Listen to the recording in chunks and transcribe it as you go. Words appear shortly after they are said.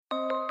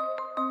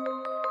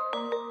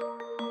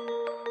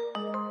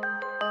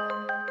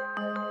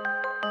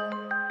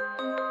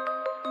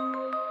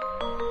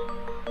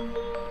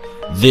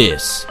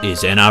This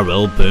is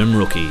NRL Boom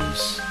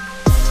Rookies.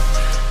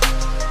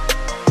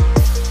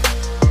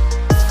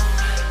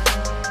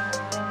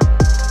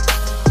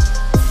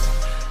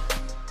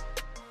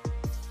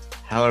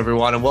 Hello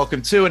everyone and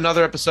welcome to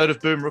another episode of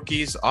Boom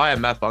Rookies. I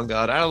am Matt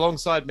Bungard and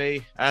alongside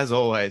me, as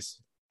always,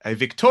 a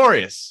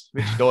victorious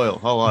Mitch Doyle.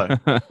 Hello.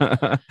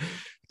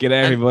 G'day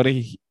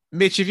everybody.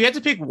 Mitch, if you had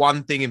to pick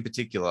one thing in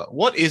particular,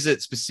 what is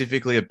it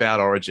specifically about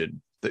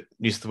Origin that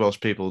New South Wales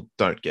people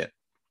don't get?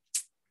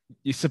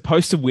 You're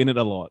supposed to win it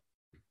a lot.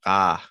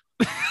 That's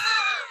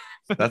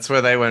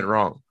where they went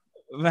wrong.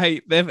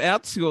 They've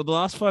outscored the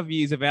last 5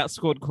 years. They've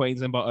outscored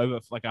Queensland by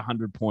over like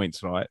 100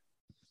 points, right?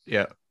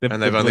 Yeah,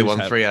 and they've only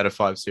won 3 out of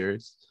 5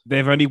 series.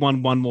 They've only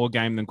won one more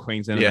game than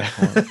Queensland. Yeah.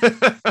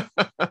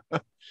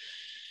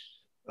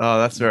 Oh,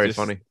 that's very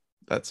funny.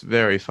 That's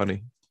very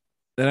funny.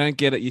 They don't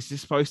get it. You're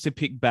just supposed to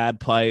pick bad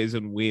players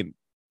and win,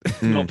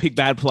 not pick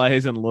bad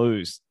players and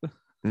lose.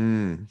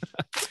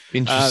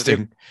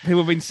 Interesting. People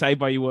have been saved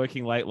by you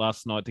working late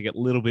last night to get a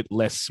little bit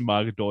less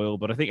smug, Doyle.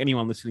 But I think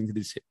anyone listening to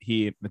this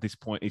here at this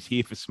point is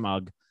here for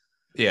smug.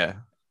 Yeah.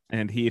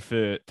 And here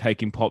for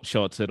taking pop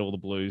shots at all the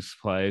Blues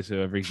players who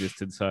have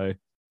existed. So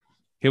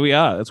here we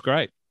are. That's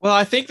great. Well,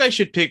 I think they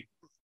should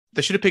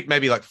have picked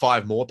maybe like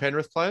 5 more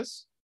Penrith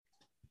players.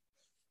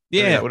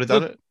 Yeah. That would have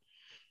done it.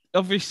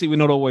 Obviously, we're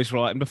not always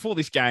right. And before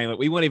this game, like,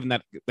 we weren't even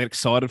that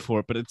excited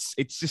for it. But it's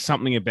just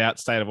something about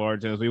State of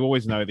Origin. As we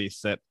always know this,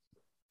 that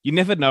you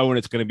never know when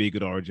it's going to be a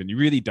good Origin. You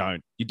really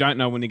don't. You don't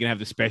know when you're going to have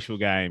the special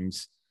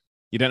games.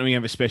 You don't know when you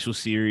have a special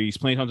series.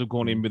 Plenty of times we've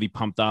gone in really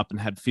pumped up and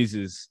had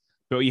fizzes.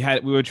 But we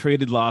were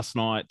treated last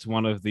night to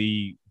one of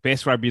the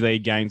best rugby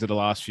league games of the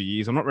last few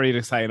years. I'm not ready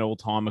to say an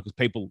all-timer because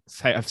people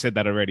have said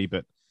that already,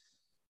 but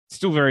it's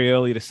still very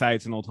early to say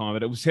it's an all-timer.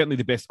 But it was certainly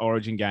the best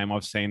Origin game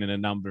I've seen in a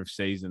number of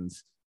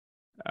seasons.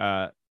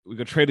 We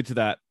got treated to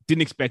that.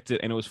 Didn't expect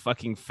it, and it was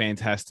fucking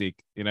fantastic.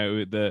 You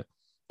know,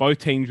 both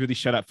teams really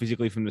shut up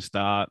physically from the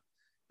start.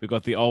 We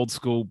got the old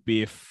school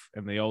biff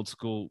and the old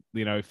school,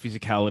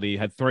 physicality.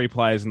 Had 3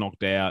 players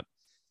knocked out.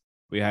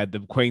 We had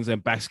the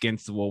Queensland backs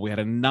against the wall. We had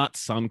a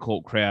nuts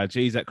Suncorp crowd.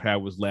 Geez, that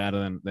crowd was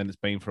louder than it's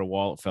been for a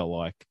while, it felt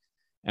like.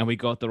 And we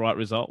got the right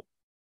result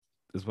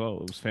as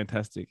well. It was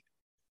fantastic.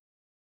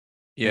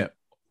 Yeah.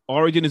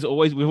 Origin we've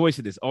always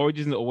said this,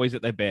 Origin is always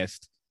at their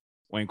best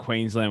when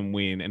Queensland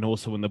win and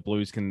also when the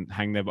Blues can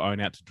hang their own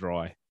out to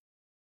dry.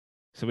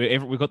 So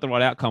we got the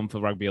right outcome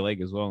for rugby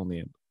league as well in the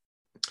end.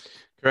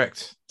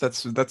 Correct.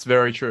 That's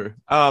very true.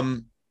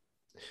 I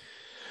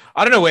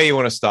don't know where you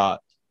want to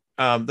start.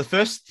 The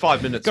first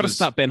 5 minutes got to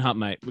start Ben Hunt,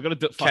 mate. We've got to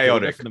do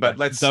chaotic, but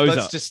let's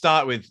just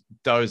start with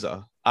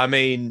Dozer. I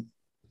mean,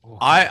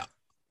 I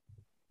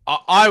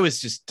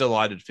was just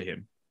delighted for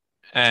him,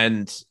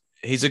 and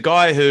he's a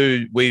guy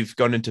who we've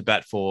gone into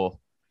bat for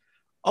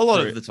a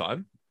lot of the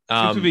time.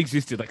 Since we've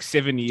existed like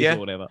 7 years or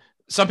whatever.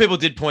 Some people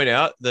did point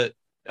out that.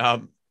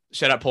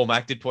 Shout out Paul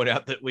Mack did point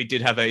out that we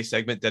did have a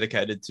segment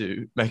dedicated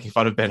to making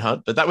fun of Ben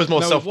Hunt, but that was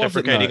more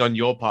self-deprecating on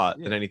your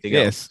part than anything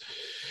else.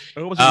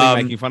 It wasn't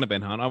really making fun of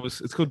Ben Hunt.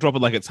 It's called Drop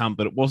It Like It's Hunt,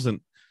 but it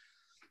wasn't,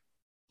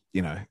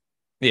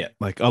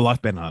 like I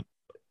like Ben Hunt.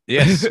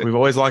 Yes, we've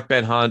always liked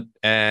Ben Hunt.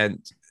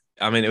 And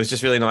I mean, it was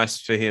just really nice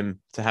for him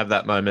to have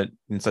that moment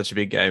in such a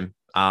big game.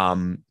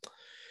 The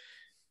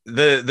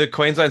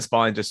Queensland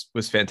spine just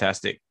was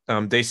fantastic.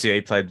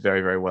 DCE played very,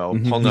 very well.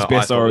 Ponga, his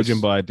best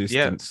Origin by a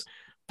distance. Yeah.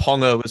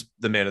 Ponga was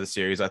the man of the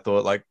series, I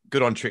thought. Like,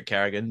 good on Trick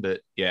Carrigan, but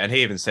yeah, and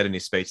he even said in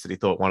his speech that he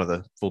thought one of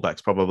the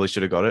fullbacks probably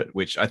should have got it,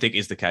 which I think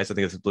is the case. I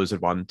think if the Blues had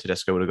won,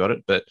 Tedesco would have got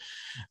it. But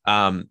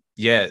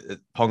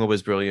Ponga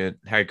was brilliant.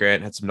 Harry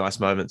Grant had some nice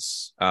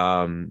moments.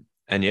 And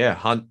yeah,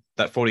 Hunt,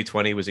 that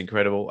 40-20 was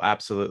incredible.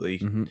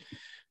 Absolutely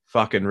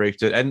fucking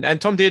reeked it. And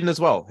Tom Dearden as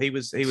well. He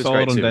was solid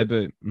great on too.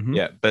 debut.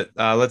 Yeah, but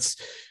let's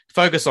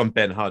focus on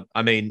Ben Hunt.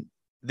 I mean,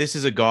 this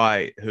is a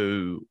guy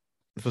who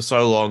for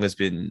so long has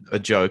been a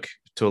joke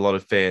to a lot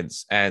of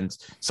fans. And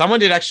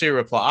someone did actually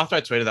reply after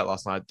I tweeted that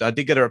last night. I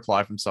did get a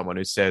reply from someone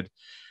who said,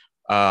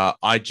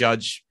 I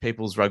judge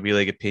people's rugby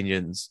league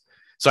opinions.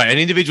 Sorry, an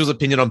individual's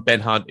opinion on Ben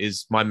Hunt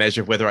is my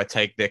measure of whether I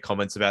take their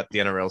comments about the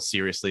NRL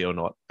seriously or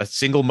not. A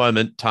single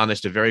moment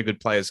tarnished a very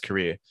good player's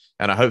career.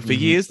 And I hope for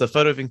years the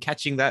photo of him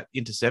catching that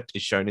intercept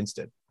is shown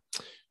instead.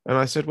 And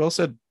I said, well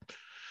said.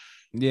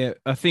 Yeah,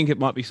 I think it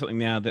might be something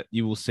now that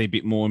you will see a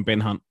bit more in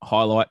Ben Hunt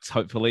highlights,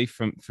 hopefully,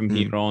 from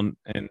here on.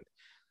 And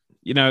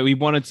we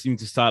wanted him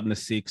to start in the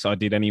 6. I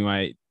did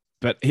anyway.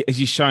 But as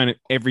he's shown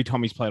every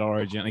time he's played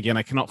Origin, again,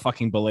 I cannot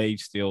fucking believe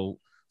still,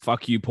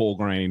 fuck you, Paul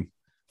Green,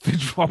 for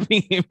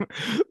dropping him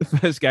the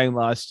first game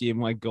last year.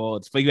 My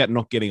God, speaking about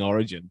not getting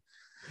Origin.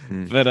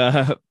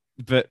 But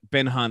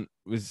Ben Hunt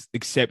was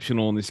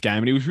exceptional in this game.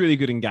 And he was really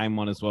good in game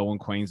 1 as well when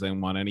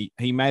Queensland won. And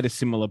he made a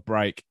similar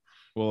break,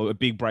 a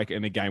big break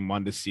in a game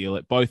 1 to seal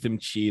it. Both of them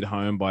cheered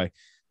home by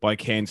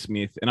Cam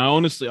Smith. And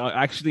I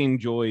actually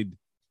enjoyed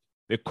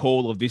the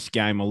call of this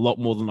game a lot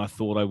more than I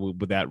thought I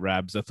would without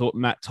Rabs. I thought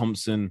Matt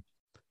Thompson,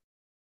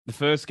 the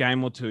first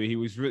game or two, he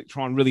was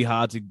trying really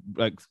hard to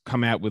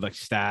come out with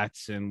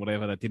stats and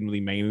whatever that didn't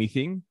really mean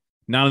anything.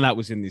 None of that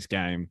was in this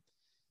game.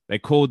 They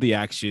called the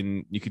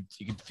action. You could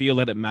feel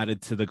that it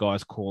mattered to the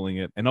guys calling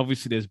it. And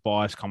obviously there's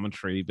biased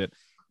commentary, but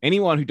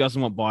anyone who doesn't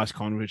want biased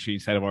commentary in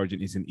State of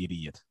Origin is an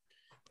idiot.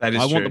 That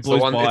is I true. want the It's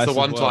Blues the bias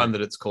one as well. time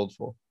that it's called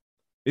for.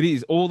 It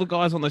is. All the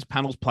guys on those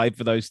panels played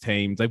for those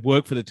teams. They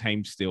work for the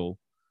team still.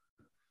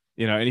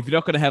 And if you're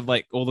not going to have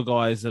like all the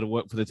guys that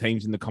work for the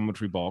teams in the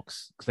commentary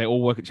box, because they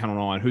all work at Channel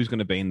 9, who's going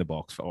to be in the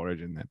box for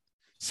Origin then?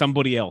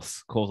 Somebody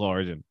else calls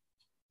Origin.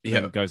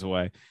 Yeah. It goes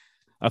away.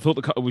 I thought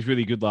it was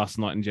really good last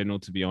night in general,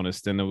 to be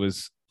honest. And it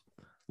was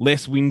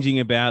less whinging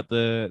about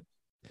the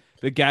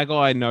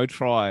Gagai no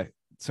try.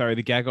 Sorry,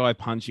 the Gagai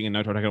punching and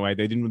no try taken away.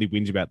 They didn't really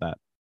whinge about that,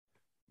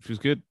 which was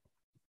good.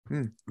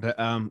 But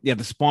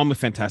the spine was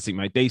fantastic,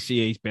 mate.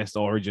 DCE's best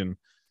Origin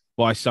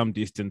by some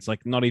distance,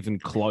 like not even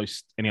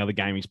close to any other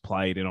game he's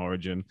played in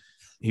Origin.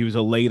 He was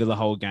a leader the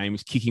whole game.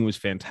 His kicking was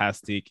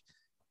fantastic.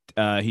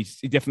 He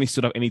definitely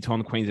stood up anytime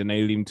the Queensland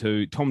needed him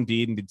to. Tom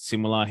Dearden did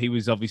similar. He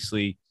was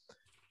obviously,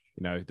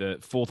 the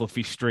fourth or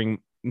fifth string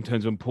in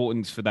terms of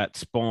importance for that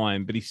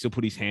spine, but he still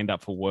put his hand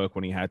up for work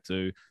when he had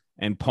to.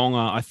 And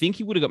Ponga, I think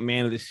he would have got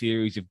man of the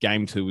series if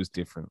game 2 was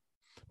different.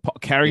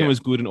 Carrigan was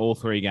good in all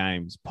 3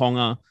 games.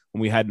 Ponga,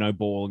 when we had no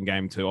ball in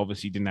game 2,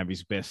 obviously didn't have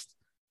his best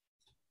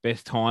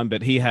time,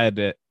 but he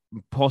had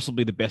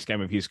possibly the best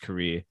game of his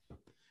career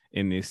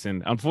in this.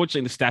 And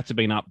unfortunately, the stats have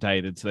been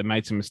updated, so they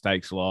made some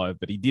mistakes live.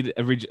 But he did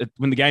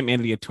when the game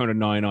ended, he had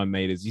 299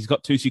 meters. He's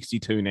got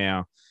 262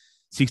 now,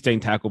 16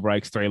 tackle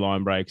breaks, 3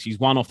 line breaks. He's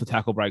one off the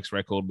tackle breaks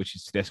record, which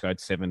is Tedesco at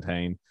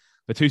 17.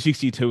 But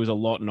 262 is a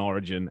lot in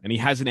Origin, and he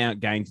hasn't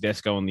outgained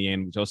Tedesco on the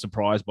end, which I was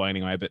surprised by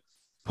anyway. But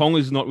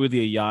Ponga's not really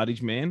a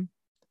yardage man.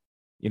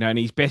 And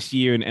his best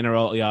year in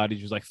NRL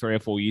yardage was like 3 or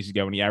 4 years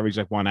ago when he averaged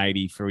like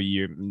 180 for a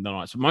year.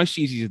 So most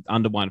years he's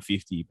under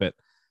 150, but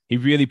he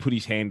really put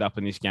his hand up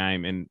in this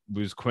game and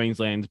was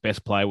Queensland's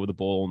best player with the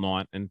ball all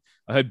night. And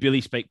I heard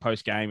Billy speak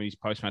post-game in his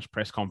post-match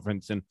press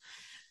conference, and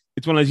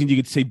it's one of those things you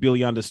could see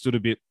Billy understood a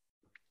bit.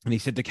 And he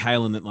said to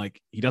Kalen that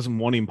like he doesn't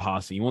want him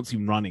passing, he wants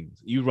him running.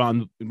 You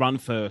run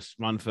first,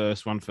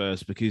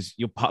 because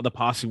the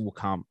passing will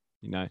come.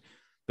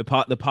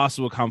 The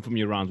passer will come from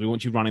your runs. We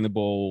want you running the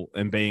ball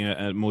and being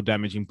a more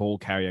damaging ball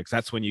carrier, because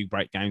that's when you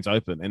break games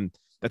open. And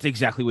that's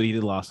exactly what he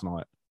did last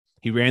night.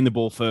 He ran the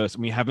ball first,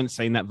 and we haven't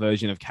seen that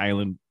version of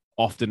Kalen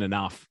often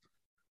enough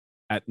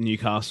at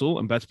Newcastle.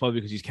 And that's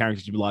probably because he's carrying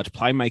such a large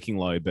playmaking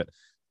load. But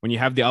when you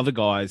have the other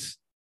guys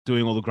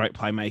doing all the great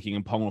playmaking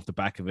and pulling off the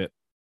back of it,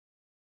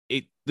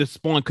 the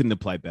spine couldn't have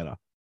played better.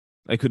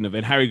 They couldn't have.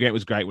 And Harry Grant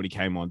was great when he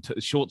came on.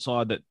 Short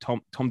side that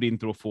Tom didn't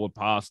throw a forward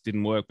pass,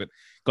 didn't work, but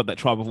got that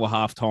try before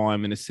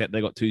halftime in a set.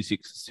 They got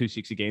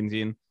 2-6 agains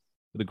in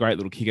with a great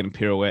little kick and a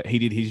pirouette. He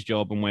did his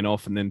job and went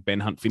off, and then Ben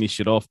Hunt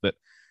finished it off. But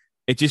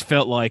it just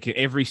felt like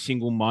every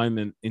single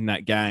moment in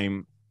that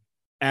game,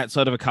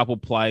 outside of a couple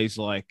plays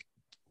like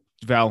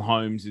Val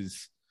Holmes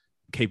is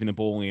keeping the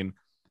ball in,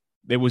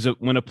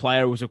 when a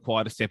player was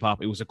required to step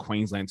up, it was a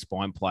Queensland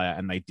spine player,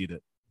 and they did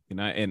it.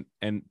 And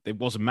there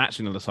was a match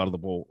on the other side of the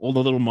ball. All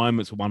the little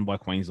moments were won by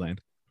Queensland.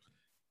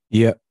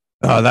 Yeah.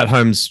 That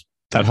Holmes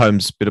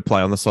bit of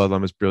play on the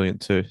sideline was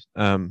brilliant too.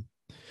 It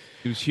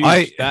was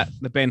huge.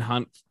 The Ben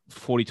Hunt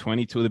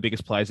 40-20, 2 of the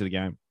biggest players of the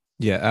game.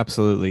 Yeah,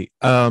 absolutely.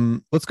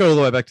 Let's go all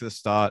the way back to the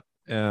start.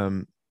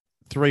 3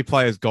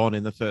 players gone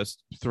in the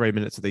first 3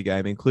 minutes of the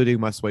game,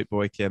 including my sweet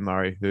boy Cam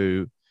Murray,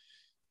 who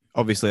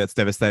obviously that's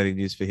devastating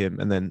news for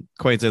him. And then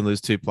Queensland lose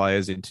 2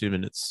 players in 2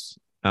 minutes.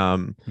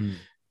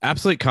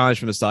 Absolute carnage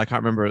from the start. I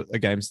can't remember a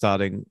game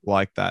starting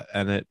like that.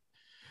 And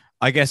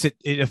I guess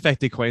it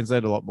affected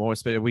Queensland a lot more.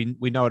 Especially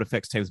we know it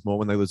affects teams more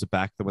when they lose a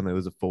back than when they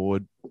lose a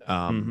forward.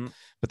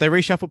 But they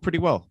reshuffled pretty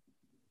well.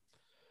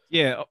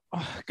 Yeah,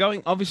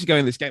 going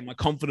this game, my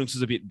confidence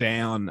was a bit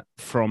down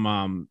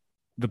from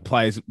the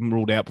players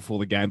ruled out before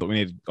the game. But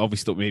we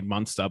needed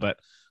Munster. But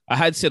I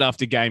had said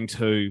after game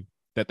 2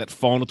 that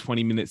final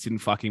 20 minutes didn't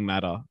fucking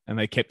matter, and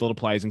they kept a lot of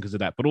players in because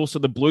of that. But also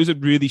the Blues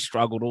had really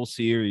struggled all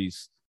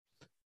series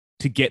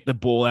to get the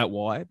ball out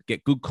wide,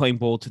 get good, clean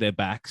ball to their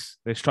backs.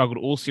 They struggled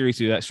all series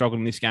to do that, struggled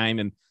in this game.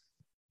 And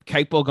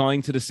Kate Ball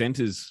going to the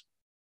centres,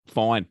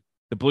 fine.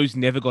 The Blues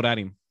never got at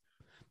him.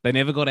 They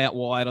never got out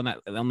wide on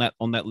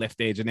that left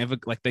edge.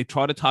 They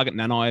tried to target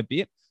Nanai a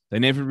bit. They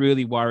never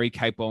really worried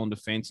Kate Ball on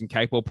defense, and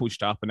Kate Ball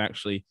pushed up and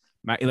actually,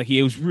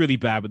 he was really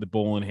bad with the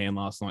ball in hand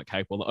last night.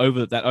 Kate Ball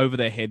over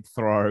their head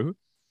throw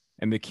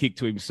and the kick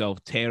to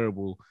himself,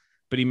 terrible.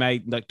 But he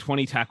made like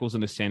 20 tackles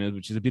in the centers,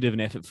 which is a bit of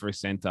an effort for a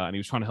center. And he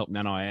was trying to help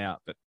Nanai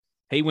out. But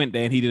he went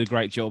there and he did a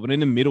great job. And in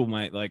the middle,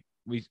 mate,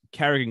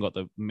 Carrigan got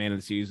the man of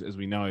the series, as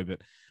we know.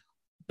 But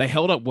they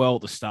held up well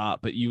at the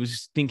start. But you was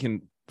just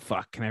thinking,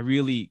 fuck, can they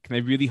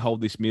really hold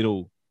this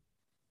middle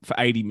for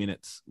 80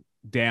 minutes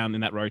down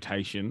in that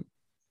rotation?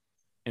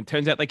 And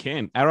turns out they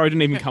can. Arrow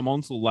didn't even come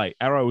on till late.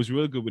 Arrow was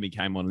really good when he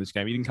came on in this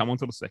game. He didn't come on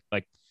till the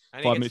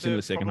 5 minutes into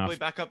the second half. Probably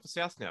back up for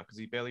South now because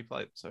he barely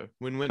played. So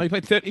win-win. No, he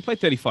played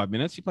 35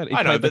 minutes.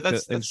 I know, but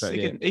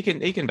he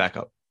can back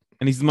up.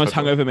 And he's the most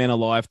hungover man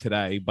alive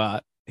today.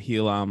 But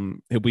he'll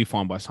be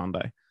fine by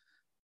Sunday.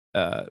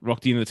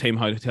 Rocked into the team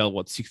hotel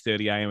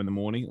 6:30 a.m. in the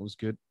morning. It was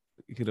good.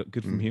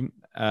 Good from him.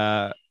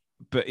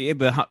 But yeah,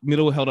 the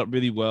middle held up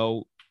really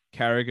well.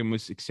 Carrigan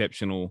was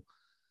exceptional.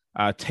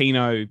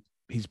 Tino,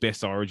 his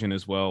best Origin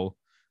as well.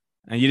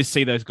 And you just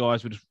see those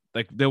guys with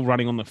they're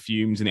running on the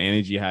fumes and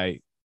energy.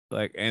 Hey,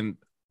 and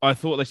I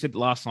thought they said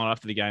last night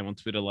after the game on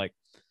Twitter,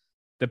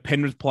 the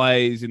Penrith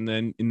players in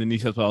the New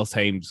South Wales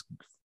teams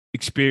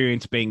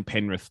experience being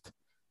Penrith,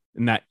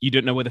 and that you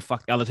don't know where the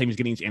fuck the other team is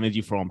getting its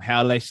energy from.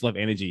 How do they still have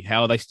energy?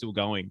 How are they still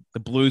going? The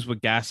Blues were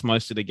gassed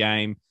most of the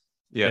game.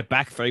 Yeah, their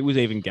back three was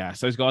even gas.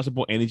 Those guys have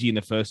brought energy in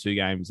the first two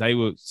games. They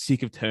were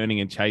sick of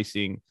turning and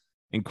chasing,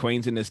 and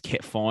Queensland just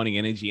kept finding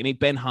energy. And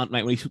Ben Hunt,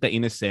 mate, when he took that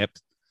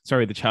intercept,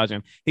 the charge,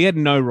 he had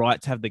no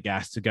right to have the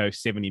gas to go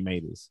 70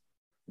 meters.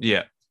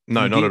 Yeah,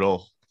 no, not at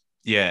all.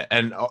 Yeah,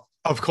 and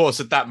of course,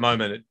 at that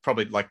moment, it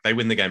probably they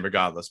win the game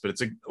regardless. But it's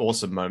an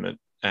awesome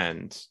moment,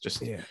 and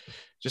just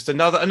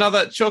another one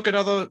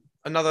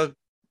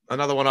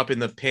up in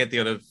the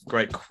pantheon of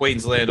great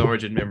Queensland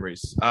Origin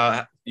memories.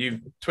 You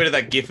tweeted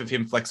that GIF of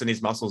him flexing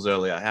his muscles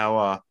earlier.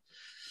 How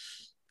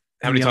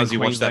many times have you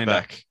watched that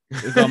back?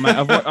 Oh, mate,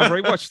 I've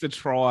rewatched the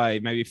try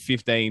maybe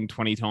 15,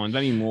 20 times,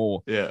 maybe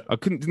more. Yeah, I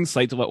didn't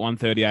sleep till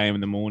 1:30 a.m.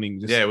 in the morning.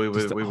 We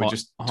were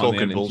just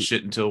talking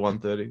bullshit until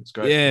 1:30. It's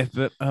great. Yeah,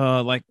 but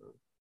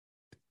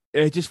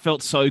it just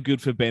felt so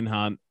good for Ben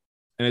Hunt,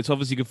 and it's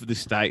obviously good for the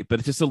state. But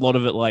it's just a lot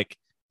of it.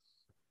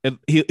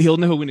 He'll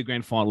never win a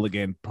grand final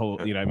again,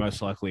 probably.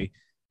 Most likely,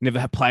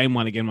 never play in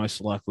one again, most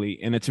likely.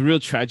 And it's a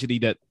real tragedy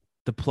that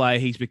the player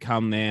he's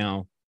become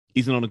now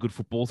isn't on a good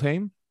football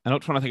team. I'm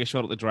not trying to take a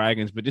shot at the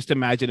Dragons, but just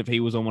imagine if he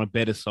was on a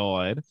better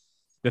side,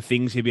 the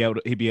things he'd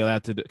be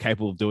allowed to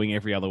capable of doing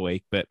every other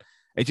week. But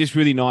it's just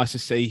really nice to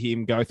see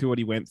him go through what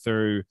he went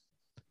through,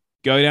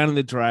 go down to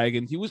the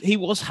Dragons. He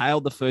was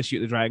hailed the first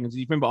year at the Dragons.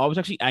 You remember, I was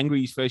actually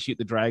angry his first year at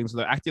the Dragons.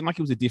 They're acting like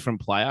he was a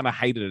different player, and I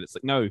hated it. It's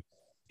no,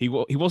 he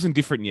wasn't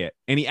different yet,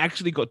 and he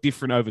actually got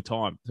different over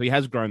time. So he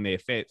has grown there.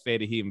 Fair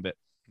to him, but.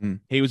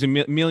 He was a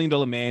 $1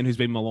 million man who's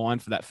been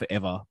maligned for that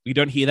forever. You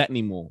don't hear that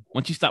anymore.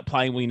 Once you start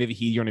playing, you never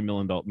hear you're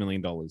on $1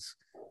 million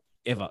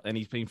ever. And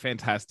he's been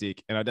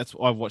fantastic. And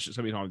I've watched it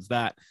so many times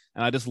that.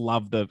 And I just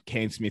love the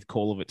Cam Smith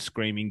call of it,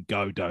 screaming,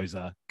 "Go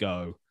Dozer,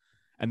 go!"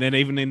 And then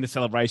even in the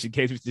celebration,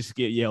 Cam Smith just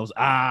yells,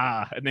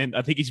 "Ah!" And then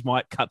I think his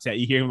mic cuts out.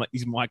 You hear him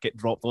his mic get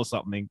dropped or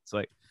something. It's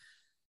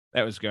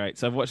that was great.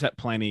 So I've watched that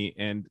plenty,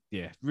 and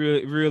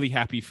really, really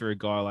happy for a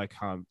guy like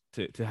Hunt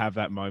to have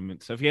that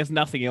moment. So if he has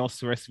nothing else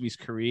the rest of his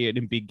career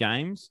in big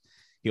games,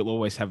 he'll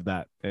always have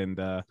that. And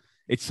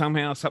it's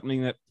somehow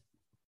something that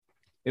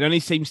it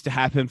only seems to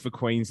happen for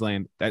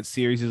Queensland. That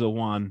series is a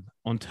one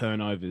on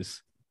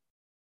turnovers,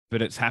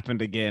 but it's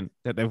happened again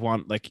that they've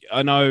won.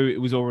 I know it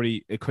was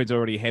Queens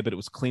already ahead, but it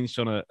was clinched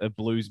on a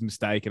Blues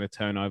mistake and a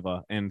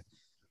turnover. And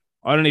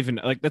I don't even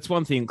that's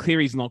one thing.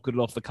 Cleary's not good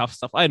at off the cuff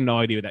stuff. I had no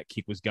idea where that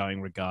kick was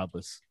going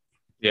regardless.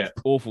 Yeah.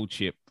 Awful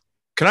chip.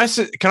 Can I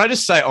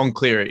just say on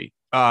Cleary,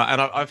 and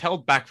I've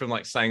held back from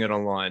saying it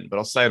online, but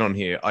I'll say it on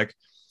here.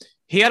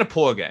 He had a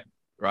poor game,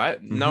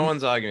 right? Mm-hmm. No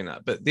one's arguing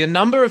that. But the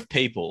number of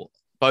people,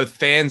 both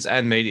fans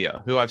and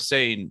media, who I've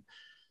seen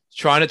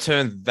trying to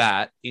turn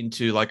that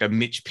into a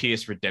Mitch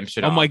Pearce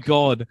redemption arc, my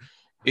God,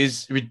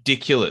 is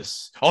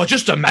ridiculous. Oh,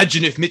 just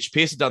imagine if Mitch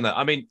Pearce had done that.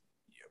 I mean,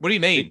 what do you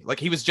mean?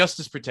 He was just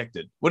as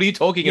protected. What are you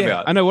talking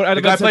about? I know.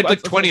 The guy played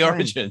 20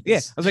 Origins.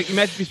 Yeah, I was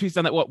imagine if he's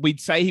done that. What we'd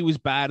say he was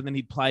bad, and then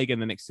he'd play again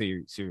the next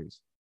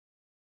series.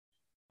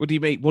 What do you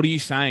mean? What are you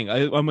saying?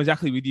 I'm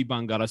exactly with you,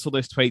 Bungard. I saw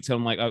those tweets,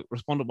 and I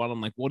responded one. I'm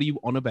like, what are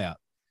you on about?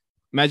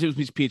 Imagine it was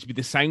Mitch Pearce. It'd be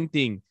the same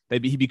thing.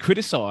 He'd be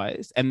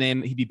criticised, and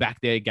then he'd be back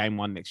there game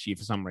one next year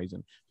for some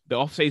reason. The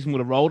off-season would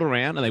have rolled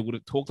around, and they would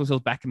have talked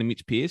themselves back into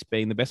Mitch Pearce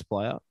being the best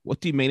player. What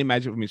do you mean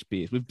imagine with Mitch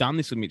Pearce? We've done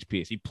this with Mitch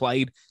Pearce. He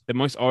played the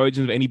most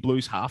Origins of any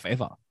Blues half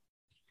ever.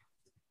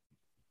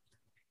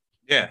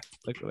 Yeah.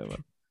 Whatever.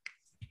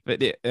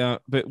 But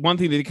one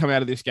thing that did come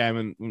out of this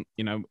game,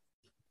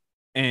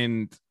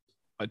 and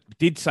I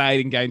did say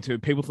it in game two,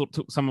 people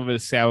took some of it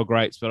as sour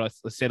grapes, but I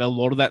said a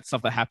lot of that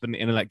stuff that happened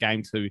in that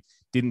game two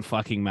didn't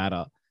fucking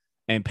matter.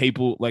 And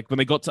people, when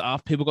they got to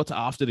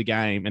after the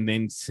game and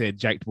then said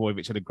Jake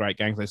Boyovich had a great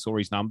game because they saw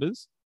his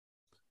numbers.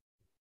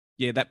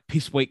 Yeah, that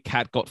piss weak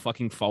cat got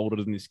fucking folded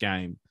in this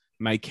game.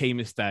 Made key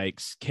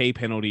mistakes, key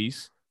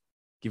penalties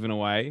given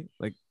away.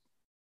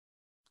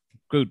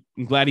 Good.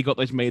 I'm glad he got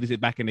those meters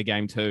back in the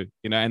game too.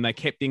 And they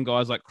kept in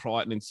guys like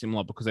Crichton and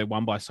similar because they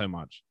won by so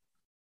much.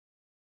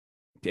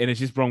 And it's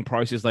just wrong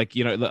process.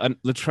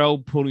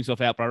 Latrell pulled himself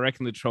out, but I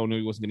reckon Latrell knew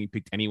he wasn't getting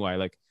picked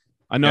anyway.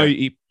 I know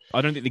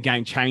I don't think the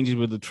game changes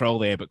with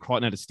Latrell there, but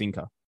Crichton had a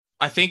stinker.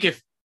 I think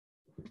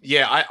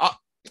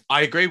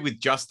I agree with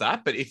just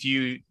that. But if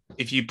you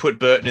put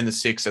Burton in the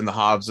six and the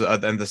halves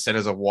and the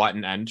centers are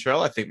Whiten and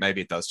Trell, I think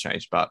maybe it does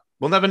change. But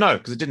we'll never know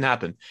because it didn't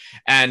happen.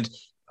 And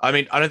I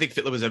mean, I don't think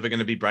Fittler was ever going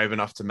to be brave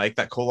enough to make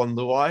that call on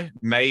Luai.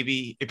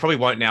 Maybe it probably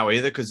won't now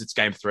either because it's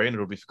game 3 and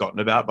it'll be forgotten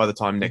about by the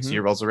time next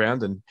year rolls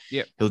around. And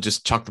he'll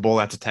just chuck the ball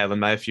out to Taylor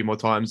May a few more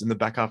times in the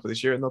back half of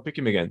this year and they'll pick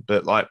him again.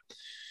 But I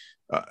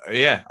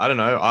don't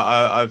know.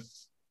 I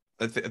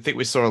think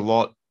we saw a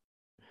lot.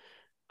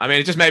 I mean,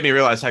 it just made me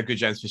realize how good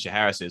James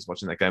Fisher-Harris is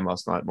watching that game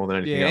last night more than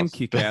anything else. And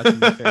kick-outs, to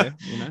be fair,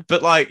 you know?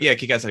 But like, yeah,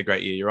 kick-outs had a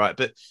great year. You're right.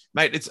 But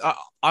mate, it's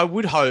I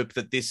would hope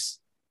that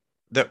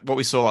what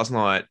we saw last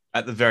night,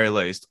 at the very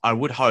least, I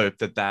would hope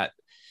that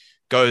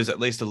goes at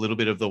least a little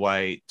bit of the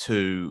way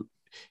to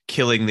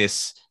killing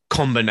this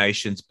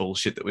combinations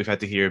bullshit that we've had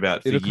to hear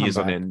about for years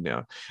on end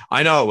now.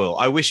 I know it will.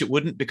 I wish it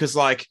wouldn't, because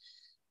like,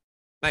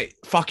 mate,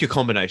 fuck your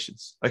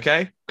combinations,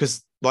 okay?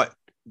 Because like,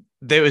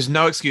 there is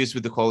no excuse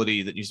with the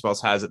quality that New South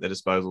Wales has at their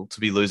disposal to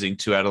be losing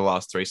 2 out of the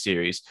last 3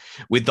 series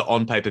with the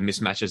on-paper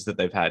mismatches that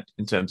they've had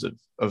in terms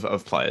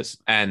of players.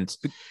 And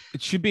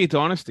it should be a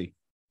dynasty.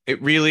 It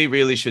really,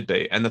 really should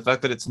be. And the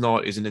fact that it's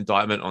not is an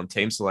indictment on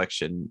team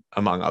selection,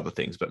 among other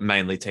things, but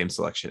mainly team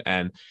selection.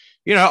 And,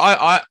 you know,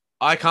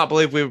 I can't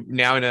believe we're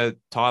now in a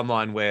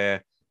timeline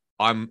where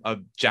I'm a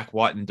Jack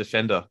Whiten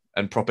defender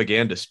and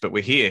propagandist, but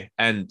we're here.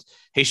 And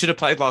he should have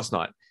played last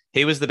night.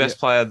 He was the best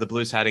player the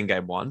Blues had in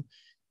game 1.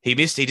 He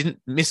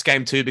didn't miss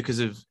game 2 because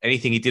of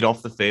anything he did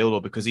off the field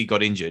or because he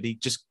got injured. He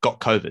just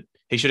got COVID.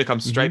 He should have come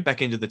straight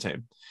back into the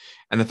team.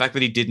 And the fact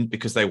that he didn't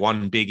because they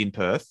won big in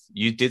Perth,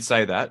 you did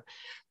say that,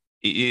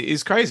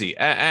 is crazy.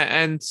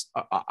 And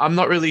I'm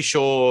not really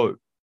sure.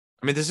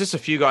 I mean, there's just a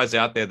few guys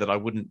out there that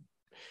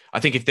I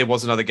think if there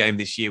was another game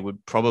this year,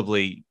 would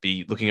probably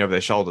be looking over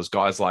their shoulders,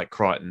 guys like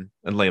Crichton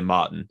and Liam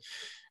Martin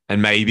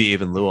and maybe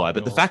even Luai.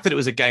 But the fact that it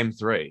was a game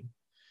 3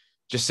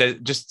 just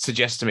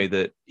suggests to me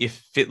that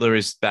if Fittler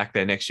is back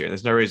there next year, and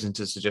there's no reason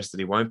to suggest that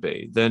he won't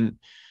be, then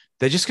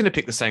they're just going to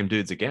pick the same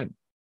dudes again.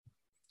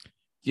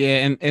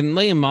 Yeah, and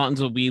Liam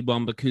Martin's a weird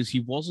one because he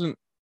wasn't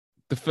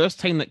the first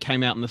team that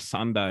came out on the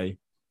Sunday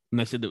and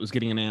they said that was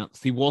getting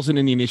announced. He wasn't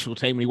in the initial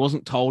team, and he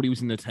wasn't told he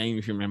was in the team,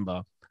 if you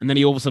remember. And then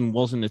he all of a sudden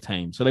was in the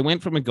team. So they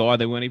went from a guy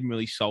they weren't even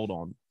really sold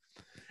on.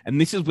 And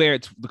this is where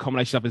the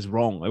combination stuff is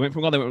wrong. They went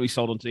from a guy they weren't really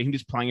sold on to him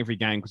just playing every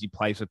game because he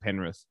plays for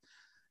Penrith.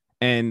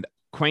 And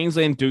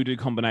Queensland do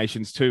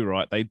combinations too,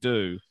 right? They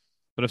do.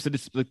 But I've said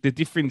this, the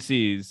difference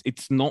is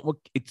it's not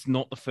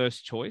the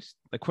first choice.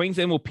 The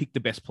Queensland will pick the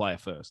best player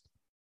first,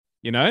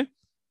 you know?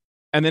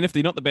 And then if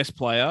they're not the best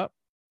player,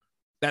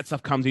 that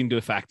stuff comes into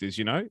factors,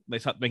 you know? They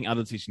start making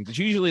other decisions. It's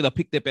usually they'll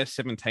pick their best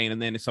 17,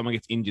 and then if someone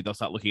gets injured, they'll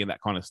start looking at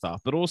that kind of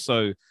stuff. But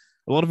also, a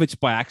lot of it's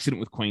by accident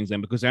with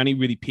Queensland because they only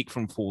really pick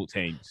from 4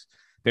 teams.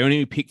 They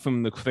only pick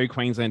from the 3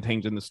 Queensland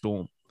teams in the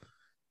Storm.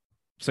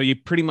 So you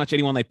pretty much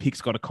anyone they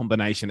pick's got a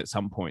combination at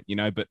some point, you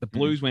know? But the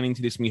Blues went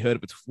into this, and we heard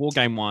it before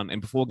game 1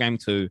 and before game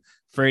 2,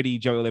 Freddie,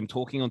 Joel M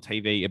talking on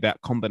TV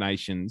about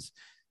combinations.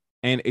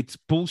 And it's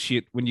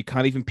bullshit when you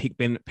can't even pick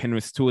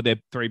Penrith's 2 of their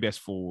 3 best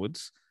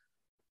forwards.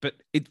 But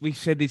we've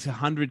said this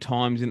 100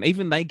 times, and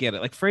even they get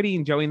it. Like Freddie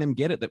and Joey and them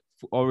get it that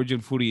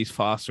Origin footy is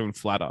faster and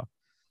flatter.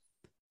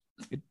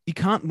 You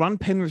can't run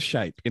Penrith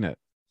shape in it.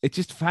 It's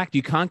just fact.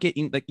 You can't get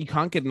you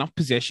can't get enough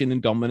possession and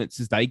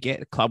dominance as they get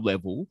at club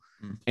level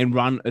and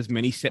run as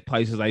many set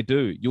plays as they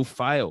do. You'll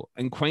fail.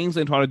 And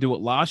Queensland tried to do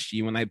it last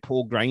year when they had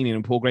Paul Green in,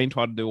 and Paul Green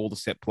tried to do all the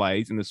set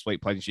plays and the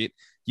sweep plays and shit.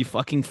 You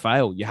fucking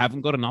fail. You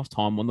haven't got enough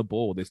time on the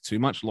ball. There's too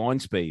much line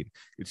speed.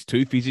 It's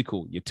too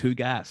physical. You're too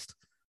gassed.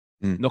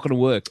 Not going to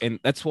work. And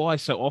that's why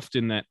so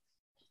often that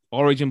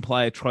Origin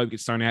player trope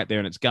gets thrown out there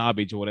and it's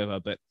garbage or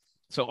whatever. But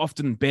so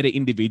often better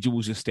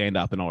individuals just stand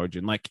up in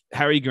Origin. Like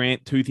Harry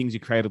Grant, 2 things he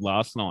created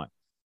last night.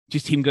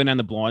 Just him going down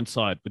the blind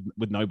side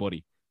with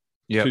nobody.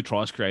 Yep. 2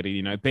 tries created,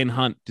 you know. Ben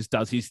Hunt just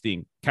does his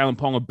thing. Kalen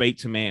Ponga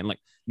beats a man. Like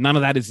none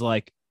of that is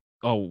like,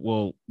 oh,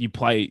 well, you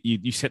play,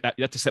 you set that,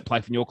 you have to set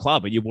play from your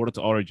club and you brought it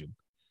to Origin.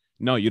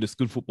 No, you're just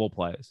good football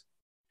players.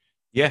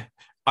 Yeah.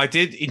 I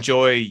did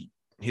enjoy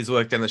his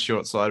work down the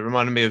short side.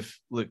 Reminded me of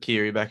Luke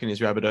Keary back in his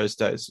Rabbitohs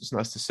days. It's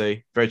nice to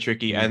see. Very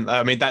tricky. And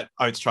I mean, that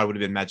Oates try would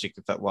have been magic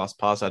if that last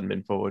pass hadn't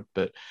been forward.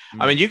 But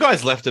I mean, you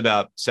guys left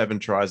about 7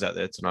 tries out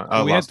there tonight.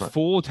 Well, we had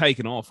 4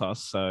 taken off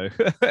us. So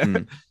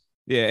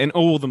yeah. And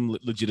all of them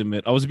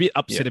legitimate. I was a bit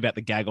upset about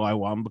the Gagai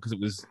one because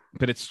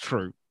but it's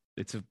true.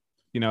 It's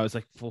it's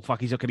like, well,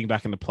 fuck, he's not getting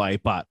back into play,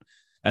 but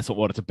that's not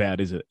what it's about,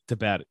 is it? It's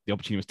about the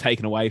opportunity was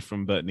taken away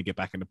from Burton to get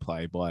back into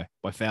play by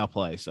foul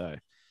play. So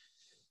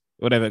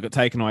whatever got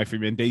taken away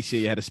from him, and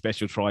DC had a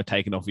special try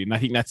taken off him. And I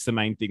think that's the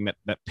main thing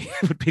that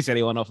would piss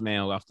anyone off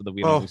now after the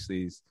win.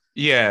 Obviously,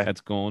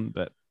 that's gone.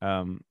 But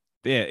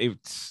it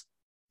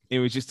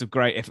was just a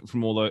great effort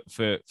from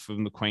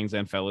from the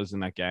Queensland fellas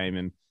in that game,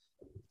 and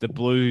the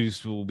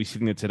Blues will be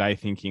sitting there today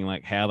thinking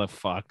like, how the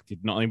fuck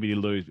did not only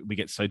lose, but we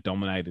get so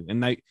dominated?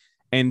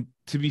 And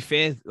to be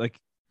fair, like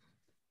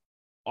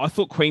I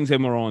thought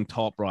Queensland were on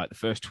top, right? The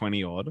first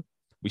 20 odd,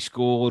 we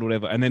scored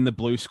whatever, and then the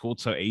Blues scored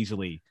so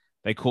easily.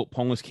 They caught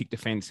Ponga's kick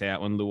defense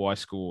out when Luai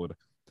scored.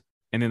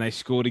 And then they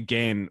scored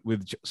again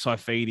with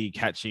Saifidi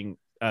catching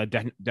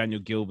Tom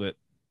Gilbert,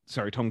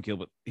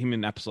 him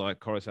and Apsai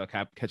Coruscant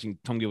catching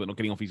Tom Gilbert, not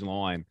getting off his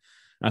line.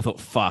 And I thought,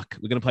 fuck,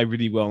 we're going to play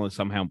really well and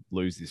somehow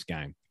lose this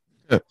game.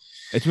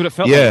 It's what it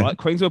felt like, right?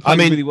 Queensland were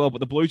playing really well, but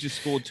the Blues just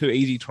scored 2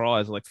 easy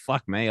tries. Like,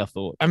 fuck me, I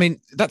thought. I mean,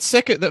 that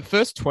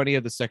first 20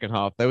 of the second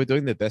half, they were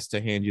doing their best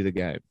to hand you the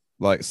game.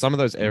 Like, some of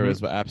those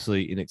errors were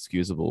absolutely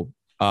inexcusable.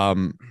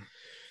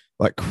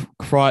 like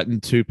Crichton,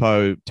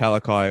 Tupou,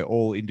 Talakai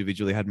all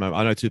individually had moments.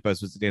 I know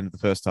Tupou's was at the end of the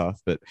first half,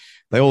 but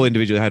they all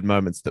individually had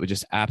moments that were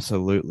just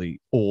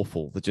absolutely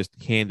awful that just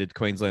handed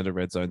Queensland a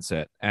red zone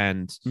set.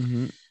 And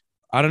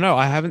I don't know,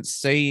 I haven't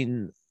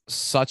seen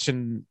such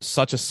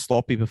a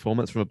sloppy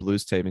performance from a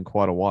Blues team in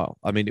quite a while.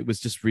 I mean, it was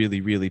just really,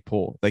 really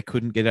poor. They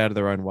couldn't get out of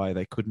their own way.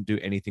 They couldn't do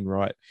anything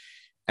right.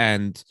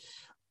 And,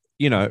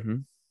 you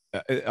know,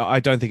 I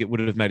don't think it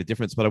would have made a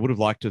difference, but I would have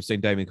liked to have seen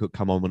Damien Cook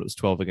come on when it was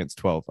 12 against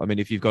 12. I mean,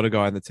 if you've got a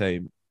guy in the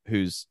team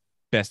whose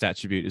best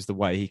attribute is the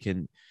way he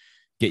can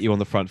get you on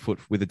the front foot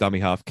with a dummy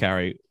half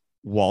carry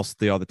whilst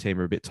the other team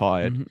are a bit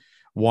tired,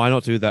 why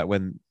not do that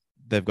when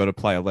they've got a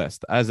player less?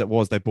 As it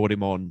was, they brought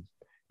him on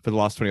for the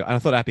last 20. And I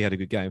thought Appy had a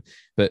good game,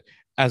 but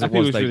as it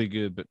was, really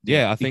good. But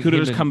yeah, I think he could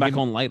have just come back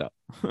on later.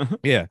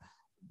 Yeah,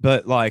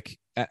 but like,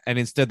 and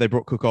instead they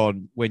brought Cook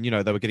on when, you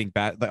know, they were getting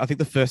bad. Like, I think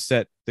the first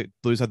set that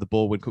Blues had the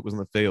ball when Cook was on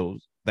the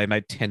field, they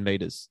made 10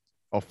 meters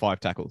off 5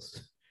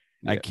 tackles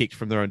and kicked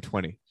from their own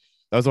 20.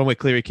 That was the one where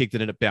Cleary kicked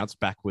it and it bounced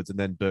backwards, and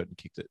then Burton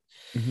kicked it.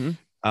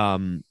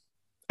 And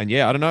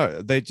yeah, I don't know.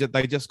 They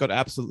just got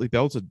absolutely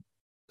belted,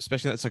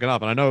 especially in that second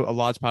half. And I know a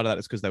large part of that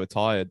is because they were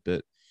tired,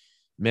 but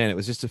man, it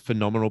was just a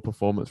phenomenal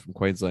performance from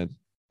Queensland.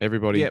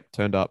 Everybody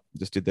turned up,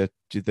 just did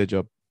their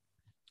job.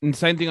 And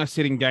same thing I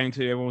said in game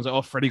 2. Everyone was like,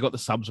 "Oh, Freddie got the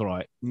subs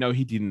right." No,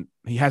 he didn't.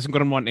 He hasn't got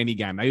them right in any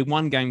game. They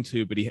won game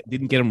 2, but he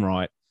didn't get them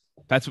right.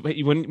 That's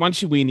once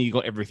you win, you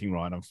got everything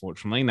right,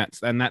 unfortunately,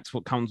 and that's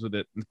what comes with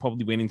it. And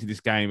probably went into this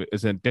game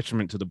as a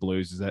detriment to the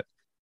Blues, is that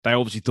they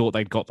obviously thought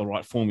they'd got the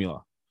right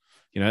formula.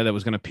 You know, that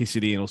was going to piss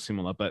it in or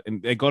similar, but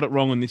they got it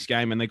wrong in this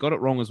game, and they got it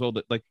wrong as well.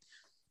 That like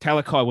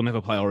Talakai will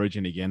never play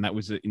Origin again. That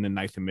was in the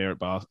Nathan Merritt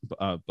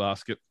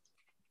basket.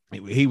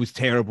 He was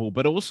terrible,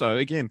 but also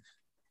again,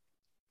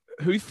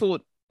 who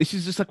thought? This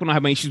is just like when I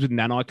had my issues with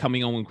Nanai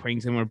coming on when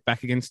Queensland were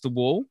back against the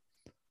wall.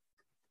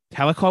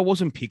 Talakai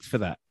wasn't picked for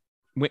that.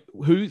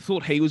 Who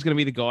thought he was going to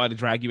be the guy to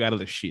drag you out of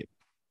the shit?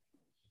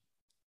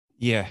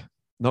 Yeah,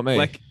 not me.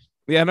 Like,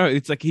 yeah, no,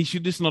 it's like he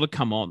should just not have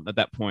come on at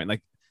that point.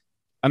 Like,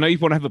 I know you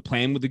want to have a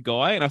plan with the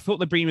guy, and I thought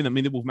they bring him in the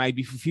middle,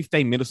 maybe for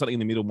 15 minutes, something in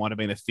the middle might have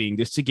been a thing,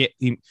 just to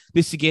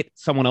get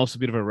someone else a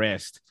bit of a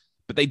rest.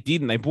 But they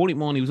didn't. They brought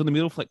him on. He was in the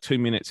middle for like 2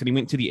 minutes, and he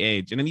went to the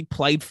edge, and then he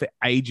played for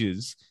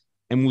ages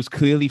and was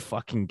clearly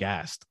fucking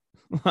gassed.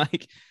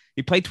 Like,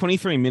 he played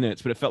 23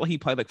 minutes, but it felt like he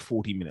played like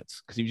 40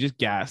 minutes because he was just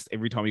gassed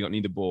every time he got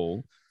near the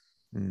ball.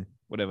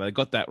 Whatever, they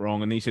got that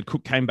wrong, and then he said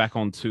Cook came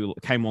on too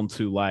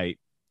late,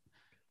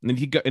 and then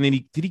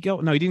did he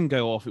go? No, he didn't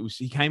go off.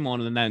 He came on,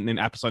 and then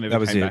Apasai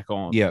never came back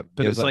on. Yeah,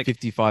 but it was like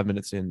 55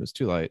 minutes in. It was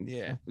too late.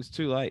 Yeah, it was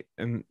too late,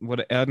 and I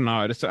don't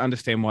know. I just don't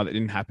understand why that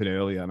didn't happen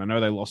earlier. And I know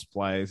they lost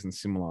players and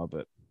similar,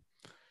 but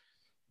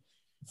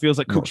it feels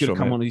like Cook should have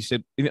come on. He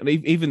said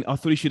even I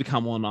thought he should have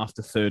come on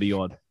after 30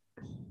 odd.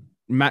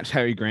 Match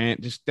Harry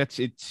Grant. Just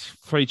it's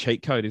free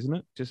cheat code, isn't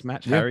it? Just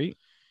match Harry.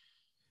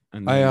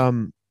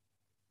 And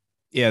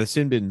yeah, the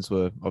sin bins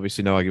were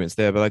obviously no arguments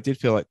there, but I did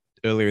feel like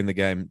earlier in the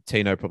game,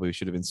 Tino probably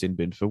should have been sin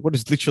binned for what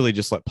is literally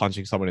just like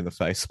punching someone in the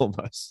face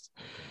almost.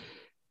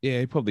 Yeah,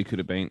 he probably could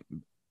have been.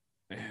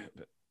 I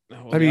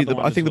think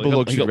the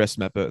Bulldogs should rest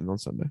Matt Burton on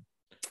Sunday.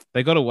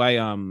 They got away.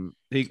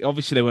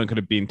 Obviously they weren't going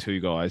to bin 2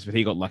 guys, but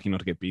he got lucky not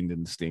to get binned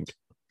in the stink.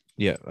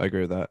 Yeah, I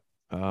agree with that.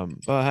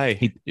 But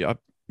hey,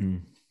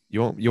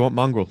 you want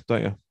mongrel,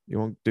 don't you? You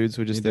want dudes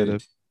who are just there to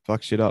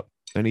fuck shit up,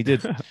 and he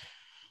did.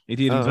 He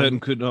did. And Burton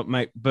could not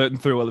make. Burton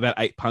threw about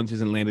 8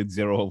 punches and landed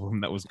 0 of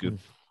them. That was good.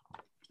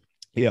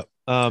 Yeah.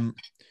 And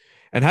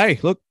hey,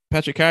 look,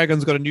 Patrick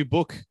Carrigan's got a new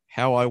book,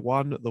 How I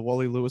Won the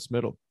Wally Lewis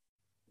Medal.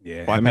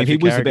 Yeah, I mean, he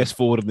was the best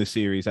forward in the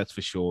series, that's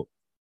for sure.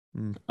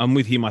 I'm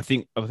with him. I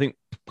think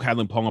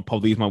Kalyn Ponga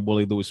probably is my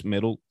Wally Lewis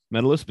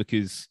medalist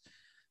because,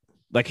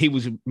 like, he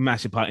was a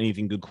massive part of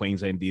anything good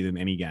Queensland did in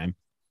any game.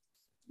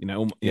 You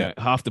know,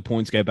 half the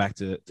points go back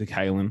to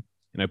Kalyn.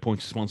 You know,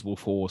 points responsible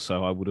for.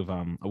 So I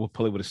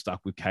probably would have stuck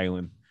with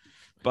Kalyn.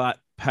 But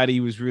Paddy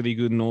was really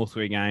good in all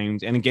 3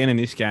 games, and again in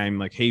this game,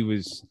 like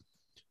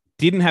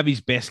didn't have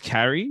his best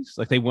carries.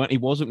 Like he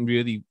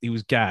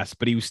was gassed,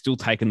 but he was still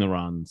taking the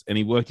runs, and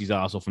he worked his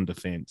ass off in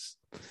defense.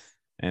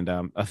 And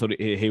I thought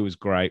he was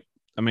great.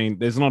 I mean,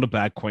 there's not a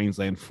bad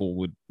Queensland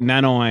forward.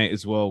 Nanai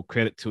as well.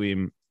 Credit to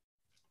him.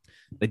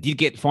 They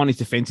did find his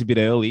defense a bit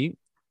early,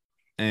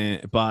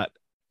 but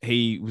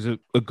he was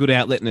a good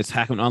outlet in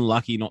attack and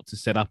unlucky not to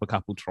set up a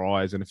couple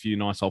tries and a few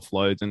nice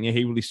offloads. And yeah,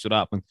 he really stood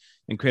up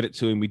and credit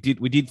to him. We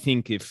did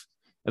think if,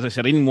 as I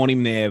said, I didn't want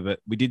him there, but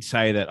we did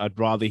say that I'd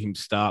rather him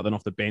start than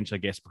off the bench, I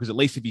guess, because at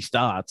least if he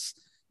starts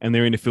and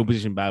they're in a field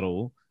position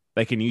battle,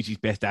 they can use his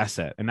best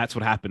asset. And that's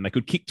what happened. They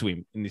could kick to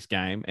him in this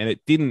game, and it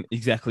didn't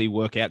exactly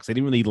work out because they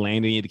didn't really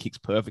land any of the kicks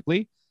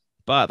perfectly,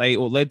 but they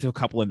all led to a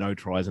couple of no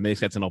tries, and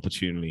that's an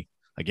opportunity,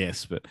 I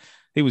guess. But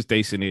he was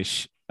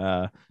decent-ish.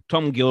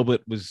 Tom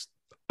Gilbert was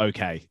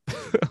okay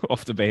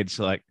off the bench,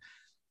 like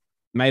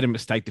made a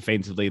mistake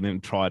defensively and then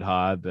tried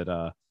hard.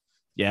 But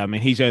yeah, I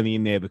mean, he's only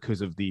in there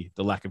because of the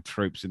lack of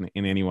troops in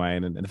any way.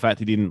 And the fact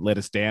he didn't let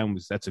us down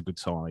that's a good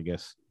sign, I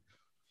guess.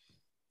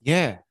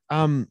 Yeah.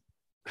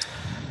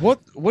 What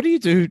do you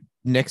do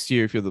next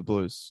year if you're the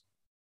Blues?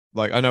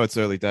 Like, I know it's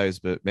early days,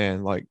 but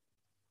man, like,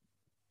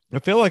 I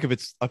feel like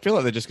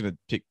they're just going to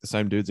pick the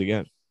same dudes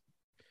again.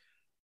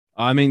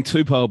 I mean,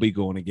 Tupou will be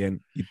gone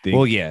again. You'd think.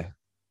 Well, yeah.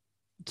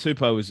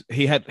 Tupou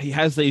he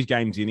has these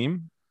games in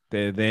him.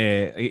 They're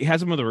there. He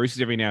has them with the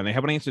Roosters every now and then. They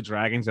have one against the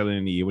Dragons earlier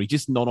in the year where he's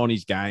just not on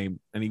his game,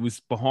 and he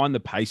was behind the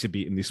pace a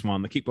bit in this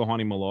one. They keep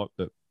behind him a lot,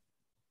 but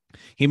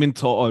him and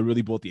Toto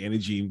really brought the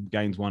energy in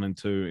games 1 and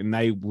 2, and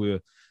they were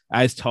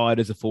as tired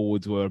as the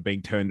forwards were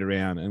being turned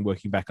around and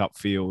working back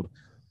upfield.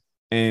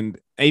 And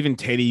even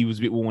Teddy was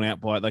a bit worn out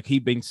by it. Like,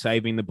 he'd been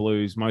saving the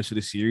Blues most of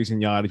the series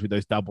in yardage with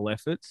those double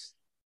efforts.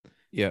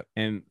 Yeah.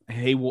 And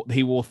he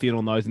wore thin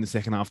on those in the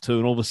second half too.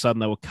 And all of a sudden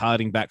they were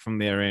cutting back from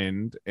their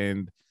end.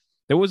 And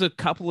there was a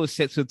couple of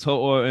sets of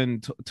Toto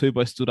and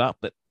Tupou stood up,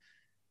 but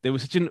there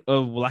was such a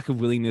lack of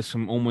willingness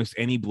from almost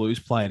any Blues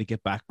player to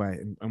get back, mate,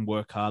 and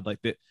work hard. Like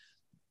that.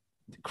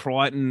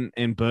 Crichton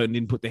and Burton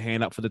didn't put their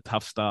hand up for the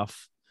tough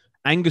stuff.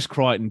 Angus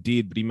Crichton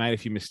did, but he made a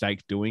few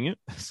mistakes doing it.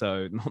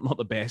 So not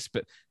the best,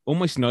 but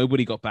almost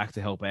nobody got back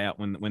to help out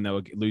when they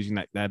were losing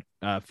that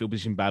field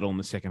position battle in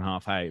the second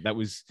half. Hey, that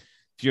was,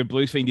 if you're a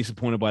Blues fan,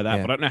 disappointed by that,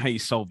 Yeah. but I don't know how you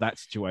solve that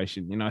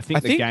situation. You know, I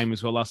think the game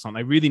as well last night,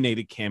 they really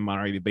needed Cam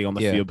Murray to be on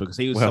the field because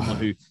he was someone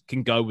who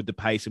can go with the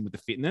pace and with the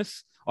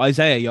fitness.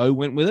 Isaiah Yeo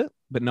went with it,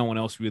 but no one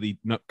else really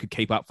could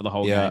keep up for the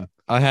whole game.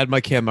 I had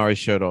my Cam Murray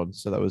shirt on,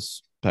 so that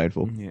was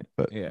painful. Yeah,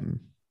 but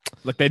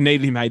like they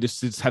needed him, just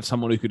to have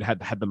someone who could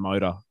had the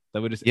motor. They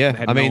were just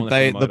I mean,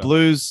 the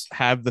Blues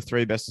have the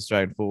 3 best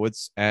Australian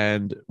forwards,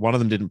 and one of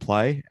them didn't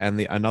play,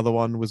 and another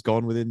one was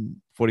gone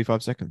within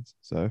 45 seconds.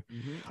 So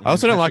I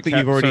also don't like that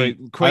you've already.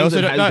 I also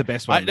don't know the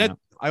best one.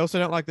 I also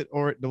don't like that.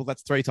 Well,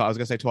 that's 3 times. I was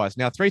going to say twice.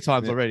 Now 3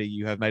 times already,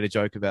 you have made a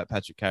joke about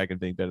Patrick Carrigan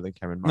being better than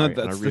Cameron Murray.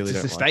 No,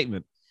 that's a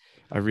statement.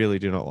 I really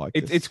do not like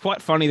it. It's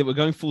quite funny that we're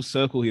going full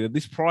circle here.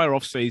 This prior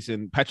off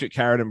season, Patrick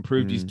Carrigan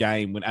improved his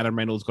game when Adam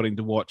Reynolds got him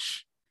to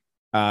watch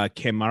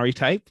Cam Murray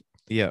tape.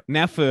 Yeah.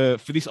 Now for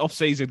this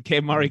offseason,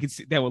 Cam Murray can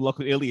sit down with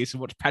Lachlan Ilias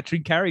and watch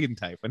Patrick Carrigan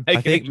tape. And I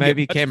think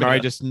maybe Cam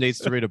Murray just needs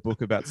to read a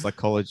book about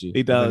psychology.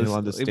 He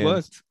does. It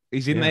worked.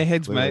 He's in their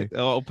heads, clearly. Mate.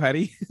 Oh,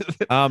 Paddy.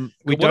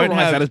 We don't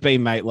have that has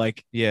been, mate.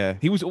 Like, yeah,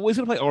 he was always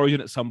going to play Origin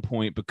at some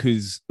point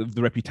because of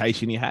the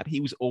reputation he had. He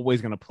was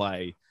always going to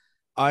play.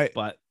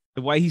 But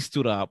the way he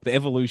stood up, the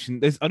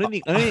evolution. I don't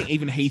think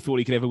even he thought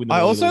he could ever win. The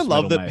I also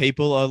love medal, that mate.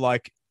 people are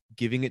like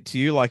giving it to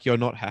you like you're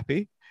not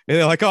happy. And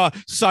they're like, oh,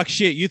 suck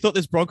shit. You thought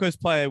this Broncos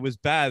player was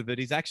bad, but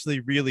he's actually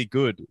really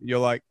good. You're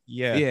like,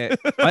 yeah. Yeah.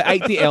 I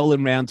ate the L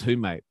in round 2,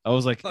 mate. I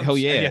was like, hell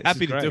yeah. You're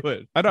happy to do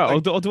it. I know.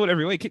 I'll do it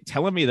every week. Keep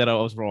telling me that I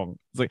was wrong.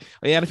 It's like,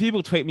 I had a few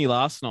people tweet me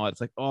last night. It's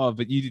like, oh,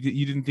 but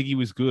you didn't think he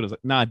was good. I was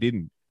like, no, I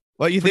didn't.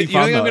 Like, you don't think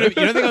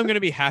I'm going to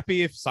be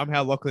happy if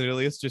somehow Lachlan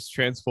Ilias just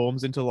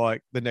transforms into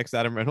like the next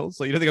Adam Reynolds?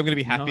 So you don't think I'm going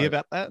to be happy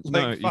about that?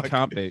 Like, no, you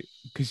can't be,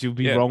 because you'll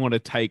be wrong on a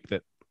take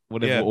that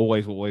whatever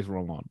always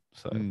wrong on.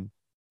 So.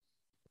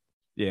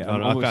 Yeah,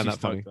 I found that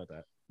funny. About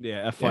that.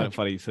 Yeah, I find it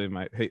funny too,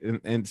 mate.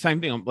 And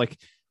same thing. I'm like,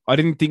 I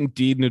didn't think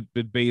Dearden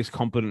would be as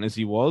competent as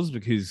he was,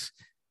 because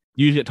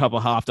usually at top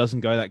of half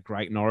doesn't go that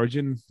great in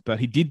Origin, but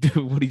he did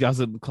do what he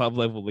does at the club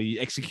level. He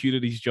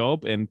executed his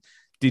job and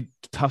did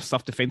tough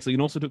stuff defensively,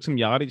 and also took some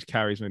yardage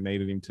carries when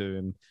needed him to.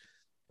 And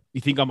you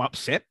think I'm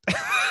upset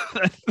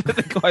that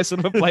the guy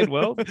sort of played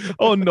well?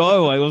 Oh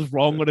no, I was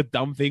wrong on a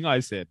dumb thing I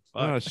said.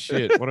 Fuck. Oh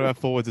shit! One of our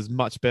forwards is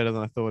much better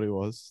than I thought he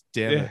was.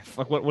 Damn it!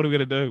 Like, what are we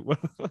gonna do?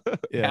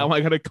 How am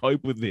I gonna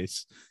cope with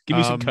this? Give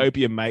me some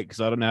copium, mate, because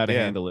I don't know how to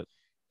handle it.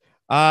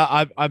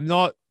 I'm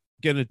not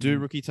gonna do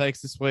rookie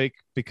takes this week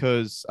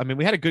because I mean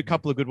we had a good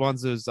couple of good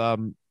ones. There's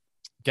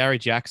Gary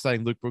Jack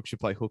saying Luke Brooks should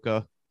play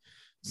hooker.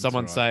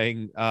 Someone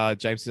saying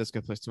James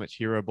Tedesco plays too much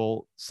hero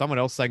ball. Someone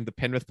else saying the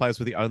Penrith players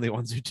were the only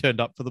ones who turned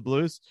up for the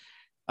Blues.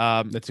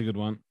 That's a good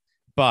one.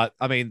 But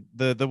I mean,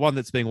 the one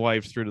that's being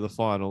waved through to the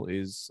final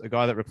is a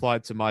guy that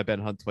replied to my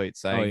Ben Hunt tweet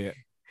saying,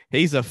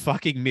 he's a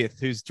fucking myth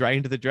who's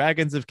drained the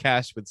Dragons of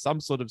cash with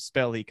some sort of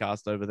spell he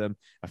cast over them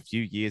a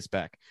few years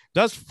back.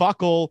 Does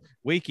fuck all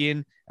week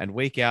in and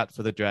week out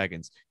for the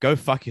Dragons. Go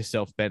fuck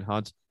yourself, Ben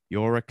Hunt.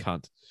 You're a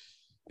cunt.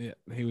 Yeah,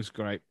 he was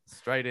great.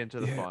 Straight into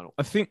the final.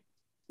 I think.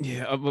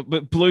 Yeah,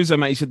 but Blues,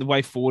 mate, you said the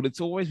way forward,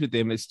 it's always with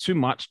them. It's too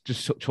much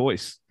just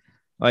choice.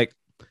 Like,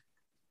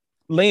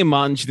 Liam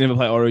Martin should never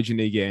play Origin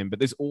again, but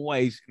there's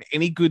always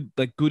any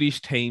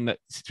goodish team that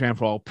sits around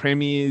for all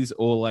premiers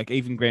or like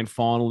even grand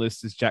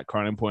finalists, as Jack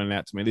Cronin pointed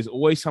out to me. There's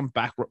always some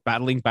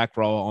battling back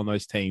rower on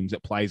those teams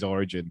that plays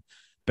Origin.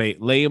 Be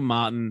it Liam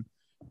Martin,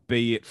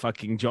 be it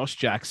fucking Josh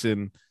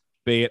Jackson,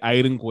 be it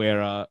Aiden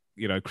Guerra,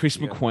 Chris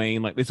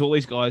McQueen. Like, there's all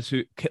these guys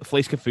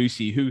Felice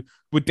Kafusi, who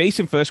were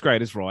decent first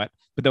graders, right?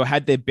 But they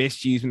had their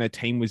best years when their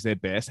team was their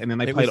best, and then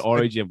they played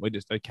Origin. We're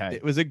just okay.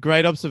 It was a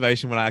great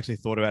observation when I actually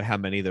thought about how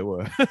many there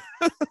were.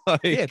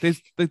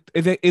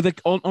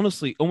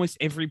 Honestly, almost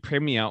every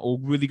premier or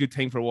really good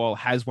team for a while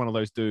has one of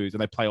those dudes,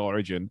 and they play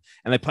Origin,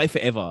 and they play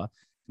forever.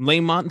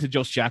 Liam Martin to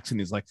Josh Jackson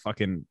is like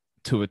fucking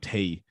to a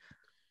T.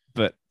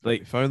 But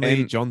like, if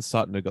only John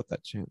Sutton had got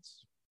that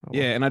chance.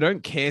 Yeah, and I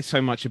don't care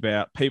so much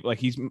about people like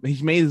he's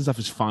made this stuff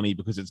is funny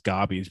because it's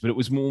garbage, but it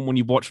was more when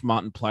you watch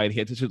Martin play, he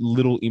had such a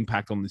little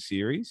impact on the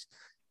series.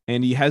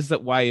 And he has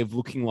that way of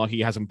looking like he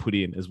hasn't put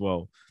in as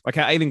well. Like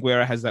how Aiden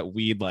Guerra has that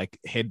weird like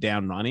head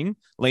down running.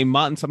 Liam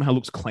Martin somehow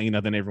looks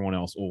cleaner than everyone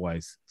else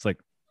always. It's like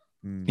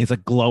it's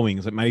like glowing.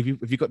 It's like, mate,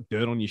 if you got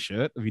dirt on your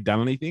shirt, have you done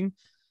anything?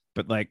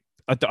 But like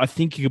I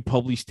think you could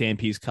probably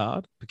stamp his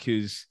card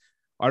because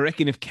I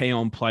reckon if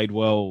Keon played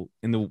well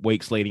in the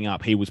weeks leading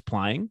up, he was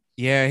playing.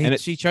 Yeah,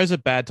 she chose a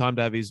bad time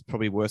to have his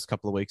probably worst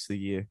couple of weeks of the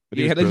year. But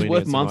he had his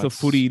worst month of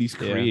footy in his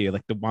career,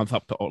 like the month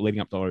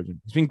leading up to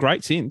Origin. He's been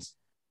great since.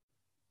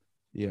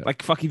 Yeah.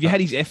 Like, fuck, if you had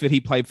his effort he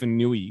played for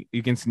Newey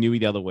against Newey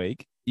the other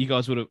week, you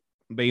guys would have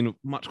been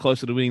much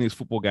closer to winning this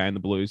football game, the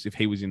Blues, if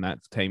he was in that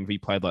team, if he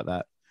played like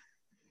that.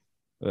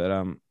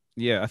 But,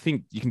 yeah, I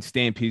think you can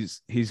stamp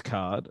his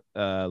card,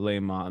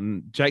 Liam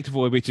Martin. Jake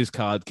Tavoyevic's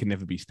card can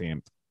never be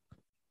stamped.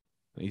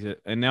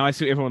 And now I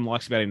see what everyone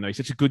likes about him, though. He's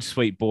such a good,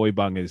 sweet boy,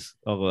 bungers.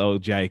 Oh,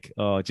 Jake.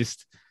 Oh,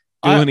 just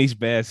doing his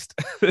best.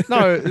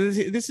 No,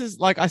 this is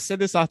like I said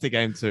this after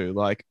game 2.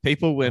 Like,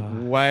 people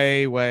went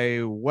way,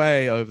 way,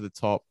 way over the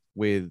top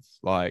with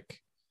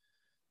like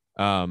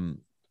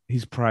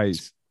his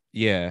praise.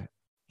 Yeah.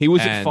 He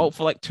was at fault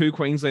for like 2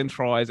 Queensland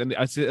tries. And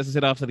as I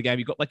said after the game,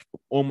 he got like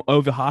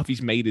over half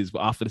his meters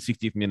after the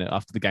 60th minute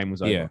after the game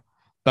was over. Yeah.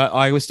 But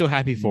I was still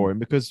happy for him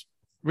because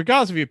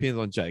regardless of your opinions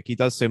on Jake, he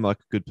does seem like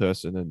a good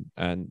person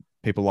and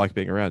people like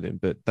being around him.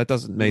 But that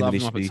doesn't mean that he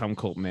should be... some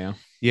cult now.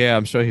 Yeah,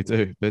 I'm sure he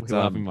do. But we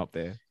love him up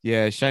there.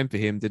 Yeah, shame for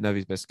him. Didn't have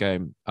his best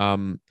game. I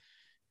don't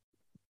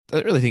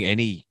really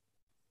think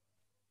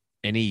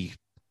any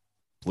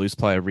Blues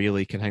player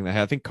really can hang that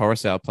head. I think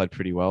Coruscant played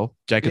pretty well.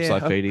 Jacob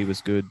Saifidi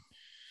was good.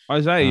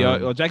 Jacob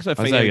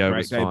Saifidi had a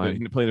great day, fine. but he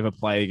didn't never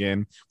play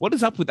again. What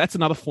is up with that's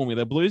another formula?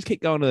 The Blues keep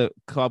going to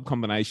club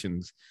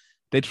combinations.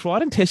 They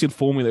tried and tested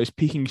formulas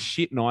picking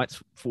shit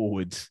Knights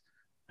forwards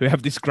who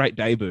have this great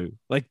debut.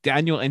 Like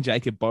Daniel and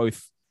Jacob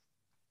both,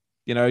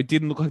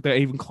 didn't look like they're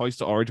even close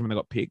to Origin when they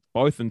got picked.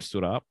 Both of them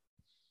stood up.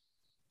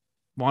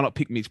 Why not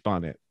pick Mitch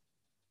Barnett?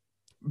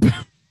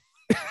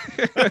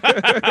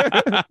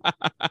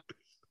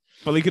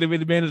 Well, he could have been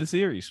the man of the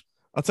series.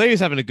 I'll tell you who's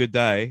having a good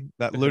day.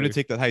 That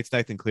lunatic that hates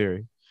Nathan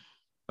Cleary.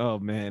 Oh,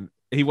 man.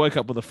 He woke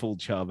up with a full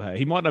chub, hey?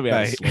 He might not be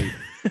able to sleep.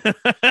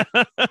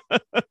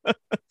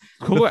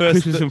 Cool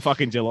Christmas in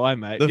fucking July,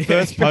 mate. The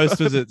first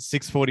post was at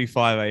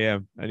 6:45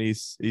 a.m. and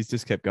he's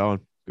just kept going.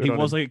 He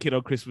was like a kid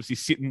on Christmas.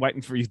 He's sitting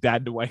waiting for his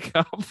dad to wake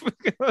up.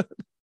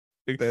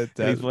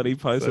 He's what he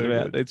posted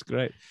about. Good. That's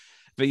great.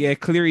 But yeah,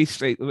 Cleary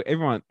Street.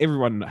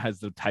 Everyone has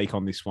the take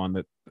on this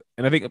one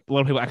and I think a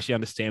lot of people actually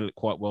understand it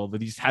quite well.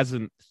 That he just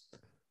hasn't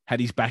had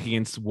his back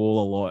against the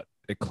wall a lot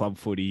at club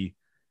footy.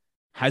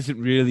 Hasn't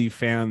really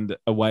found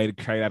a way to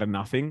create out of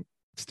nothing.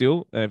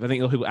 Still, I think a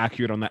lot of people are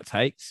accurate on that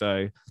take.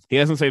 So he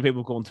hasn't seen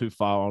people gone too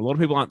far. A lot of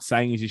people aren't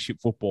saying he's a shit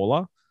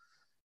footballer.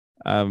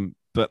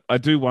 But I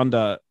do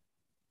wonder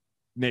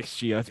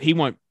next year he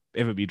won't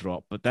ever be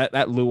dropped. But that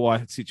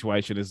Luai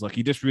situation is like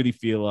you just really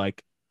feel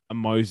like a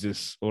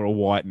Moses or a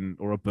Whiten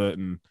or a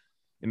Burton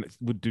and it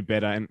would do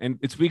better. And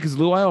it's because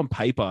Luai on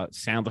paper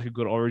sounds like a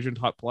good Origin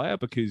type player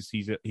because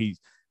he's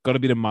got a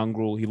bit of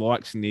mongrel. He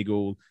likes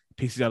niggle,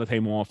 pisses the other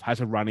team off,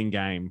 has a running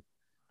game.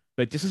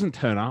 But it just doesn't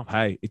turn up.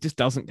 Hey, it just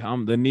doesn't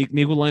come. The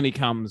niggle only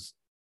comes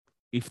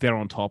if they're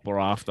on top or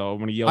after. Or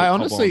when he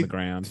yells on the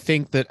ground. I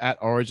think that at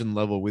Origin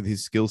level with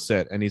his skill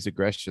set and his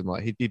aggression,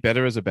 like he'd be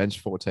better as a bench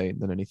 14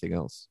 than anything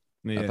else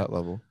at that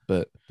level.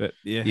 But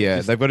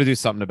they've got to do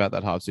something about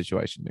that hard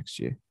situation next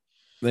year.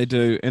 They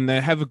do, and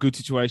they have a good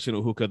situation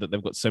at hooker that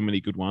they've got so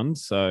many good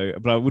ones. So,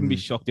 but I wouldn't be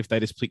shocked if they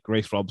just pick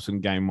Reece Robson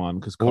game 1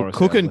 because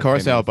Cook and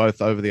Coruscant are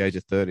both over the age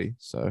of 30.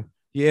 So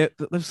yeah,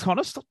 they've kind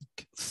of stopped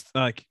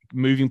like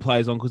moving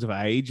players on because of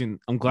age, and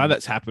I'm glad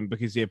that's happened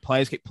because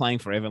players keep playing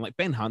forever. And like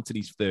Ben Hunt's in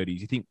his 30s.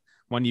 You think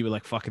one year we're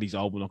like, fuck it, he's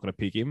old, we're not going to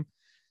pick him.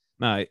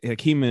 No,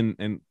 like him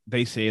and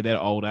DC, they're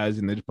old as,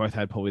 and they both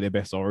had probably their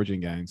best Origin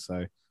games.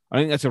 So I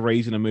think that's a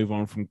reason to move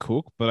on from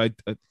Cook, but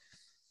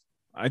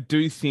I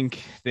do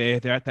think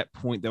they're at that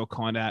point they were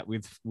kind of at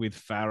with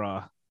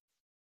Farah.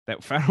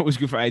 That Farah was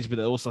good for age, but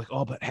they're also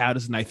like, but how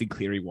does Nathan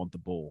Cleary want the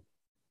ball?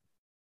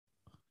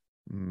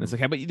 It's like,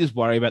 how about you just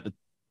worry about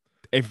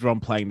everyone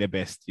playing their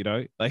best,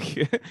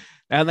 Like,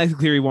 now Nathan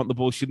Cleary want the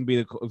ball shouldn't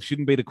be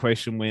the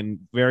question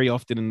when very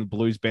often in the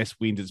Blues' best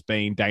wins it's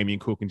been Damien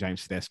Cook and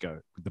James Tedesco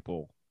with the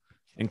ball,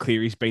 and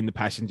Cleary's been the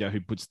passenger who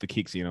puts the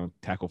kicks in on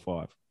tackle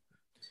 5.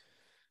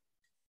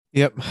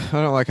 Yep,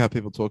 I don't like how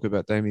people talk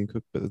about Damien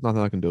Cook, but there's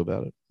nothing I can do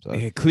about it. So.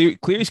 Yeah,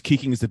 Cleary's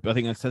kicking is I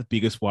think that's the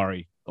biggest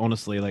worry,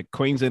 honestly. Like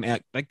Queensland,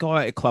 that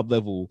guy at club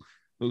level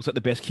looks like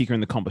the best kicker in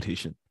the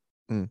competition,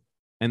 and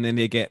then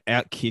they get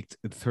out kicked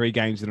 3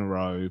 games in a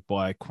row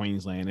by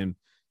Queensland, and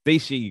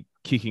DC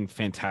kicking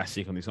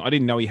fantastic on this one. I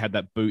didn't know he had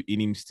that boot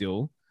in him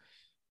still.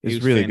 He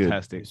was really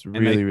fantastic. Good. It's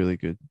really, really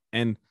good.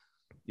 And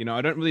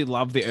I don't really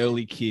love the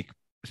early kick,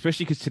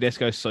 especially because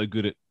Tedesco's so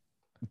good at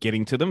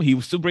getting to them. He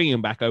was still bringing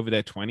them back over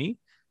their 20.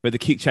 But the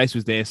kick chase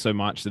was there so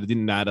much that it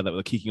didn't matter that they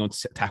were kicking on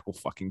tackle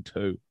fucking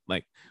 2.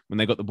 Like when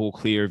they got the ball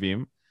clear of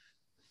him.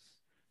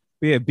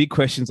 But yeah, big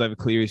questions over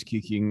Cleary's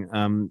kicking.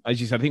 As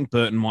you said, I think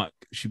Burton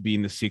should be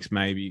in the 6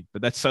 maybe,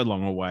 but that's so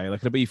long away. Like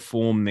it'll be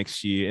form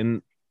next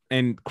year.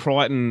 And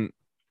Crichton,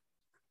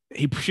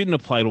 he shouldn't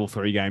have played all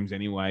 3 games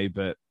anyway,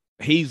 but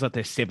he's like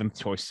their 7th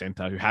choice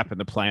centre who happened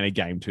to play in a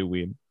game to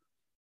win.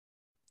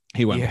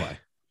 He won't play.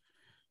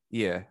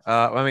 Yeah.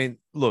 I mean,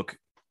 look,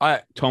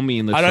 Tommy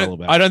and I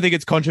Latrell don't think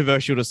it's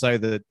controversial to say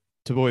that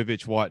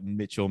Trbojevic, White, and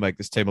Mitchell make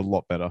this team a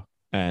lot better.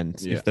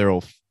 And if they're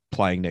all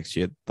playing next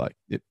year,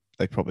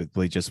 they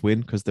probably just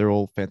win because they're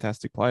all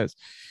fantastic players.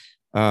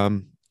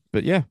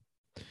 But yeah,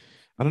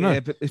 I don't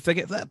know. But if they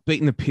get that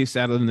beating the piss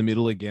out of them in the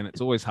middle again,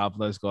 it's always hard for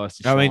those guys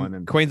to shine. I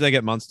mean, Queensland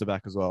get Munster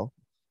back as well.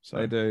 So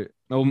they do.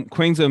 Well,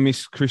 Queensland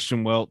missed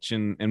Christian Welch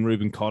and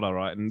Ruben Cotter,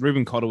 right? And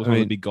Ruben Cotter was one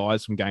of the big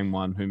guys from game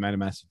 1 who made a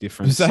massive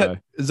difference.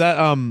 Is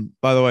that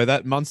by the way,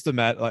 that Munster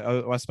Matt, like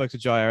I spoke to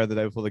Jair the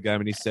day before the game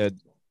and he said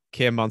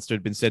Cam Munster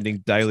had been sending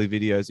daily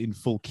videos in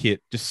full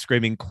kit, just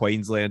screaming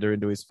Queenslander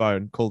into his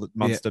phone, called it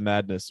Munster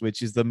Madness,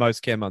 which is the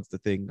most Cam Munster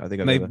thing I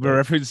think I've ever heard. They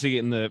were referencing it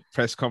in the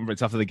press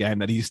conference after the game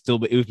that he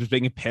was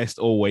being a pest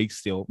all week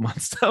still,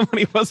 Munster, when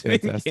he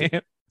wasn't in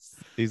camp.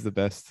 He's the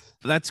best.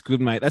 But that's good,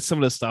 mate. That's some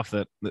of the stuff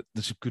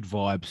that's good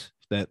vibes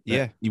that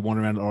you want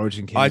around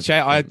Origin camp.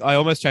 I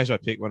almost changed my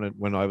pick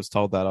when I was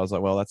told that. I was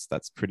like, well,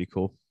 that's pretty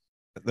cool.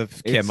 The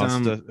Cam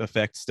Munster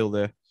effect still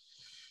there.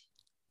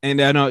 And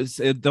I know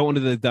don't want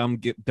to the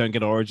don't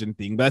get Origin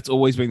thing, but that's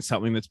always been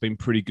something that's been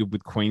pretty good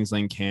with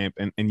Queensland camp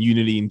and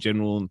unity in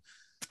general. And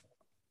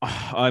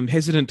I'm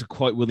hesitant to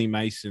quote Willie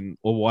Mason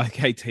or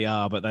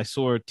YKTR, but they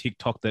saw a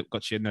TikTok that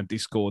got shared in our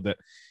Discord that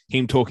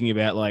him talking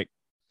about like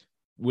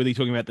Willie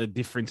talking about the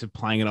difference of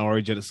playing an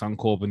Origin at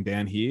Suncorp and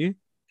down here. And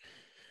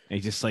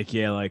he's just like,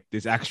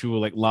 there's actual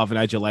like love and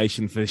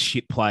adulation for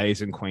shit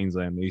players in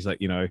Queensland. And he's like,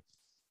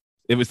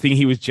 it was thing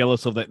he was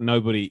jealous of that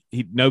nobody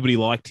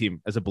liked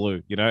him as a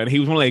Blue, and he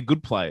was one of their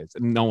good players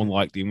and no one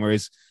liked him.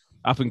 Whereas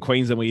up in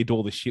Queensland, we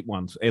adore the shit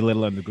ones, let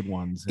alone the good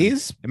ones.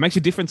 It makes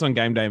a difference on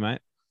game day, mate.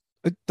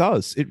 It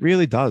does. It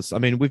really does. I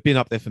mean, we've been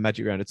up there for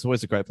Magic Round. It's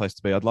always a great place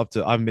to be. I'd love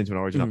to. I haven't been to an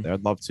Origin up there.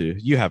 I'd love to.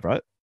 You have,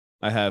 right?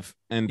 I have.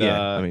 And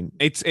I mean,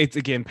 it's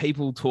again,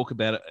 people talk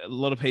about it. A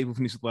lot of people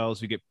from New South Wales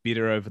who get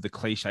bitter over the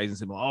cliches and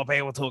say, oh,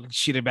 people talking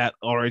shit about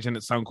Origin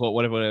at Suncorp,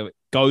 whatever.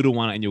 Go to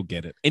one and you'll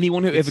get it.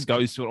 Anyone who ever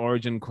goes to an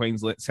Origin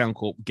Queensland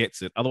Suncorp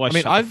gets it. Otherwise,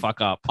 shut the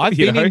fuck up. I've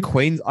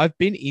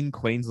been in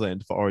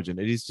Queensland for Origin.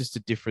 It is just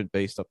a different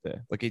beast up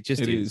there. Like it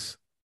is.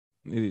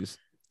 It is.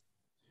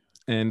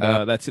 And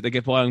that's it. They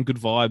get by on good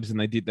vibes, and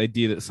they did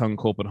at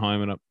Suncorp at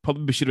home. And I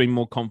probably should have been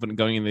more confident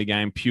going into the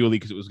game purely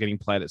because it was getting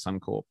played at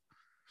Suncorp.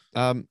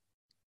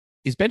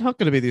 Is Ben Hunt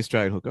going to be the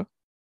Australian hooker?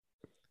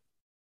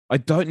 I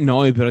don't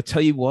know, but I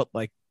tell you what,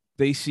 like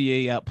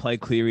DCE outplayed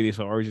Cleary this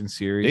Origin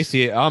series.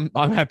 DCE,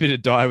 I'm happy to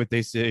die with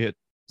DCE at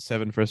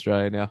 7 for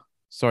Australia now.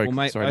 Sorry,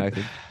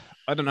 Nathan.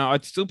 I don't know.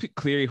 I'd still pick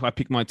Cleary if I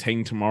pick my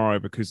team tomorrow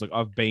because like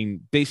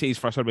DCE's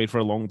frustrated me for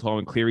a long time,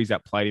 and Cleary's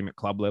outplayed him at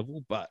club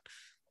level. But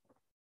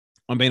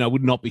I mean, I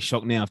would not be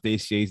shocked now if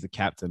DCE is the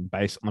captain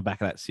based on the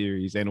back of that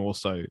series and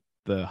also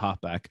the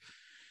halfback.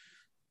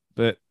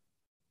 But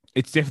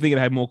it's definitely going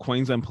to have more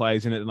Queensland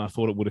players in it than I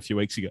thought it would a few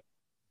weeks ago.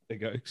 There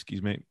you go.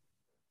 Excuse me.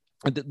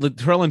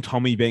 Latrell and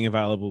Tommy being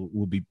available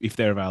would be, if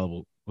they're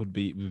available, would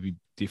be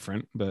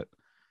different. But,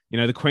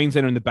 the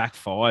Queenslander in the back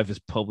 5 is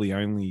probably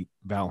only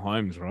Val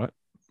Holmes, right?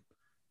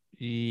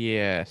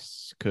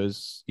 Yes,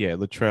 because,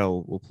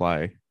 Latrell will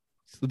play.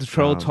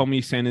 Latrell,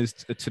 Tommy, centers,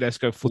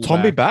 Tedesco, fullback. Will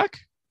Tom be back?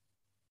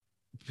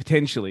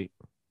 Potentially.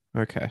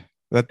 Okay.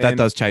 That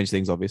does change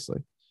things,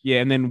 obviously.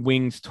 Yeah, and then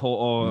wings,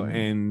 To'o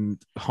and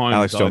Holmes.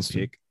 Alex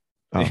Johnson.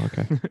 Oh,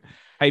 okay.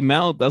 Hey,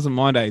 Mal doesn't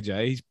mind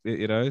AJ.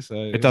 He's, so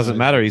it doesn't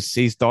matter.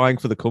 He's dying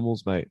for the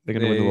Cummels, mate. They're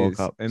going to win the World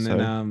Cup. And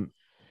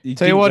then,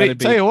 tell you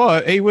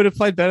what, he would have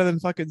played better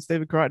than fucking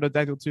Stephen Crichton or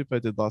Daniel Tupou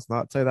did last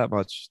night. Tell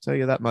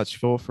you that much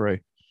for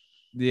free.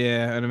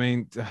 Yeah, and I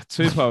mean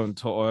Tupou and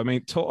To'o. I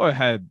mean To'o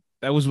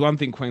that was one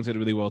thing Queensland did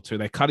really well too.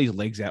 They cut his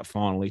legs out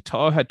finally.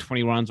 To'o had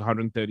 20 runs,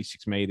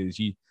 136 meters.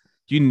 You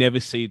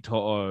never see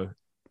To'o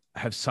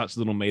have such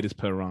little meters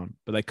per run,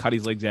 but they cut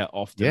his legs out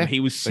often. Yeah,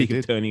 he was sick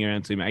of turning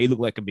around to him. He looked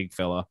like a big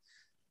fella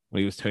when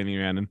he was turning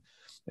around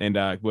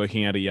and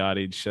working out a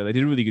yardage. So they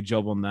did a really good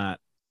job on that.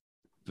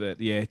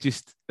 But yeah,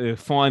 just a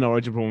fine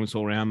Origin performance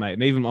all around, mate.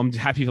 And even I'm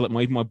happy for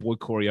even my boy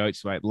Corey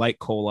Oates, mate. Late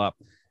call up,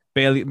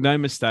 barely no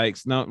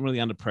mistakes, not really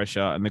under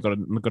pressure, and they got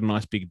a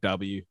nice big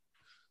W.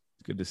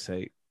 It's good to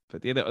see.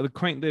 But yeah,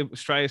 the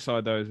Australia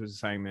side though was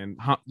saying then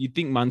you'd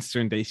think Munster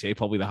and DC are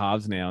probably the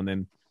halves now, and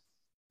then.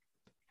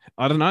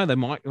 I don't know. They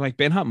might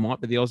Ben Hunt might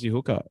be the Aussie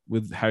hooker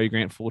with Harry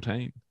Grant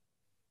 14.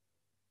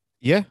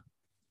 Yeah,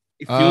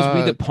 it feels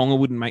weird that Ponga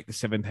wouldn't make the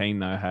 17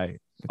 though. Hey,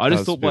 I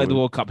just thought by the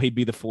World Cup he'd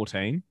be the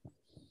 14,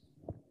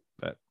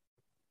 but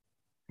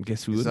I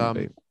guess we wouldn't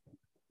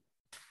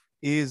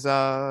be.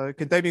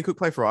 Can Damien Cook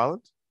play for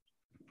Ireland?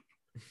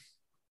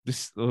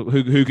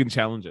 Who can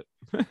challenge it?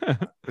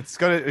 He's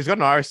got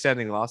an Irish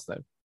sounding last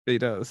name. He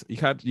does.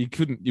 You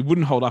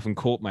wouldn't hold up in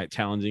court, mate,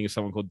 challenging if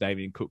someone called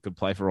Damien Cook could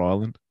play for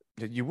Ireland.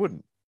 You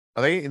wouldn't.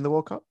 Are they in the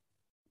World Cup?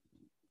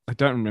 I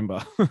don't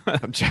remember.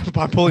 I'm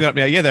pulling it up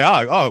now. Yeah, they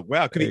are. Oh,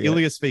 wow. Could be There you go.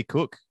 Ilias v.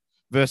 Cook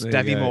versus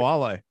There you Davy go.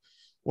 Moale.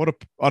 What a...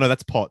 Oh, no,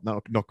 that's Pot.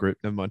 No, not group.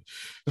 Never mind.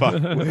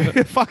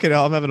 Fuck. Fucking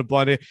hell. I'm having a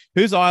blind here.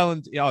 Who's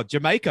Ireland? Oh,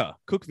 Jamaica.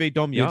 Cook v.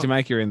 Dom Yeah, Young.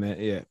 Jamaica in there.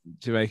 Yeah,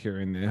 Jamaica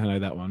in there. I know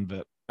that one,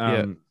 but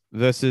Yeah.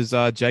 Versus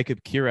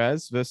Jacob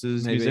Kiraz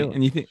versus New maybe. Zealand.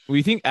 And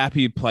you think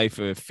Appy would play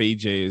for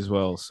Fiji as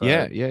well? So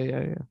Yeah.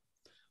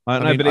 I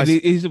don't I know, mean, but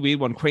it is a weird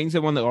one.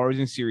 Queensland won the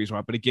Origin series,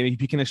 right? But again, if you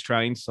pick an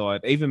Australian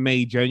side, even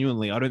me,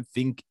 genuinely, I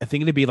think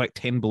it'd be like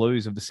 10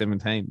 Blues of the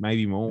 17,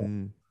 maybe more.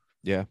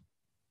 Yeah.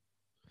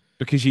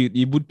 Because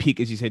you would pick,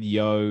 as you said,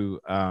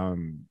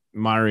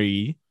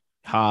 Murray,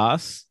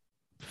 Haas,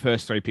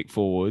 first 3 pick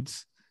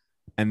forwards,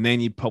 and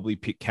then you'd probably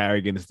pick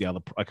Carrigan as the other,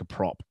 like a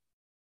prop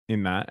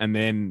in that. And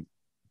then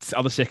the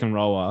other second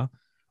rower,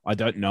 I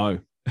don't know.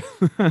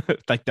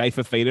 Like Dave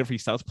Fafita, if he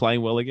starts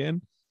playing well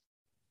again.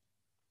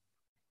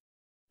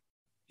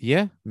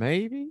 Yeah,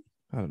 maybe.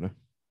 I don't know.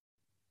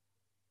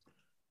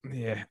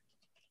 Yeah.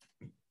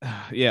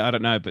 Yeah, I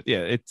don't know. But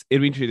yeah, it'd be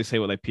interesting to see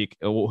what they pick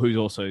or who's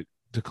also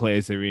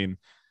declares they're in.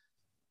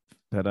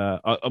 But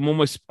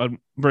I'm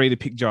ready to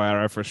pick Joe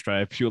Arrow for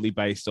Australia purely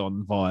based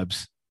on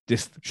vibes.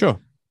 Just Sure.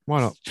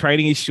 Why not?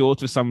 trading his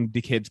shorts with some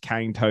dickhead's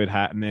cane toed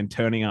hat and then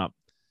turning up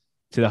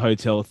to the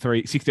hotel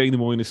 6:30 in the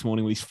morning this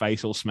morning with his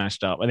face all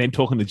smashed up and then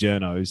talking to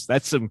journos.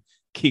 That's some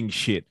king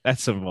shit.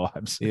 That's some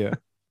vibes. Yeah.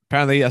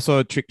 Apparently, I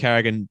saw Trick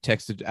Carrigan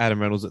texted Adam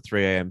Reynolds at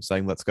 3 a.m.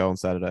 saying, "Let's go on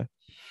Saturday."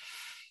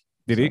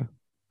 Did he? So,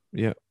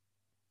 yeah. There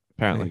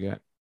Apparently. you go.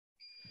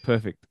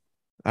 Perfect.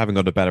 I haven't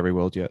gone to Battery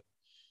World yet.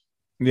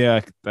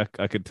 Yeah,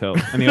 I could tell.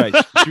 Anyway,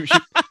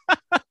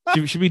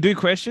 should we do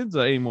questions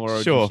or any more?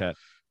 Origin Sure. Chat?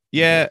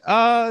 Yeah.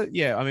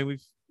 Yeah. I mean,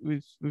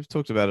 we've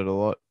talked about it a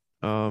lot.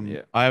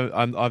 Yeah.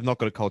 I've not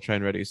got a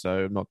Coltrane ready,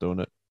 so I'm not doing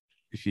it.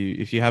 If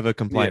you have a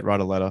complaint, write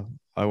a letter.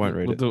 I won't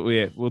read it.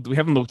 We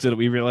haven't looked at it.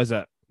 We realized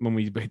that when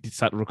we did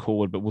start to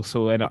record, but we'll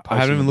still end up. I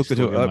haven't even looked at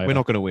it. posting We're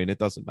not going to win. It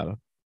doesn't matter.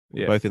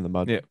 We're Yeah. both in the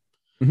mud. Yeah.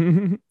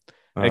 All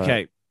right.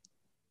 Okay.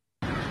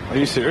 Are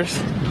you serious?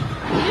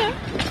 Yeah.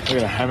 You're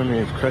gonna hammer me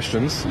with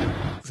questions.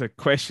 So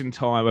question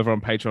time over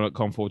on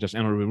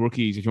patreon.com/NRL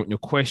Rookies. If you want your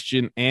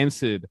question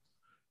answered,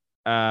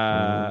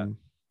 I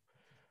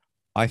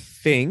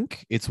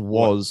think it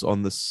was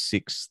on the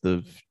 6th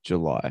of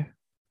July.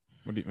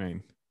 what do you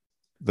mean?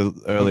 The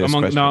earliest.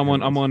 I'm question.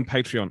 on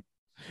Patreon.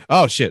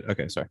 Oh shit.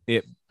 Okay, sorry.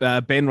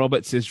 Ben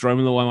Roberts says Jerome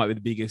Luai might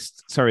be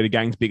the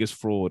game's biggest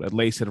fraud, at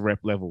least at a rep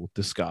level.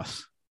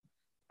 Discuss.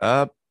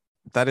 That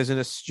is an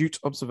astute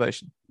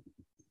observation.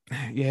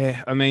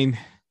 Yeah, I mean,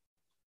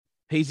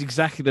 he's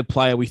exactly the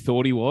player we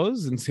thought he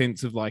was, in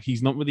sense of like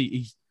he's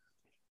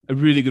a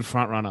really good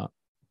front runner,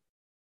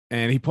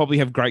 and he probably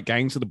have great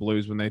games for the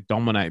Blues when they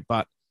dominate.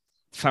 But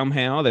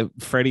somehow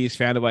Freddie has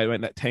found a way to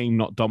make that team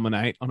not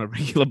dominate on a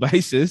regular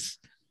basis.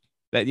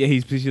 That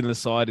his position on the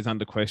side is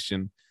under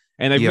question,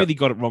 and they really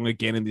got it wrong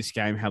again in this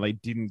game. How they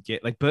didn't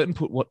get Burton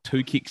put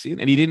 2 kicks in,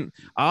 and he didn't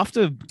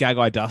after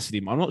Gagai dusted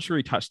him. I'm not sure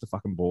he touched the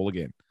fucking ball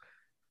again,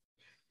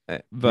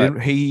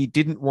 but He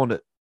didn't want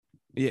it.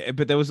 yeah,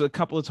 but there was a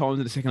couple of times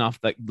in the second half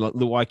that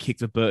Luai kicked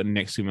the Burton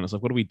next to him, and I was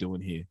like, "What are we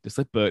doing here? Just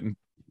let Burton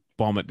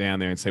bomb it down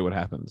there and see what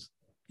happens."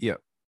 Yeah.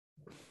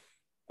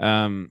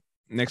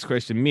 Next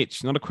question,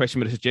 Mitch. Not a question,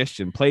 but a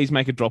suggestion. Please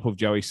make a drop of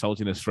Joey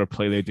saltiness for a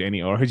prelude to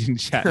any Origin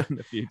chat in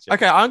the future.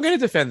 Okay, I'm going to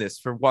defend this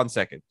for 1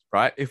 second,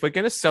 right? If we're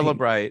going to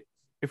celebrate,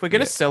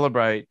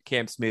 celebrate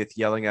Cam Smith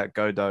yelling at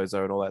Go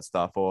Dozo and all that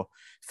stuff, or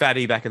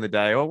Fatty back in the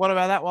day, or what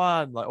about that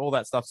one? Like all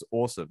that stuff's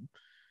awesome.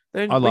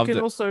 Then I we loved can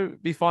it. also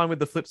be fine with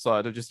the flip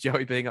side of just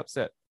Joey being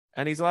upset,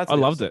 and he's allowed to. I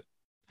loved it.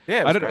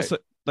 Yeah, I don't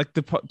like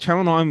the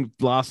Channel 9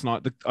 last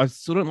night. I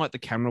still don't like the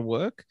camera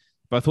work,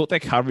 but I thought their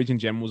coverage in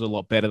general was a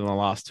lot better than the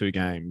last 2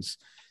 games.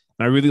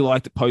 And I really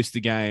liked it post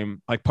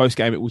game,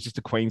 it was just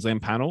a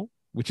Queensland panel,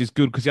 which is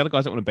good because the other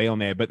guys don't want to be on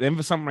there. But then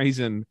for some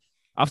reason,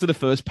 after the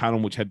first panel,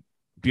 which had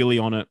Billy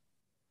on it,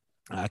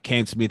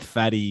 Cam Smith,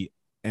 Fatty,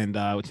 and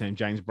what's his name,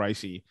 James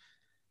Bracey,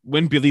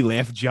 when Billy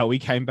left, Joey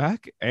came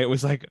back. And it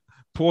was like,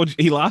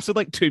 he lasted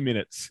like 2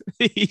 minutes.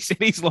 He said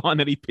his line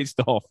that he pissed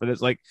off. And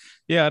it's like,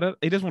 he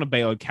doesn't want to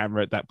be on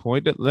camera at that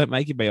point. Don't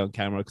make him be on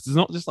camera because it's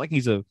not just like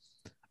he's a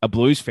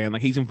Blues fan.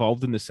 Like he's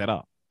involved in the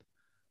setup,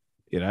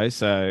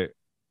 so.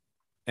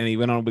 And he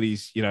went on with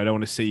his, I don't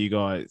want to see you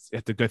guys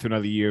have to go through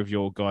another year of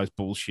your guys'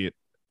 bullshit.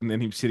 And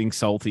then him sitting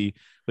salty.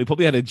 But he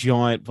probably had a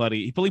giant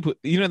he probably put,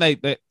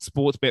 that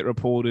Sportsbet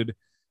reported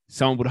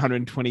someone put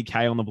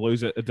 120K on the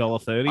Blues at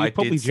 $1.30. I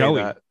Probably did see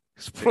Joey. that.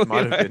 It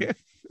might have been.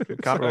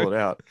 Can't rule it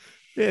out.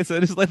 Yeah, so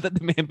just let the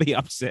man be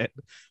upset.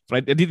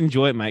 But I did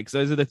enjoy it, mate, because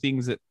those are the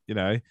things that,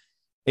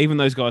 even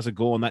those guys are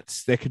gone,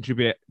 that's their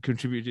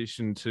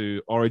contribution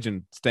to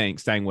Origin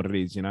staying what it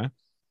is,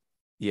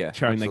 Yeah,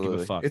 Showing they give a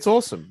absolutely. fuck. It's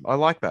awesome. I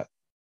like that.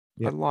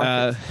 Yeah. I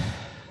like it.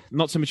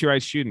 Not so much your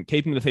age student.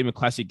 Keeping the theme of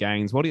classic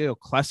games, what are your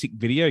classic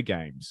video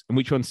games and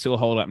which ones still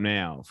hold up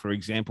now? For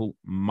example,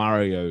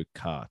 Mario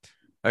Kart.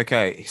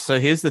 Okay, so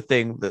here's the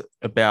thing that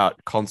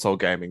about console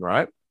gaming,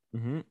 right?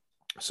 Mm-hmm.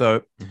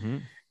 So Mm-hmm.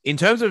 in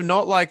terms of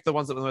not like the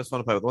ones that are the most fun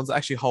to play, but the ones that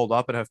actually hold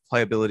up and have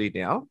playability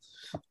now,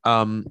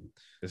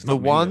 There's the not many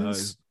of ones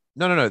those.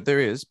 no, there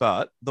is,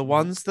 but the Mhm.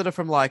 ones that are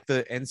from like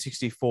the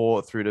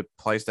N64 through to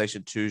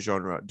PlayStation 2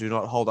 genre do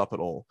not hold up at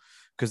all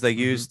because they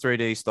use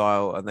 3D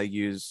style and they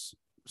use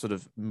sort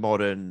of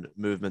modern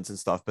movements and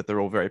stuff, but they're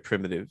all very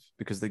primitive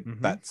because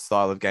that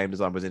style of game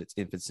design was in its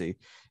infancy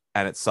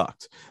and it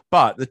sucked.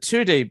 But the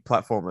 2D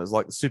platformers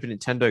like the Super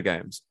Nintendo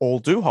games all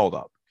do hold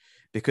up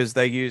because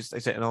they use a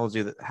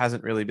technology that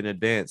hasn't really been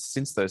advanced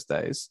since those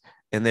days,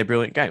 and they're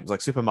brilliant games. Like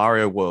Super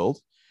Mario World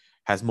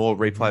has more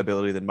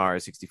replayability than Mario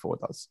 64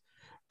 does.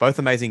 Both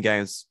amazing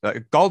games.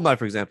 GoldenEye,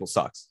 for example,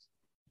 sucks.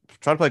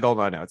 Try to play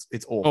GoldenEye now.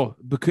 It's awful. Oh,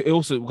 because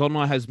also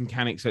GoldenEye has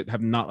mechanics that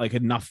have not like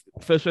enough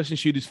first-person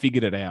shooters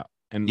figured it out,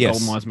 and Yes.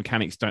 GoldenEye's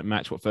mechanics don't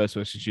match what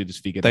first-person shooters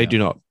figured They out. do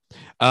not.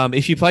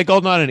 If you play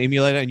GoldenEye on an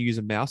emulator and you use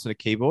a mouse and a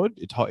keyboard,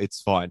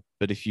 it's fine.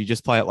 But if you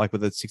just play it like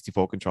with a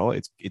 64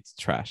 controller, it's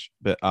trash.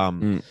 But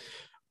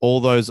all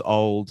those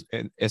old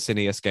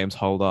SNES games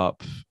hold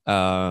up.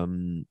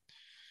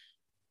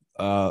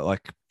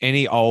 Like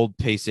any old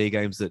PC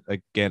games that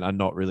again are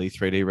not really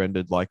 3D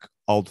rendered, like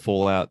old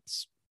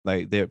Fallouts.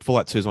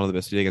 Fallout 2 is one of the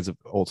best video games of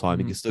all time.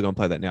 You can still go and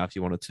play that now if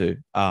you wanted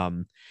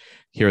to.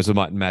 Heroes of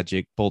Might and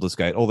Magic, Baldur's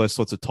Gate, all those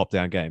sorts of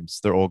top-down games,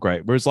 they're all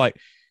great. Whereas like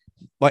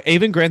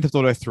even Grand Theft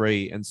Auto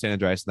 3 and San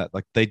Andreas and that,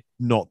 like they're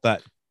not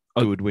that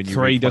good when you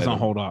 3 replay doesn't them.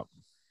 hold up.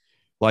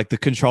 Like the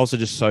controls are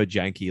just so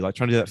janky. Like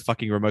trying to do that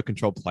fucking remote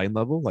control plane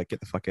level. Like get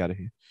the fuck out of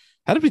here.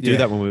 How did we do Yeah.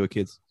 that when we were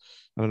kids?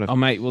 I don't know. Oh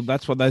mate, well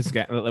that's what that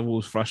level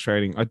was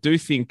frustrating. I do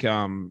think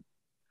I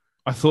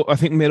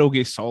think Metal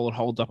Gear Solid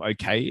holds up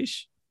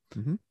okay-ish.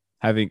 Mhm.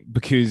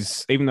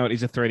 Because even though it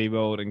is a 3D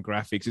world and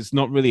graphics, it's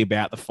not really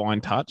about the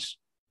fine touch.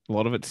 A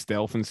lot of it's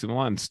stealth and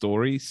similar and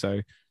story,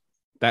 so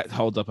that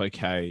holds up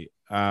okay.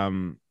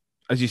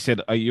 As you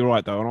said, you're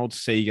right though. An old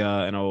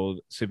Sega and old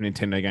Super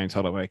Nintendo games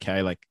hold up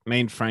okay. Like me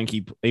and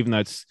Frankie, even though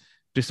it's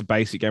just a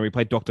basic game, we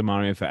played Dr.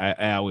 Mario for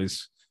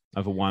hours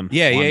over one.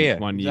 Yeah.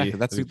 One Exactly. year.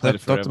 That's We played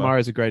it Dr. forever. Mario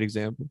is a great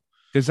example.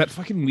 There's that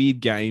fucking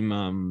weird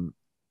game.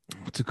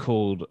 What's it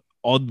called?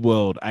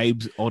 Oddworld,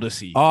 Abe's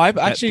Odyssey. Oh, I've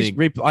That actually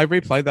thing. I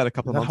replayed that a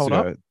couple of Does that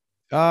months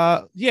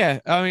hold ago. Yeah.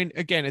 I mean,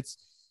 again, it's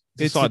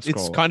a side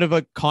it's scroller. kind of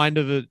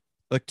a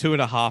like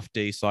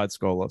 2.5D side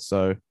scroller.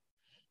 So,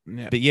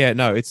 Yeah. but yeah,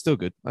 no, it's still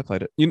good. I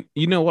played it.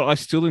 You know what? I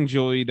still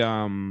enjoyed.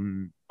 I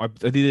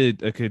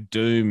did a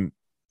Doom,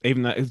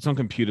 even though it's on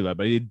computer though.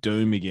 But I did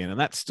Doom again, and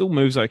that still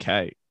moves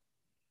okay.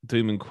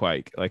 Doom and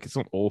Quake, like it's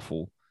not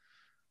awful.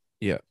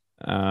 Yeah.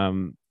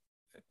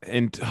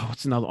 And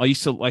what's another? I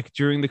used to like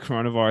during the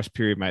coronavirus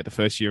period, mate. The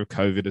first year of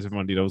COVID, as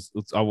everyone did,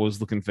 I was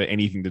looking for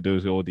anything to do,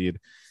 as we all did.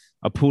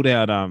 I pulled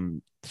out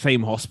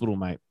Theme Hospital,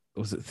 mate.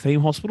 Was it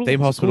Theme Hospital?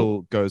 Theme What's it called?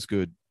 Hospital goes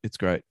good. It's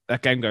great.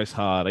 That game goes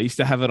hard. I used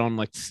to have it on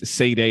like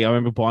CD. I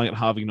remember buying it at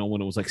Harvey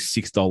Norman. It was like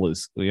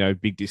 $6. You know,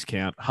 big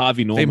discount.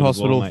 Harvey Norman. Theme as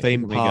well, Hospital, mate. Theme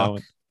Keeping me Park.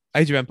 going.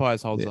 Age of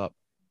Empires holds Yeah. up.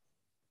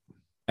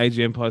 Age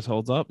of Empires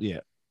holds up,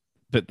 yeah.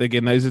 But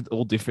again, those are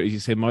all different. As you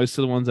said, most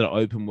of the ones that are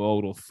open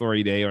world or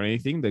 3D or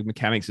anything, the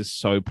mechanics is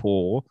so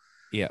poor.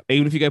 Yeah.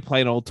 Even if you go play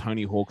an old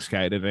Tony Hawk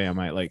skater now,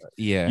 mate, like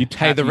Yeah. You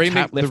tap- the you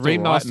tap the left or right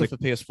remaster and the- for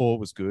PS4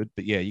 was good,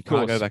 but yeah, you Of course,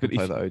 can't go back and but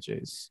play if- the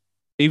OGs.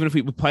 even if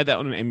we play that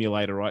on an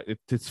emulator, right?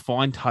 Its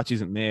fine touch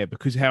isn't there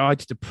because how I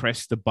just to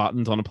press the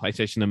buttons on a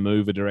PlayStation to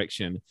move a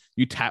direction,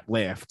 you tap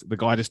left, the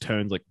guy just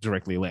turns like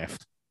directly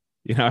left,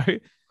 you know.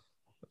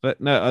 But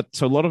no,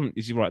 so a lot of them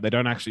is you're right. They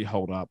don't actually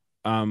hold up.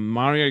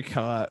 Mario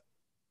Kart,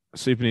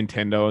 Super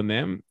Nintendo, and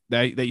them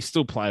they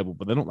still playable,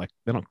 but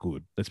they're not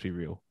good. Let's be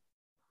real.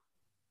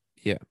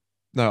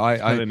 No,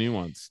 Play the new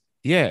ones.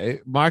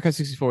 Mario Kart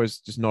 64 is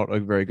just not a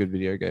very good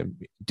video game.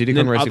 Diddy And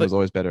then Kong Racing other- was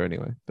always better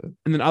anyway. But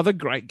And then other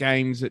great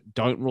games that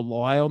don't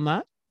rely on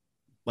that,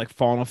 like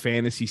Final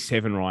Fantasy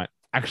VII, right,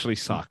 actually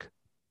suck.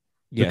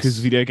 Because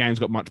video games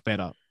got much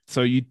better.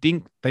 So you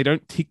think they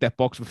don't tick that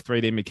box with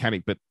 3D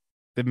mechanic, but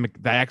they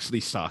actually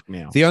suck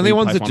now. the only When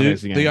you ones play that Final do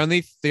Fantasy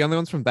games. the only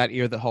ones from that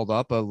era that hold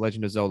up are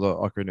Legend of Zelda: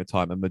 Ocarina of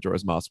Time and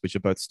Majora's Mask, which are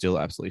both still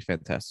absolutely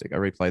fantastic. I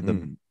replayed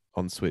them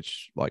on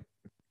Switch like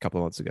a couple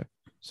of months ago.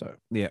 So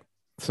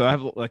So I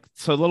have a lot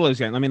of those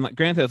games. I mean, like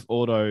Grand Theft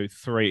Auto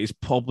 3 is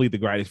probably the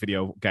greatest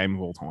video game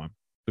of all time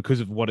because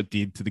of what it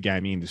did to the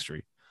gaming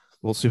industry.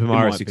 well, Super my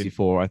Mario opinion.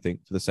 64, I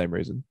think, for the same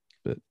reason.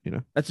 But you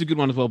know, That's a good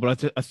one as well.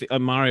 But I think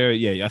Mario,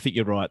 yeah, I think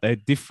you're right. They're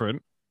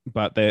different,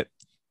 but they're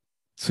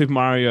Super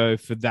Mario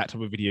for that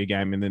type of video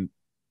game, and then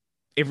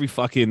every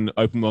fucking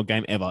open world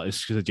game ever is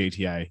just a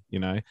GTA, you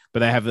know. But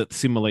they have that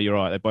similar. You're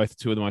right. They're both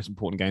two of the most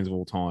important games of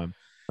all time.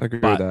 I agree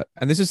But with that.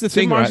 And this is the Super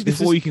thing, Mario right? This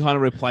 64 is- you can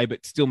kind of replay,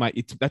 but still,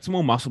 mate, that's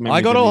more muscle memory.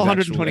 I got than all is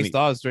 120 actual-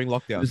 stars during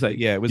lockdown. It's like-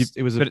 Yeah, it was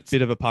but a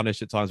bit of a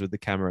punish at times with the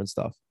camera and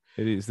stuff.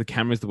 It is. The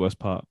camera's the worst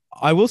part.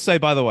 I will say,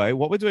 by the way,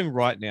 what we're doing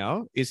right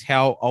now is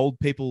how old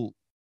people,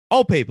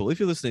 if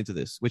you're listening to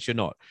this, which you're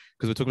not,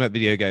 because we're talking about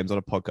video games on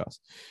a podcast,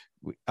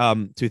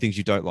 two things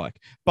you don't like.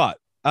 But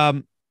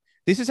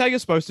this is how you're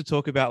supposed to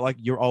talk about like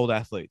your old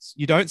athletes.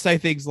 You don't say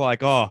things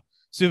like, "Oh,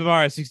 Super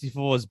Mario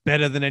 64 is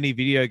better than any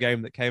video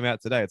game that came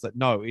out today. It's like,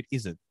 no, it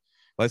isn't.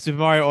 Like Super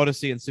Mario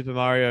Odyssey and Super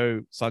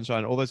Mario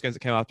Sunshine, all those games that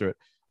came after it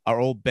are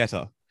all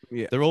better.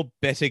 Yeah. They're all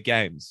better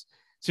games.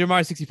 Super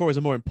Mario 64 is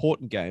a more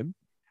important game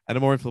and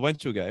a more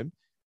influential game.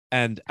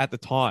 And at the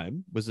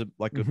time was a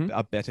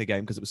better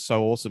game because it was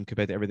so awesome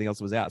compared to everything else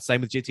that was out.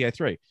 Same with GTA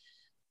 3.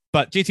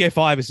 But GTA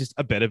 5 is just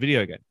a better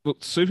video game.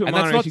 Look, Super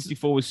Mario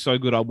 64 was so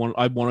good. I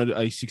wanted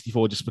a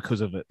 64 just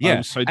because of it. Yeah. I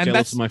was so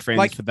jealous of my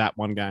friends for that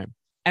one game.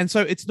 And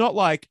so it's not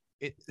like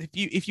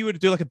if you were to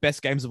do like a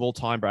best games of all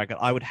time bracket,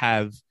 I would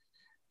have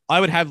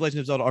Legend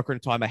of Zelda Ocarina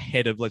of Time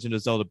ahead of Legend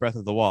of Zelda Breath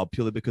of the Wild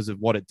purely because of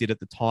what it did at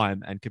the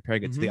time and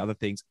comparing it to the other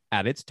things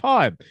at its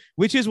time,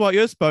 which is what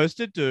you're supposed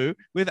to do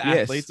with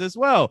athletes as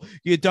well.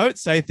 You don't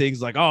say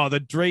things like, "Oh, the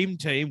dream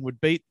team would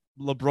beat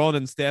LeBron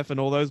and Steph and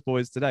all those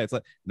boys today." It's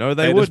like, no,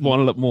 they just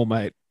wanted it more,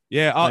 mate.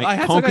 Yeah, I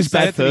had Conker's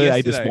say bad third.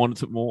 I just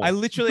wanted it more. I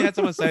literally had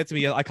someone say it to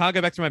me. I can't go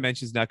back to my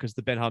mentions now because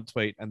the Ben Hunt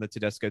tweet and the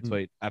Tedesco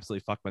tweet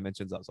absolutely fucked my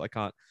mentions up, so I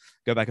can't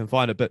go back and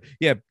find it. But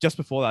yeah, just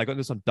before that, I got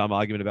into some dumb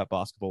argument about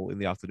basketball in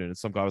the afternoon, and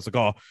some guy was like,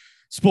 "Oh,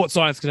 sports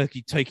science can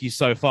take you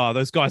so far.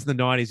 Those guys in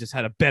the 90s just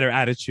had a better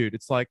attitude."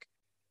 It's like,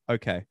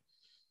 okay,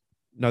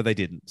 no, they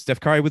didn't. Steph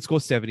Curry would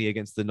score 70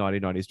 against the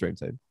 1990s Dream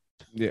Team.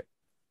 Yeah.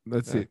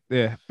 That's it.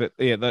 Yeah, but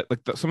yeah,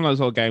 some of those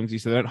old games, you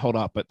say they don't hold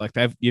up, but like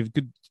you've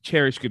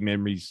cherished good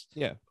memories.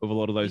 Yeah, of a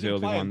lot of those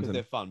early ones.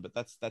 They're fun, but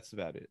that's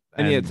about it.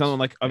 And yeah, it's something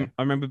like I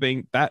remember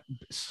being that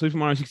Super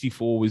Mario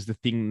 64 was the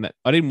thing that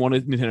I didn't want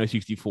a Nintendo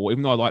 64,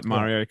 even though I liked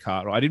Mario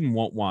Kart. I didn't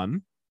want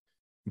one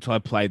until I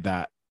played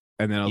that,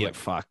 and then I was like,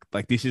 "Fuck!"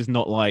 Like this is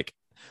not like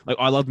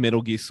I loved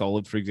Metal Gear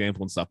Solid, for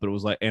example, and stuff, but it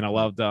was like, and I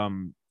loved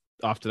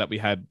after that we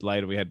had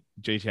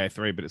GTA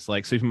 3, but it's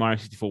like Super Mario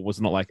 64 was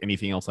not like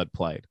anything else I'd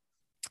played.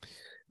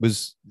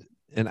 Was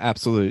an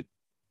absolute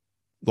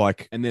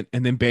and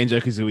then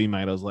Banjo-Kazooie,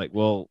 mate. I was like,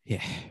 well,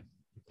 yeah,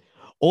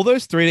 all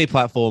those 3D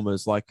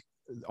platformers like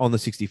on the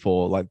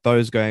 64, like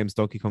those games,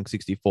 Donkey Kong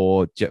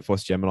 64, Jet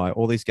Force Gemini,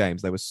 all these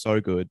games, they were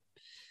so good.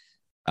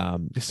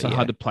 It's so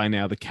hard to play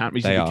now. The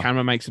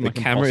camera makes them. The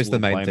camera is the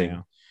main thing.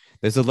 Now.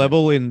 There's a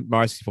level in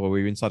Mario 64 where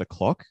you're inside a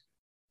clock,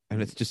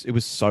 and it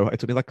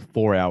took me like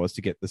 4 hours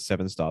to get the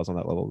 7 stars on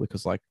that level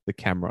because like the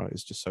camera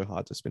is just so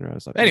hard to spin around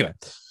and stuff. Anyway.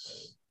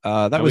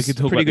 That was a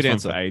pretty good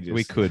answer.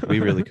 We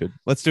really could.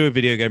 Let's do a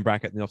video game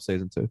bracket in the off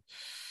season too.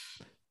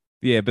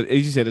 Yeah, but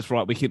as you said, it's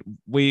right.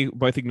 We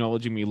both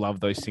acknowledging we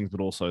love those things,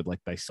 but also like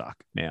they suck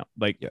now.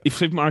 Like if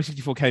Super Mario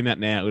 64 came out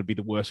now, it would be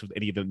the worst of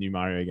any of the new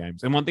Mario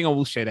games. And one thing I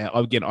will shout out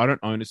again, I don't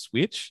own a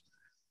Switch,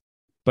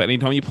 but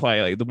anytime you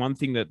play, like the one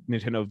thing that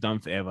Nintendo have done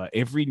forever,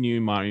 every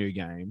new Mario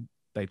game,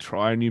 they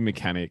try a new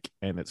mechanic,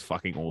 and it's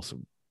fucking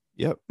awesome.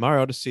 Yep,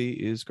 Mario Odyssey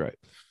is great.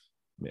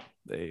 Yeah,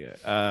 there you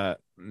go.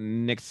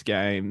 Next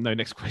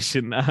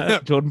question.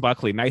 Jordan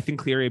Buckley, Nathan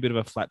Cleary, a bit of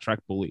a flat track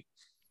bully.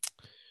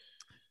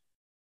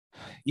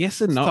 Yes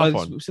and no.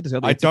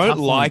 I don't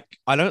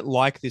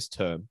like this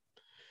term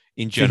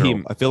in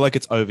general. I feel like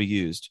it's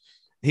overused.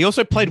 He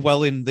also played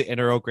well in the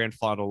NRL Grand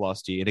Final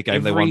last year in a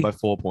game they won by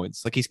 4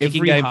 points. Like his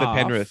kicking game for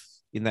Penrith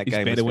in that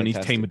game is better when his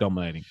team are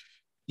dominating.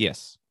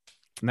 Yes.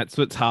 And that's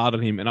what's hard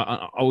on him. And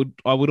I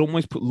would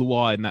almost put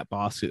Luai in that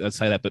basket. I'd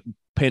say that, but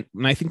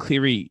Nathan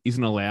Cleary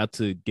isn't allowed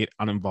to get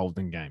uninvolved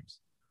in games.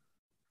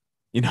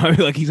 You know,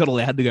 like he's not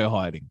allowed to go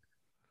hiding.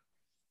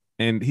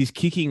 And his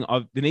kicking,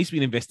 there needs to be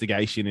an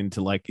investigation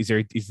into like, is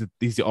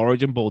the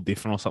origin ball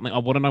different or something? I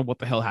want to know what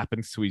the hell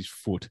happens to his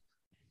foot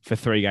for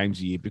 3 games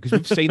a year, because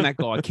we've seen that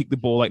guy kick the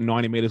ball like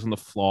 90 meters on the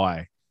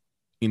fly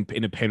in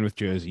a Penrith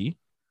jersey.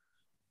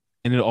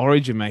 And in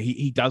Origin, mate,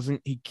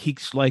 he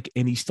kicks like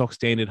any stock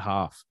standard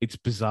half. It's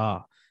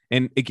bizarre.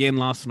 And again,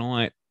 last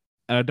night,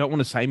 and I don't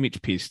want to say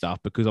Mitch Pearce stuff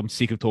because I'm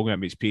sick of talking about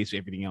Mitch Pearce and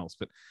everything else,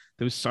 but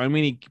there was so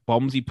many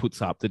bombs he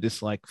puts up that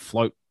just like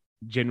float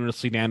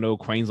generously down to a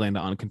Queenslander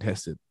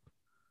uncontested.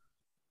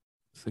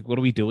 It's like, what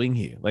are we doing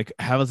here? Like,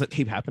 how does that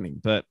keep happening?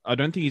 But I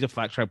don't think he's a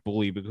flat track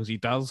bully because he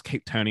does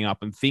keep turning up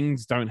and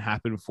things don't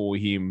happen for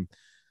him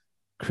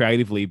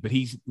creatively, but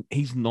he's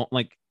not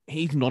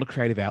a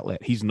creative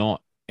outlet. He's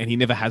not. And he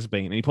never has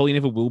been. And he probably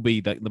never will be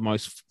the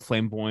most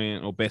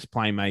flamboyant or best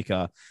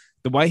playmaker.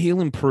 The way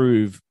he'll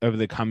improve over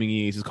the coming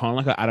years is kind of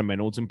like how Adam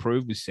Reynolds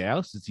improved with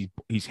South. It's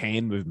his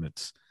hand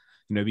movements.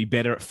 You know, be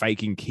better at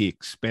faking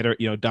kicks, better,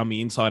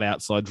 dummy inside,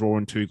 outside,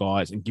 drawing 2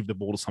 guys and give the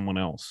ball to someone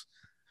else.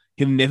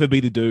 He'll never be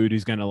the dude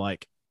who's going to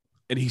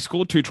and he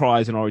scored 2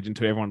 tries in Origin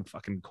 2. Everyone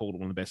fucking called it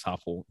one of the best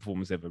half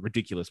performers ever.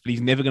 Ridiculous. But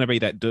he's never going to be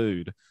that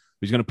dude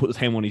who's going to put his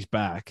hand on his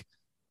back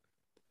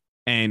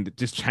and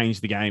just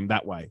change the game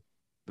that way.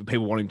 That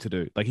people want him to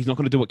do. Like, he's not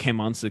going to do what Cam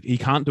Munster. He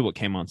can't do what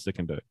Cam Munster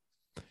can do.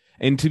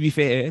 And to be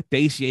fair,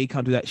 DCE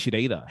can't do that shit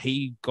either.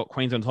 He got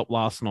Queens on top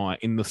last night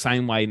in the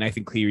same way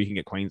Nathan Cleary can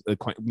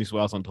get New South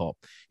Wales on top.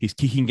 His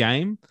kicking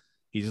game,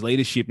 his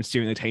leadership and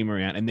steering the team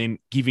around, and then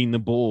giving the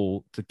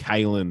ball to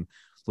Kalen,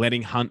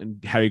 letting Hunt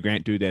and Harry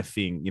Grant do their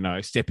thing,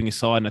 stepping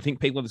aside. And I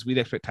think people have this weird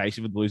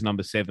expectation with Blues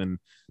number 7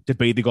 to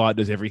be the guy that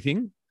does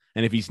everything.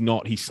 And if he's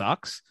not, he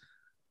sucks.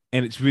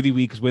 And it's really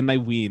weird because when they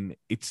win,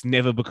 it's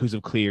never because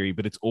of Cleary,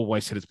 but it's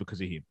always said it's because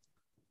of him.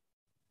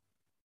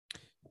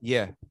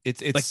 Yeah,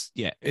 it's Like,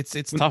 yeah, it's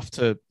tough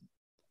to.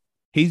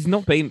 he's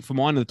not been for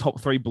mine in the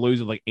top 3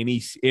 Blues of like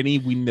any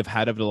win they've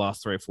had over the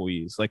last 3 or 4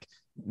 years. Like,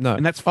 No,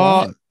 and that's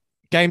fine.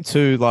 Game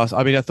 2 last.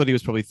 I mean, I thought he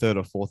was probably 3rd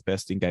or 4th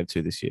best in Game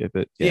 2 this year,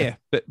 but Yeah,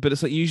 but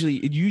it's like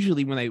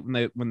usually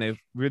when they're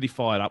really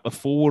fired up, a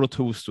forward or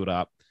two have stood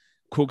up.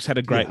 Cooks had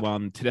a great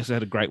one. Tedesco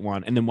had a great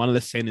one, and then one of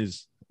the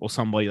centers or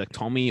somebody like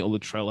Tommy or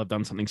Latrell have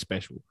done something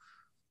special,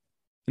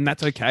 and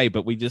that's okay.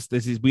 But there's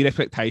this weird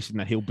expectation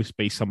that he'll just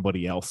be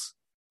somebody else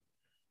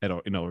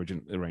in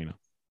Origin Arena.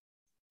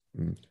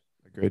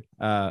 Agreed.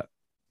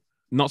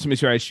 Not so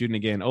much Ray Student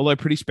again, although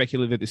pretty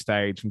speculative at this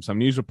stage from some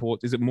news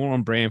reports. Is it more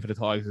on brand for the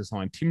Tigers to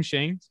sign Tim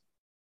Sheens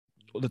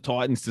or the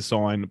Titans to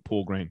sign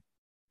Paul Green?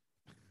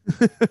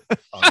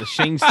 The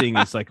Sheens thing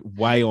is like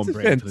way on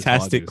brand.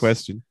 Fantastic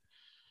question.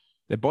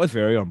 They're both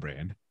very on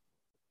brand.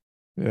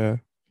 Yeah.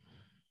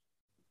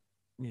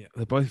 Yeah,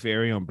 they're both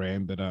very on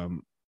brand, but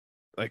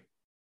like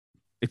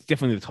it's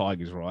definitely the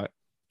Tigers, right?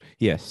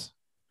 Yes.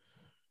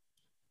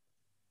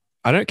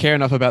 I don't care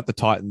enough about the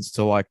Titans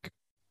to like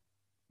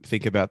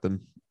think about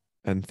them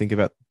and think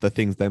about the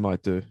things they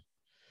might do.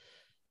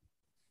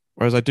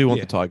 Whereas I do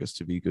want the Tigers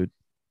to be good.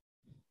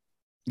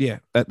 Yeah,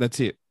 that's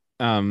it.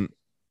 The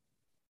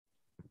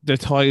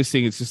Tigers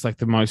thing is just like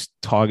the most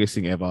Tigers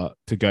thing ever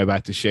to go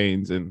back to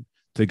Sheens and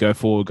to go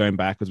forward, going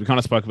backwards. We kind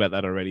of spoke about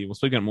that already. We'll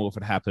speak about more if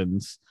it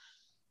happens.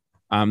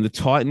 The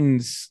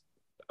Titans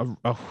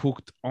are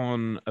hooked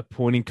on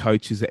appointing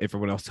coaches that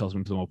everyone else tells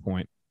them to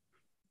appoint.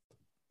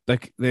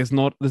 Like there's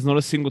not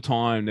a single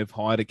time they've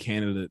hired a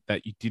candidate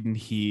that you didn't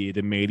hear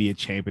the media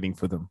championing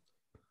for them.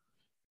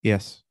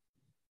 Yes.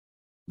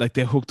 Like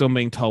they're hooked on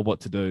being told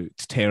what to do.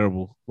 It's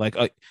terrible. Like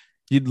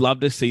you'd love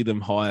to see them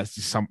hire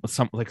just some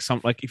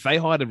like if they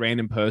hired a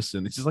random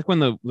person. It's just like when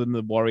the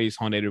Warriors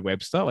hired Andrew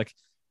Webster. Like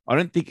I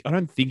don't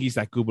think he's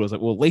that good, but I was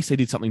like, well, at least they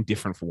did something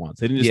different for once.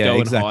 They didn't just go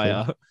and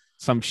hire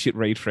some shit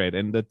retread.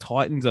 And the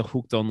Titans are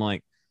hooked on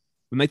like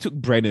when they took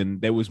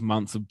Brennan, there was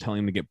months of telling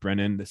them to get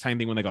Brennan. The same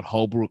thing when they got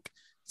Holbrook.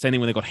 Same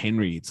thing when they got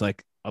Henry. It's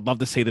like I'd love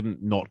to see them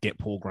not get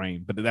Paul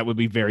Green, but that would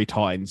be very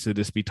Titans to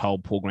just be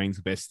told Paul Green's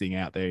the best thing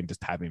out there and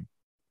just have him.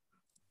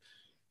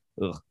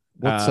 Ugh.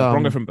 What's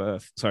Bronco from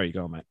birth? Sorry, you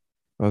go on, mate.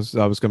 I was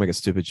going to make a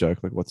stupid joke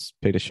like what's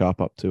Peter Sharp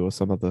up to or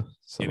some other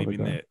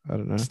guy. I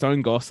don't know.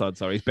 Stone Gossard,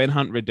 sorry. Is Ben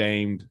Hunt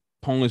redeemed?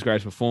 Ponga's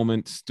greatest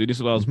performance. Do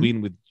this well as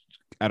win with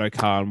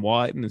Addo-Carr and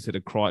White instead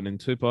of Crichton and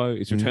Tupou.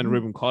 Is return to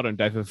Ruben Cotter and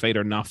David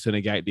Fafita enough to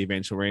negate the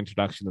eventual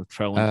reintroduction of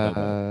Trell and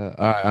all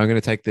right, I'm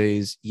going to take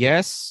these.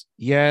 Yes,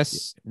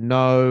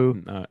 no.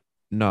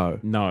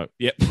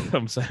 Yep,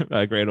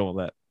 I agree on all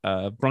that.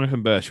 Bronco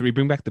from Burr, should we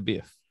bring back the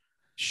Biff?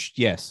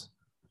 Yes.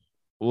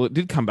 Well, it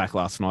did come back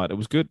last night. It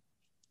was good.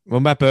 Well,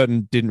 Matt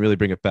Burton didn't really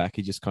bring it back.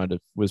 He just kind of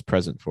was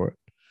present for it.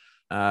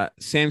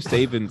 Sam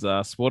Stevens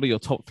asks, what are your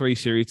top 3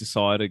 series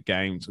decider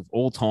games of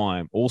all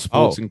time, all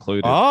sports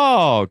included?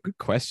 Oh, good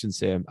question,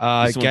 Sam.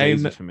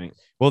 Game for me.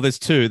 Well, there's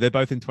 2. They're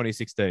both in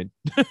 2016.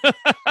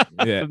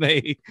 Yeah. For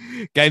me,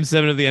 Game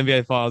 7 of the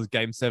NBA Finals,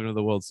 Game 7 of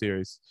the World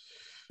Series.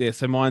 Yeah,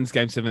 so mine's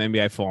Game 7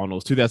 NBA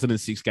Finals,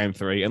 2006 Game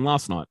 3, and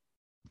last night.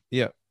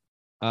 Yeah.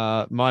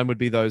 Mine would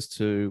be those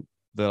 2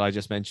 that I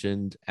just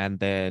mentioned, and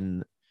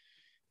then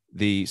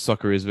the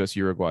Socceroos versus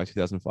Uruguay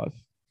 2005.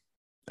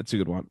 That's a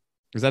good one.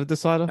 Is that a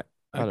decider?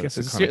 I guess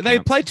they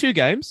played 2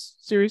 games.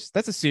 Series.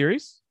 That's a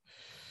series.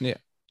 Yeah.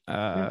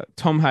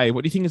 Tom Hay,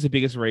 what do you think is the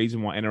biggest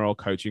reason why NRL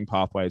coaching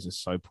pathways are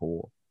so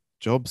poor?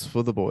 Jobs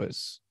for the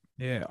boys.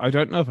 Yeah, I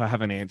don't know if I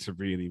have an answer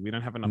really. We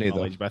don't have enough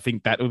knowledge, but I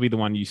think that would be the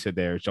one you said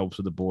there, jobs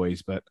for the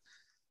boys. But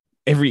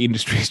every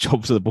industry is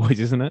jobs for the boys,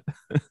 isn't it?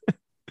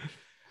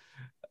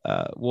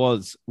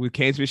 Was with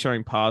Cairnsby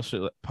showing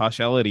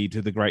partiality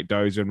to the great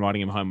Dozer and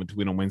riding him home to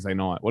win on Wednesday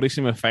night. What is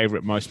your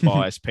favourite, most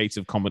biased pieces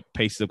of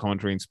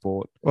commentary in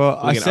sport? Well,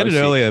 I said it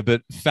earlier,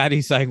 but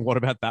Fatty saying, "What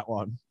about that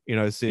one?" You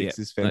know, 6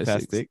 is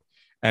fantastic,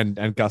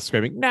 and Gus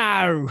screaming,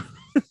 "No!"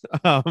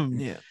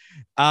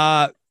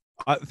 I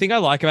think I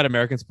like about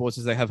American sports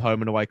is they have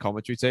home and away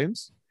commentary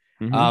teams.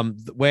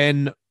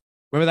 Remember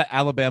that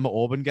Alabama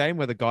Auburn game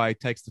where the guy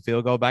takes the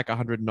field goal back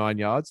 109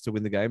 yards to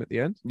win the game at the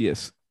end?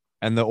 Yes.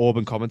 And the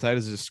Auburn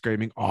commentators are just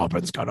screaming,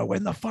 Auburn's going to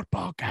win the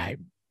football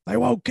game. They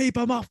won't keep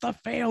him off the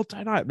field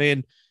tonight. Me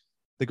and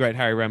the great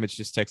Harry Ramage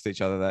just text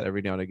each other that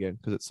every now and again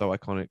because it's so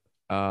iconic.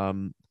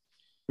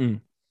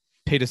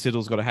 Peter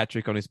Siddle's got a hat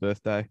trick on his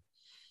birthday.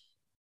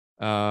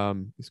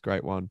 It's a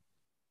great one.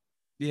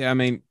 Yeah, I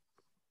mean,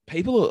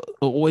 people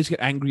always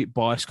get angry at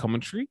biased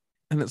commentary.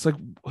 And it's like,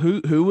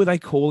 who are they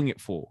calling it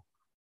for?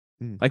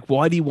 Like,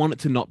 why do you want it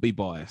to not be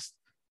biased?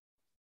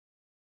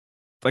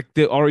 Like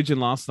the Origin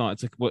last night,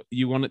 it's like, what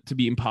you want it to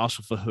be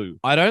impartial for who?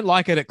 I don't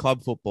like it at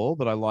club football,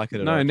 but I like it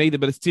at neither,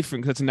 but it's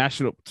different because it's a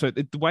national. So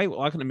the way I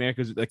like in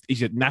America is like,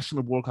 is a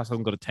national broadcast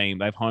hasn't got a team.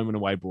 They have home and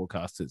away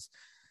broadcasters.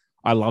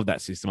 I love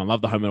that system. I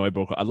love the home and away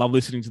broadcast. I love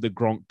listening to the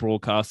Gronk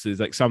broadcasters.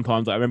 Like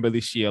sometimes I remember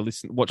this year,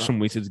 watched some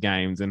Wizards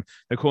games and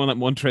they're calling like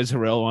Montrezl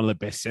Harrell one of the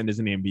best centers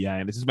in the NBA.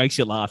 And it just makes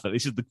you laugh. Like,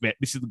 this is great.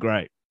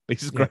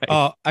 This is great.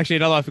 Oh, actually,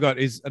 another I forgot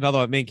is another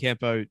one. Me and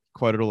Campo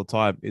quoted all the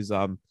time is,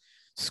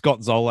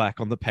 Scott Zolak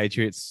on the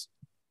Patriots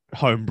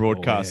home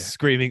broadcast yeah.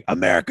 screaming,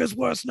 "America's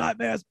worst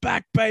nightmares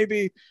back,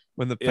 baby!"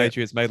 when the Yeah.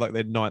 Patriots made like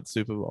their 9th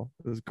Super Bowl.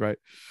 It was great.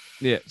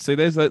 Yeah, so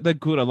they're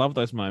good. I love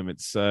those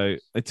moments. So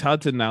it's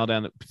hard to nail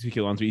down the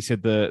particular ones. But you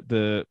said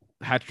the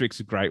hat trick's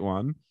a great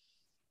one,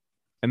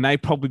 and they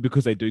probably,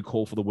 because they do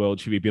call for the world,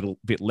 should be a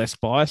bit less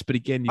biased. But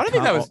again, you I don't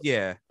think can't- that was.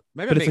 Yeah,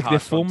 maybe. But I'm it's being like they're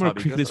harsh on former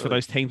Tubby, cricketers doesn't for it?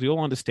 those teams. We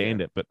all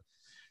understand it, but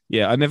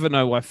yeah, I never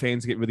know why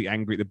fans get really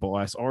angry at the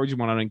bias. Origin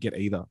one, I don't get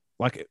either.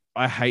 Like,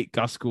 I hate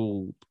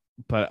Gaskell,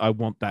 but I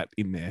want that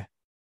in there.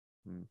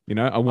 Hmm. You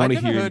know, I want to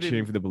never hear him heard him-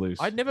 cheering for the Blues.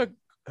 I'd never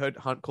heard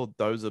Hunt called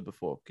Dozer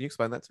before. Can you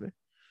explain that to me?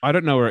 I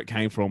don't know where it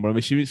came from, but I'm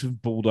assuming it's from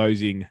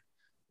bulldozing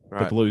the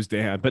Right. Blues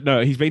down. But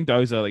no, he's been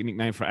Dozer, like,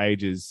 nickname for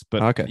ages.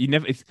 But Okay. you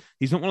never.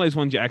 He's not one of those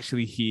ones you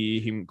actually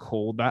hear him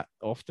called that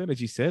often,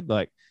 as you said.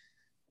 Like,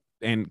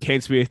 and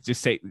Cam Smith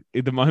just say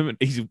at the moment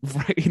he's in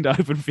the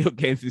open field,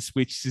 Cam Smith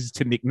switches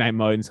to nickname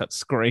mode and starts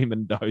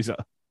screaming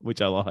Dozer,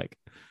 which I like.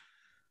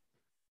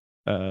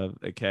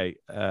 Okay.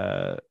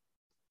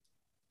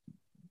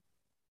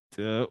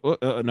 No,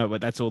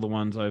 but that's all the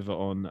ones over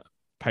on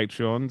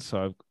Patreon.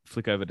 So I'll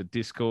flick over to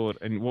Discord.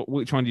 And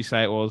which one do you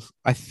say it was?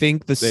 I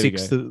think the There we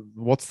 6th.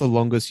 What's the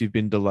longest you've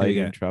been delayed There you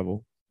in go.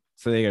 travel?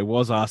 So there you go.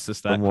 Was asked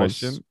us that From was.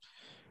 question.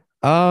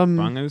 Bungers.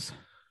 Bungers.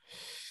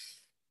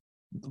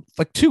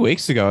 Like 2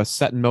 weeks ago, I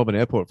sat in Melbourne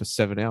Airport for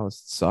 7 hours.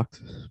 It sucked.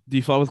 Do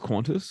you fly with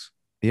Qantas?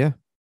 Yeah.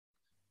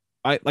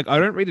 I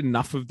don't read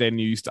enough of their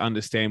news to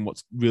understand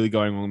what's really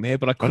going on there,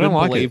 but I couldn't don't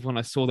like believe it. when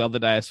I saw the other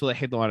day, I saw the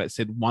headline, it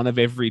said 1 of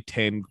every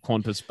 10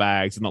 Qantas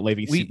bags are not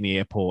leaving Sydney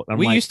Airport. And I'm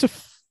We like, used to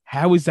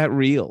how is that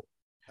real?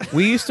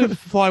 we used to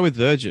fly with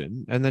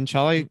Virgin, and then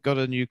Charlie got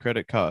a new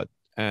credit card,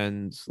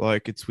 and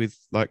like it's with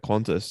like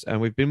Qantas,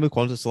 and we've been with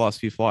Qantas the last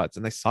few flights,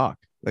 and they suck.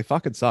 They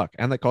fucking suck,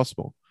 and they cost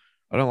more.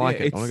 I don't like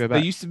it. I want to go They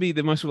back. used to be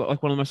the most,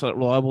 like, one of the most, like,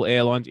 reliable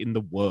airlines in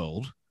the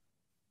world.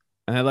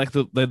 And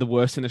they're the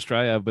worst in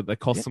Australia, but they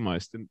cost the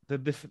most. And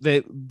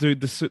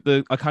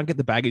I can't get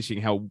the baggage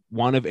thing. How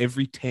 1 of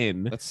every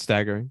 10 That's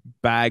staggering.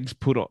 bags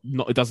put on,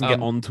 it doesn't get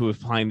Um, onto a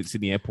plane that's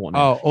in the airport now.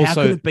 Oh, How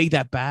also, could it be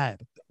that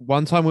bad?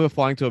 one time we were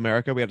flying to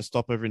America, we had to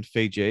stop over in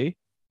Fiji,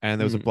 and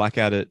there was a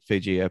blackout at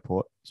Fiji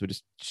Airport, so we're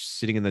just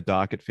sitting in the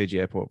dark at Fiji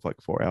Airport for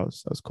like 4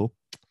 hours. That was cool.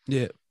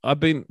 Yeah,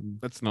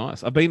 that's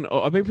nice. I've been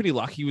pretty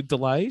lucky with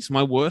delays.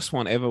 My worst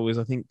one ever was,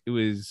 I think it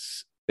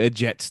was a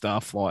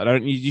Jetstar flight. I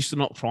used to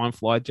not try and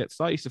fly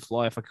Jetstar. I used to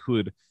fly if I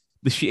could.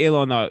 The shit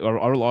airline, I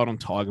relied on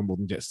Tiger more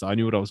than Jetstar. I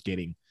knew what I was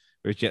getting.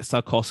 Whereas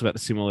Jetstar costs about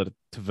similar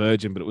to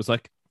Virgin, but it was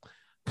like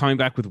coming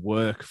back with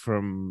work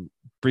from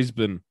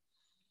Brisbane.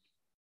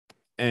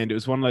 And it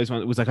was one of those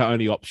ones, it was like our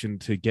only option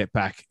to get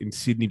back in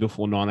Sydney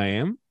before 9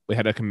 a.m. We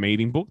had like a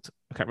meeting booked.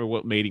 I can't remember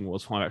what meeting it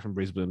was, flying back from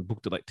Brisbane,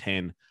 booked at like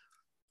 10.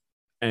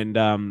 And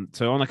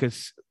so on like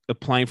a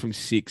plane from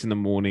 6 in the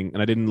morning,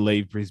 and I didn't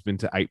leave Brisbane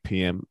to 8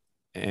 p.m.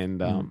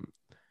 And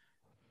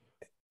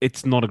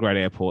it's not a great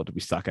airport to be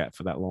stuck at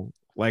for that long.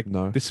 Like,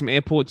 No. there's some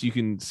airports you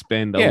can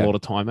spend a Yeah. lot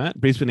of time at.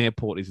 Brisbane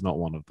Airport is not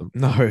one of them.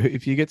 No,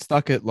 if you get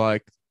stuck at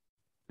like,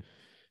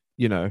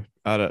 I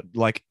don't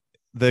like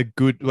the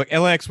good like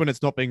LAX when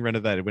it's not being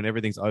renovated, when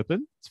everything's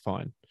open, it's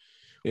fine.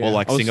 Yeah. Or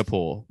like I was-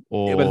 Singapore, Yeah,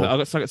 or but I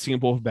got stuck at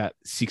Singapore for about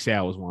 6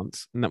 hours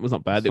once, and that was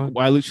not bad. That's fine.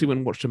 I literally went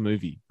and watched a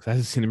movie because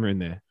there's a cinema in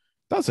there.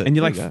 does it? And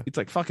you're There like, you go. it's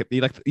like, fuck it.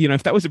 You're like,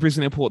 if that was a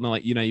Brisbane airport and they're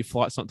like, your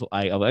flight's not until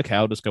 8, I'm like, okay,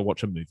 I'll just go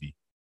watch a movie.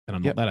 And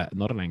I'm Yep.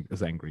 not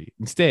as angry.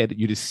 Instead,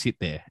 you just sit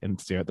there and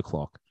stare at the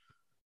clock.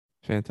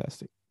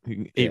 Fantastic. You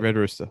can eat Yeah. Red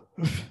Rooster.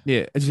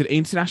 Yeah, as you said,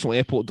 international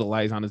airport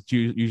delays aren't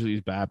usually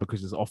as bad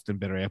because there's often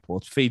better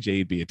airports. Fiji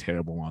would be a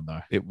terrible one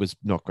though. It was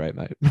not great,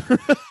 mate.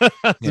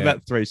 It's Yeah.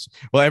 about 3.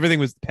 Well, everything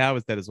was power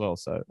was dead as well.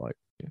 So like,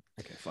 yeah.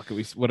 Okay, fuck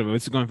it. Whatever.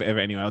 It's going forever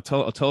anyway. I'll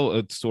tell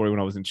a story when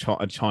I was in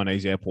a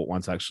Chinese airport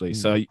once actually.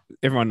 So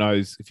everyone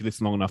knows, if you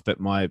listen long enough, that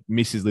my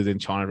missus lived in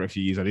China for a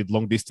few years. I did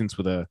long distance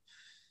with her,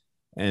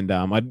 and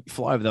I'd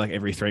fly over there like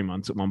every 3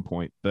 months at one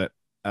point. But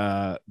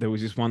there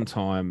was this one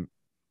time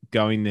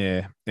going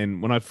there,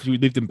 and when we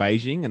lived in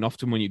Beijing, and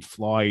often when you'd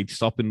fly, you'd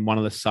stop in one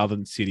of the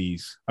southern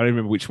cities. I don't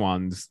remember which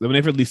ones. They were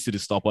never listed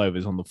as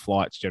stopovers on the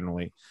flights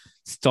generally.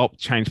 Stop,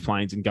 change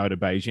planes, and go to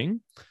Beijing.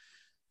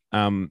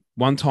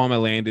 One time I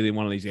landed in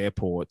one of these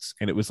airports,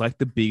 and it was like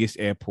the biggest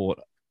airport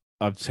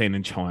I've seen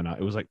in China.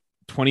 It was like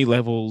 20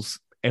 levels,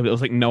 and it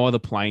was like no other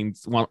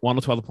planes, one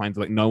or two other planes,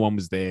 like no one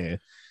was there.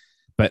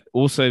 But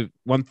also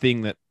one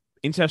thing that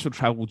international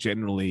travel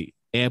generally,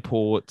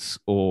 airports,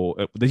 or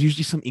there's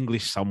usually some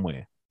English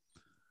somewhere.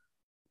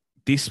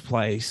 This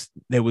place,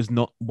 there was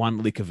not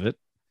one lick of it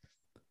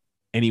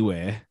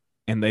anywhere,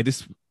 and we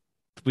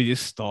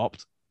just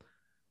stopped.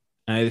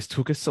 And they just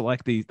took us to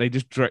like these, they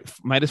just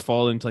made us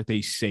fall into like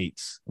these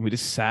seats. And we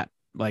just sat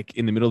like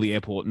in the middle of the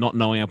airport, not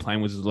knowing our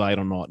plane was delayed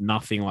or not,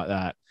 nothing like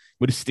that.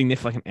 We're just sitting there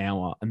for like an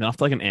hour. And then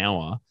after like an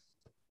hour,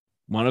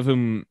 one of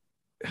them,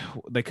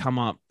 they come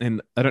up,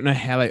 and I don't know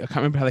how I can't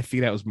remember how they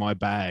figured out it was my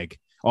bag.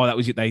 Oh, that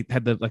was it. They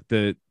had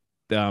the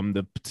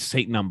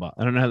seat number.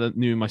 I don't know how they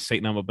knew my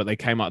seat number, but they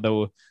came up, they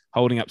were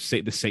holding up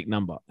the seat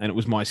number, and it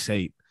was my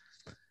seat.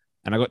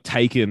 And I got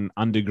taken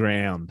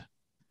underground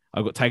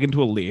I got taken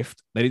to a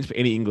lift. They didn't speak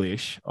any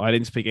English. I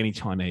didn't speak any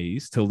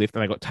Chinese to a lift.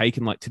 And I got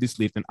taken like to this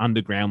lift and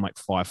underground like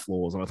 5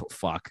 floors. And I thought,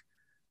 fuck,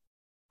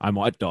 I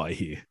might die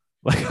here.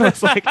 Like I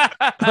was like,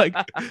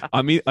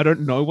 I mean, I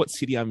don't know what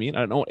city I'm in. I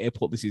don't know what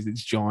airport this is.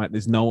 It's giant.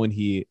 There's no one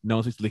here. No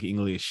one speaks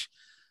English.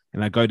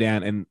 And I go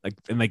down and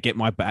they get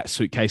my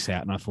suitcase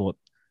out. And I thought,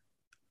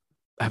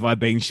 have I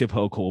been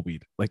Schapelle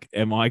Corby? Like,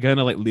 am I going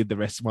to like live the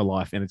rest of my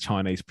life in a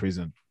Chinese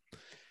prison?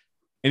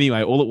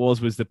 Anyway, all it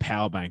was the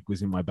power bank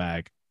was in my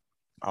bag.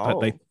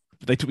 Oh. But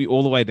they took me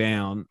all the way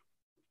down,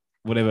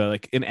 whatever,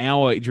 like an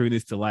hour during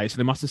this delay. So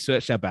they must have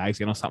searched our bags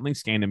again or something,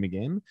 scanned them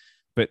again.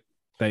 But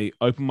they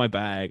opened my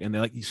bag and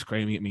they're like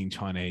screaming at me in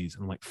Chinese.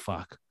 And I'm like,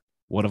 fuck,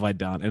 what have I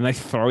done? And they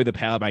throw the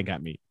power bank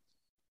at me.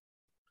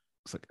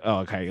 It's like, oh,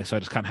 okay, so I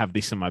just can't have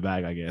this in my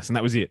bag, I guess. And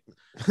that was it.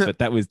 But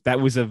that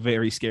was a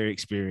very scary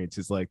experience.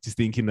 It's like just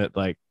thinking that,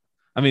 like,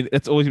 I mean,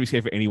 it's always gonna be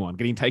scary for anyone.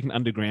 Getting taken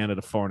underground at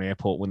a foreign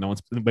airport when no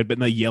one's, but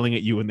they're yelling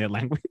at you in their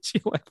language.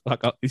 You're like,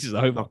 fuck, oh, this is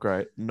over. Not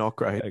great.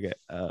 Okay.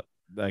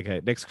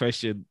 Okay. Next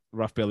question,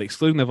 Rough Belly.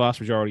 Excluding the vast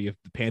majority of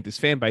the Panthers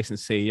fan base and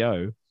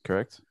CEO,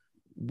 Correct.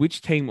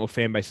 which team or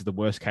fan base is the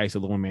worst case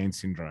of Lone Man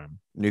syndrome?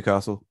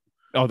 Newcastle.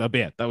 Oh, they'll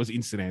bet. That was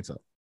instant answer.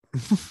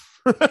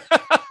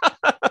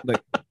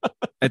 Like,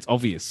 it's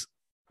obvious.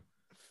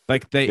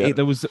 Like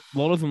there was a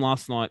lot of them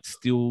last night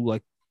still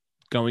like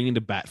going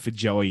into bat for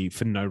Joey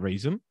for no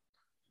reason.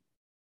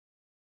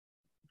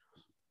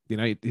 You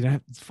know,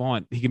 it's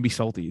fine. He can be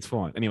salty. It's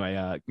fine.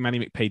 Anyway, Manny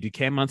McP, did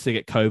Cam Munster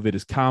get COVID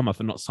as karma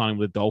for not signing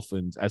with the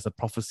Dolphins as the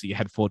prophecy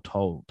had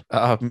foretold?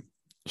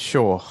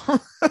 Sure.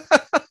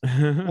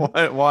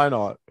 Why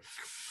not?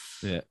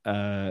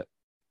 Yeah.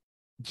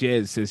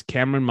 Jez says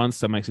Cameron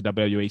Munster makes a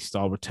WWE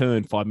style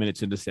return 5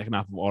 minutes into the second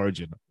half of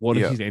Origin. What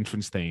is his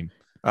entrance theme?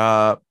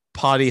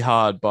 Party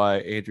Hard by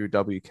Andrew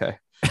WK.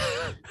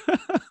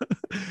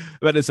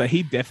 But so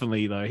he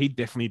definitely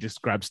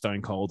just grabbed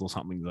Stone Cold or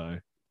something though.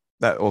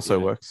 That also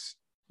works.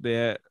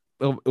 Yeah.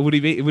 Would he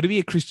be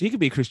a Chris? He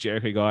could be a Chris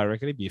Jericho guy. I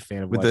reckon he'd be a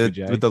fan of with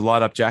the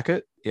light up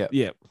jacket. Yeah.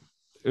 Yeah.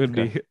 It would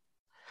be.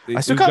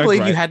 I still can't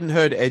believe you hadn't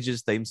heard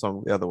Edge's theme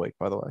song the other week,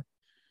 by the way.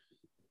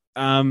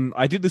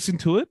 I did listen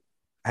to it.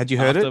 Had you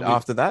heard it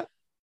after that?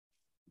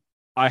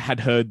 I had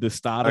heard the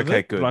start of it.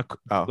 Okay, good.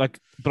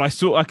 But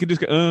I could just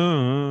go,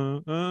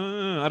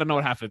 I don't know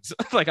what happens.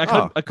 Like I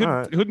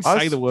couldn't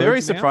say the words. I was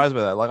very surprised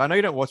by that. Like I know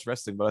you don't watch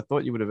wrestling, but I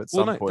thought you would have at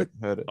some point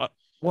heard it.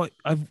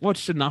 I've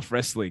watched enough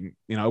wrestling.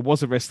 You know, I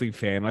was a wrestling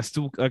fan. I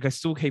still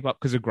keep up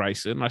because of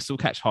Grayson. I still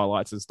catch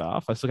highlights and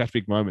stuff. I still catch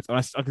big moments. And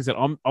like I said,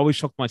 I was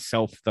shocked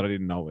myself that I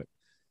didn't know it.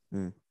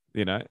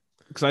 You know,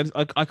 because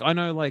I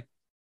know like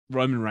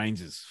Roman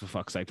Reigns for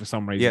fuck's sake, for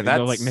some reason. Yeah,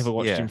 that's like never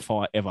watched him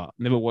fight ever.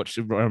 Never watched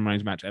a Roman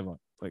Reigns match ever.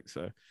 Like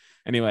so.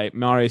 Anyway,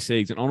 Mario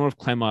Siegs, in honor of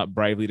Clemmer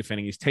bravely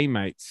defending his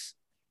teammates,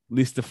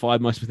 list the 5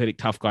 most pathetic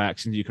tough guy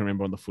actions you can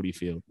remember on the footy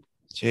field.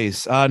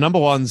 Jeez. Number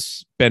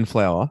one's Ben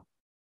Flower.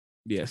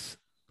 Yes.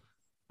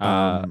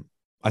 I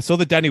saw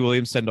the Danny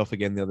Williams send off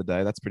again the other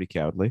day. That's pretty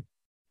cowardly.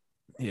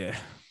 Yeah.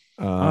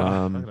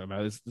 I don't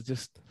know. It's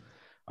just,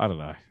 I don't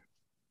know.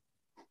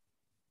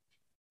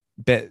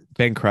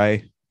 Ben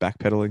Cray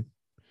backpedaling.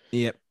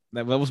 Yep.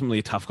 That wasn't really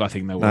a tough guy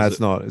thing, though. No, it's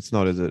not. It's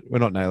not, is it? We're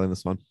not nailing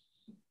this one.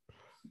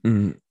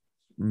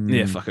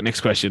 Yeah, fuck it.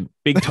 Next question.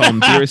 Big Tom,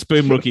 dearest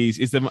Boom rookies,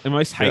 is the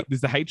most hate?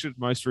 Is the hatred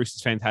most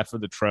Roosters fans have for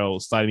the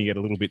Trolls starting to get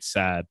a little bit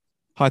sad?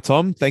 Hi,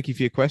 Tom. Thank you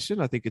for your question.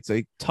 I think it's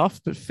a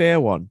tough but fair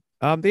one.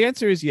 The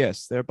answer is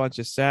yes. They're a bunch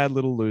of sad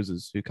little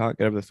losers who can't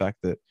get over the fact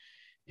that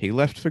he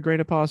left for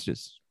greener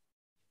pastures.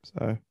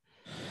 So,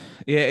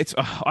 yeah, it's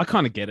I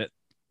kind of get it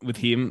with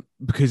him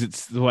because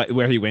it's the way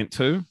where he went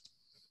to.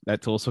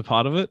 That's also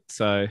part of it.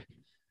 So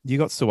you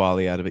got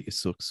Suwali out of it, you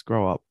sooks.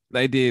 Grow up.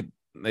 They did.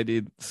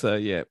 So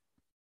yeah.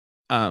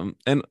 And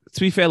to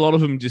be fair, a lot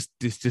of them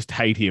just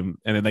hate him,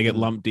 and then they get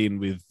lumped in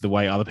with the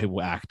way other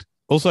people act.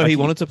 Also, like he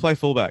wanted to play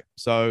fullback.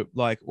 So,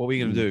 like, what were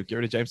you going to do? Get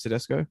rid of James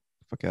Tedesco?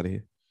 Fuck out of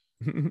here.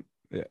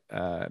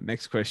 Yeah.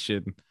 Next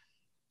question.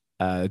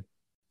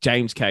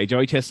 James K.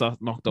 Joey Chestnut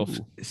knocked off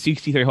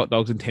 63 hot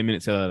dogs in 10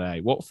 minutes the other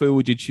day. What food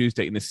would you choose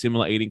to eat in a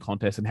similar eating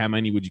contest, and how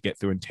many would you get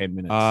through in 10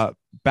 minutes?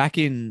 Back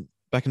in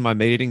my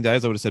meat eating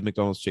days, I would have said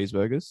McDonald's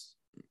cheeseburgers.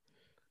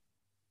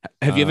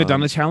 Have you ever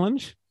done a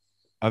challenge?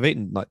 I've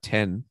eaten like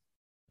 10.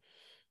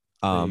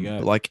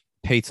 But like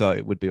pizza,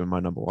 it would be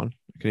my number one.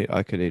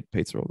 I could eat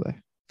pizza all day.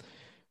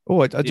 Oh,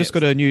 I just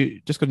got a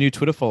new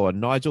Twitter follower,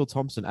 Nigel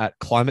Thompson at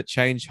Climate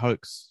Change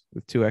Hoax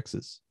with 2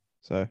 X's.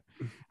 So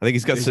I think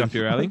he's got some up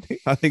your alley.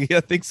 I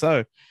think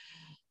so.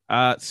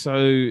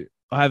 So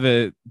I have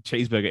a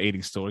cheeseburger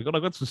eating story. I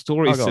got some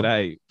stories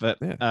today, but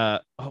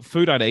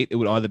food I'd eat, it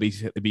would either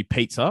be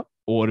pizza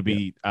or it'd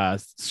be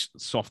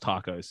soft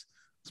tacos.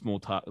 Small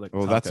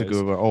tacos. That's a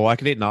good one. Oh, I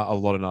could eat a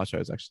lot of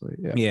nachos actually.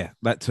 Yeah,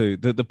 that too.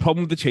 The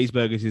problem with the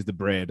cheeseburgers is the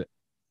bread,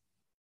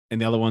 and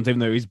the other ones, even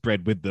though there is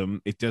bread with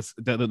them, it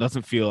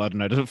doesn't feel. I don't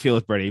know. It doesn't feel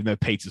as bread, even though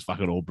pizza's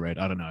fucking all bread.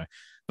 I don't know.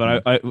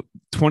 But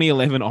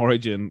 2011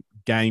 Origin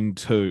Game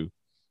 2,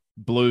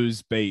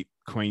 Blues beat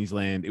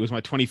Queensland. It was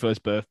my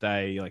 21st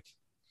birthday. Like,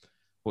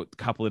 a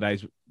couple of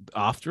days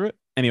after it,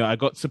 Anyway, I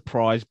got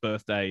surprise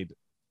birthdayed.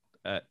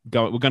 We're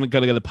going to go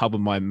to the pub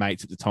with my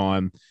mates at the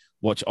time,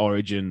 watch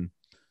Origin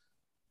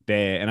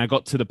there. And I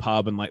got to the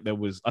pub and like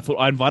I thought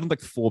I invited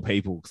like 4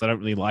 people because I don't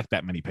really like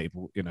that many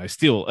people,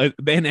 still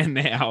then and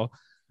now.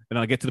 And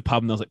I get to the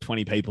pub and there was like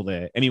 20 people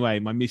there. Anyway,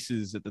 my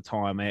missus at the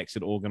time, they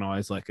actually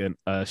organised like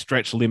a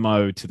stretch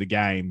limo to the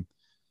game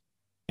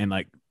and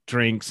like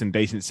drinks and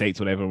decent seats,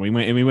 whatever. And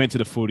we went to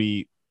the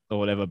footy or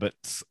whatever, but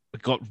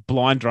got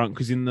blind drunk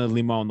because in the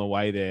limo on the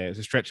way there, it was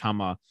a stretch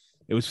Hummer.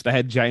 They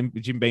had Jim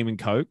Beam and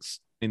Cokes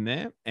in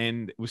there,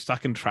 and it was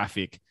stuck in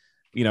traffic.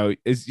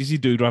 As you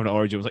do driving to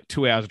Origin, it was like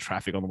 2 hours of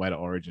traffic on the way to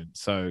Origin.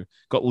 So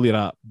got lit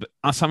up. But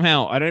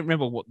somehow, I don't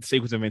remember what the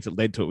sequence of events that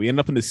led to it. We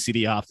ended up in the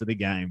city after the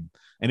game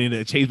and in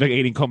a cheeseburger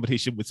eating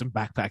competition with some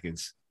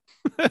backpackers.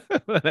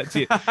 That's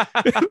it.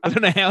 I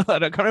don't know how. I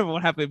can't remember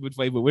what happened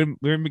between, but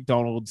we're in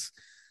McDonald's,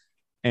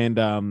 and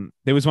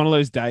there was one of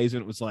those days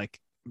when it was like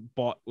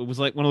one of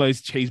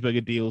those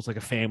cheeseburger deals, like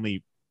a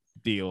family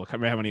deal. I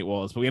can't remember how many it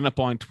was, but we ended up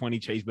buying 20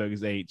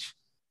 cheeseburgers each.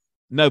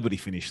 Nobody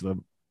finished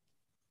them.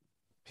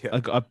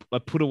 Yeah. I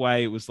put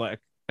away, it was like,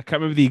 I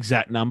can't remember the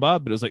exact number,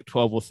 but it was like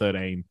 12 or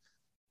 13.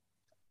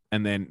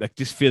 And then like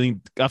just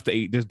feeling, after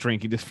just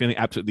drinking, just feeling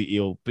absolutely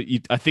ill. But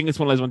I think it's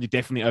one of those ones you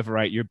definitely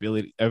overrate your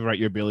ability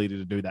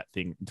to do that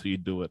thing until you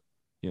do it,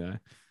 I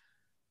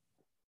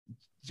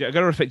got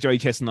to respect Joey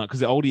Chestnut because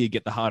the older you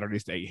get, the harder it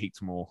is to eat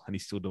heaps more, and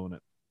he's still doing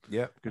it.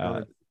 Yeah, good on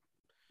him.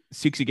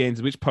 6 again,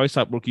 which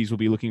post-up rookies will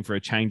be looking for a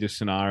change of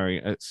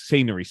scenery,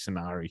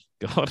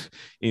 God,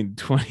 in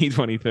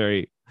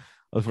 2023.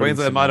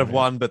 Queensland might have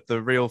won, but the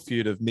real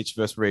feud of Mitch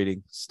versus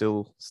Reading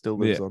still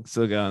lives on.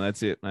 Still going.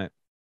 That's it, mate.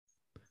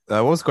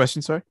 What was the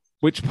question, sorry?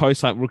 Which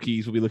post-up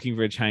rookies will be looking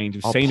for a change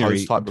of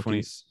scenery in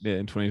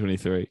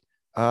 2023?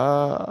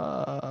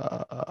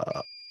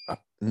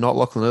 Not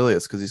Lachlan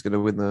Ilias because he's going to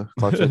win the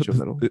Club Churchill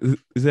medal.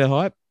 Is there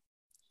hype?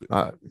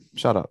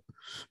 Shut up.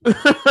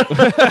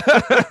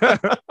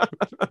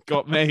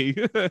 Got me.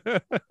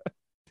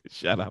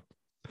 Shut up.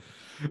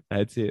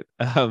 That's it.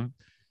 I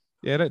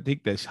don't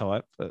think there's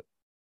hype, but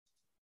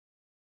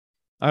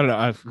I don't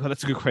know.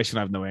 That's a good question.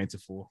 I have no answer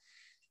for.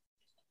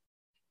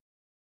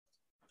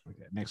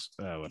 Okay, next.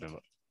 Whatever.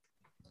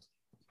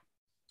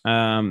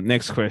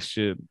 Next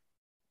question.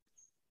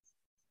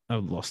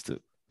 I've lost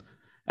it.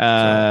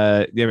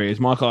 There he is.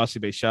 Michael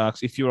RCB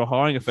Sharks. If you were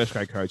hiring a first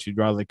grade coach, you'd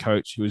rather the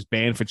coach who was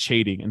banned for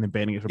cheating and then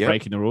banning it for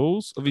breaking the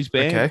rules of his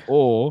ban,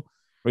 or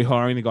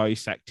rehiring the guy you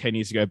sacked 10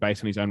 years ago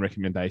based on his own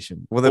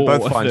recommendation. Well, they're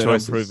both fine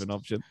choices. Proven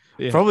option.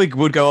 Yeah. Probably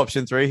would go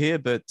option 3 here,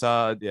 but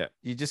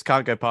you just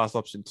can't go past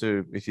option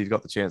 2 if you've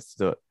got the chance to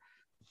do it.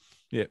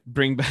 Yeah,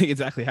 bring back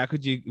exactly. How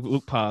could you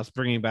look past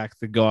bringing back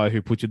the guy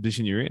who put your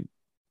position you're in?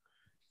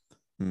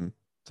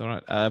 It's all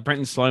right.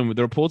 Brenton Sloan, with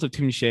the reports of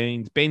Tim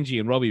Sheens, Benji,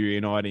 and Robbie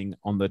reuniting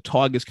on the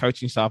Tigers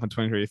coaching staff in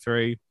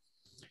 2023,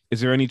 is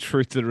there any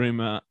truth to the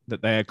rumor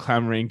that they are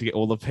clamoring to get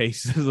all the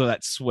pieces of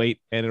that sweet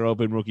NRL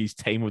Boom Rookies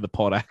team with the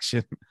pod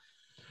action?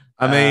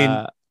 I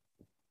mean,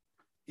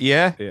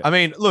 yeah. I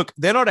mean, look,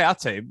 they're not our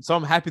team, so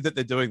I'm happy that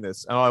they're doing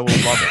this, and I will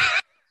love it.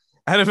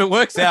 And if it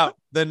works out,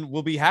 then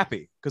we'll be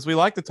happy because we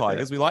like the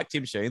Tigers, we like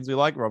Tim Sheens, we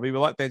like Robbie, we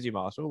like Benji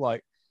Marshall.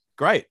 Like,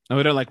 great. No,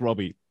 we don't like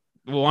Robbie.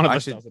 Well, one of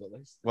us does it at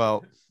least.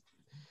 Well,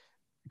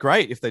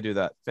 great if they do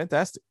that.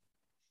 Fantastic.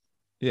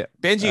 Yeah,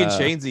 Benji and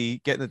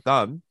Sheensy getting it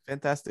done.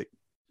 Fantastic.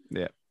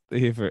 Yeah, they're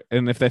here for it.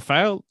 And if they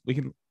fail, we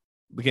can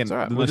again.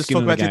 Right. We'll just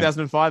talk about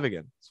 2005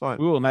 again. It's fine.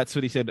 We will, and that's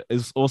what he said.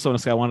 Is also on a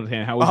scale 1 to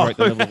 10. How would you rate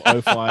the level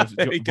of 05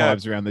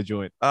 vibes around the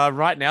joint?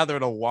 Right now they're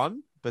at a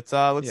 1, but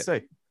let's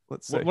see.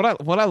 Let's see.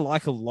 What I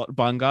like a lot,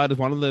 Bungard is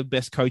one of the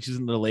best coaches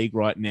in the league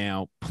right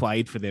now.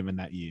 Played for them in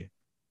that year.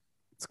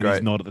 It's great.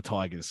 He's not at the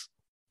Tigers.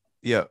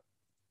 Yeah,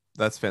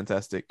 that's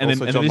fantastic. And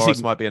also, then, John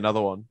Morris might be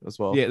another one as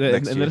well. Yeah,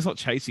 and they're just not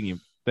chasing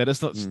him. They're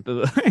just not.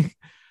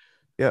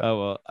 Yeah.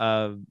 Oh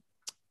well.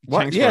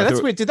 What? Yeah,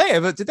 that's weird. Did they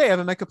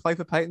ever make a play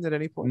for Peyton at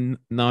any point?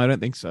 No, I don't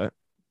think so.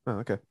 Oh,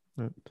 okay.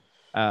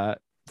 Right.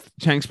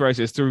 Chanksborough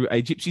says through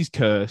a gypsy's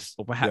curse,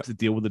 or perhaps a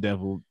deal with the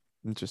devil.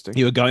 Interesting.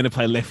 You were going to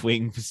play left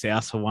wing for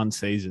South for one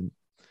season.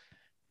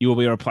 You will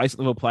be a replacement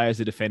level player as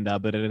a defender,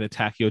 but in an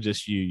attack, you're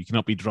just you. You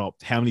cannot be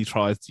dropped. How many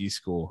tries do you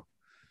score?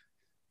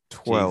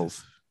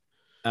 12.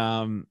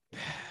 Yeah,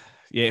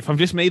 if I'm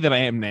just me that I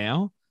am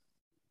now,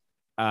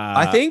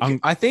 I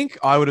think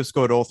I would have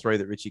scored all 3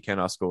 that Richie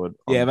Kennar scored.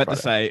 Yeah,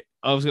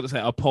 I was going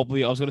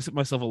to set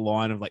myself a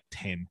line of like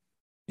 10.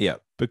 Yeah,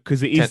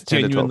 because there is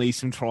genuinely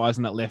some tries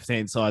on that left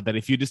hand side that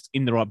if you're just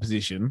in the right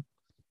position,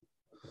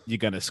 you're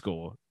going to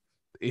score.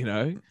 You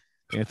know,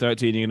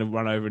 13, you're going to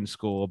run over and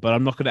score. But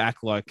I'm not going to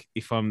act like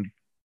if I'm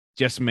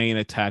just me in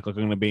attack, like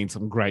I'm going to be in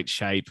some great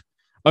shape.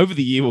 Over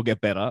the year, we'll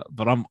get better,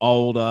 but I'm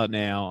older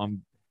now.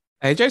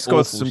 AJ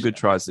scored some good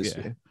tries this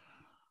year.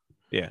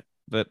 Yeah.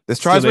 But There's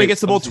tries still, where he gets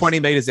the ball obviously- 20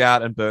 meters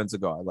out and burns a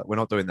guy. Like, we're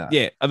not doing that.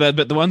 Yeah,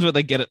 but the ones where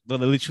they get it, they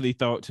literally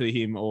throw it to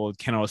him or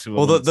Ken Osler.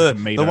 Well,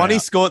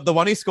 the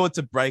one he scored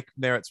to break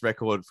Merritt's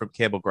record from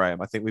Campbell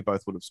Graham. I think we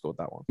both would have scored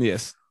that one.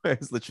 Yes. It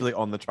was literally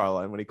on the try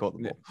line when he caught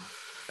the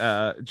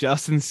ball.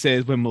 Justin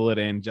says, when will it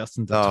end?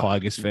 Justin's a Oh,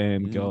 Tigers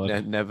fan.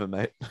 God. Never,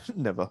 mate.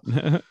 Never.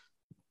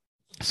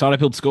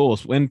 Sidefield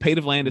scores. When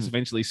Peter Vlandis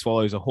eventually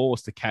swallows a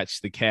horse to catch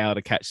the cow,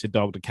 to catch the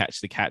dog, to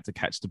catch the cat, to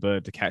catch the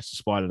bird, to catch the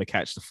spider, to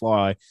catch the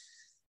fly,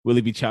 will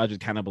he be charged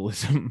with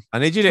cannibalism? I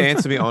need you to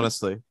answer me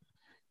honestly.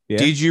 Yeah.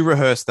 Did you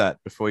rehearse that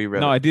before you read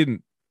No, it? I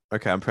didn't.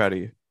 Okay, I'm proud of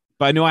you.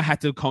 But I knew I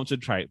had to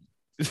concentrate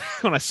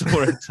when I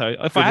saw it. So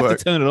if I have work.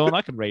 to turn it on,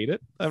 I can read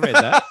it. I read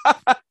that.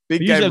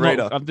 Big Usually game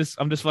reader. I'm just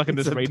fucking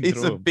It's just a reading piece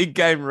through of them. big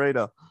game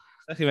reader.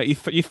 Okay, mate,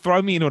 you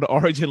throw me into an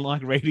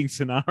Origin-like reading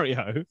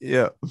scenario,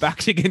 Yeah.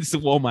 backs against the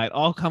wall, mate.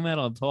 I'll come out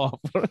on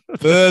top.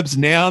 Verbs,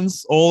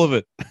 nouns, all of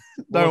it.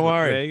 Don't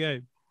worry. There you go.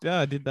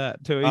 Yeah, I did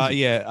that too easy.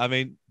 Yeah, I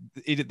mean,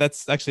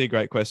 that's actually a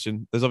great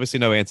question. There's obviously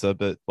no answer,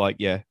 but like,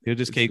 yeah, he'll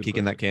just It's a keep good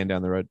kicking that can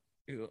down the road.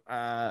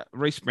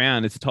 Reece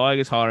Brown, it's the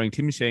Tigers hiring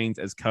Tim Sheens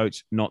as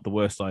coach, not the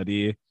worst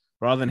idea.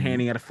 Rather than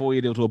handing out a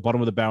 4-year deal to a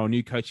bottom of the barrel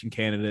new coaching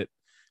candidate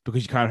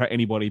because you can't hire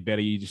anybody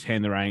better, you just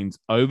hand the reins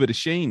over to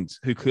Sheens,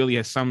 who clearly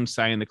has some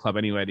say in the club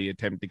anyway to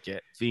attempt to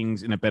get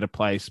things in a better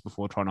place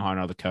before trying to hire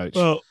another coach.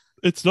 Well,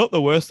 it's not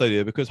the worst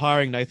idea because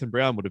hiring Nathan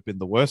Brown would have been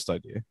the worst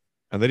idea,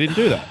 and they didn't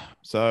do that.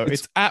 So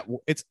it's at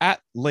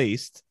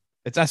worst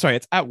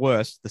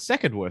the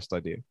second worst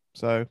idea.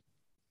 So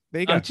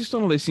there you go. Just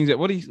on all these things, that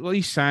what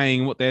he's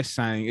saying, what they're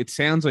saying, it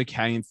sounds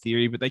okay in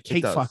theory, but they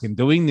keep does. fucking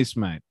doing this,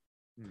 mate.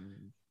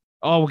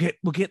 Oh,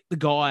 we'll get the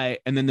guy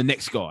and then the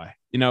next guy.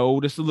 You know,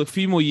 we'll just look a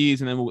few more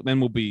years and then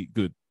we'll be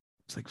good.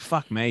 It's like,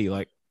 fuck me.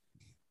 Like,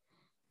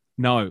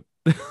 no.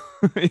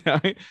 You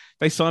know,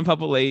 they sign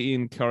Papali'i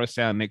in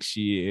Coruscant next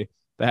year.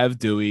 They have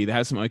Dewey. They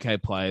have some okay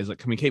players. Like,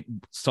 can we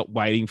stop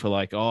waiting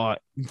for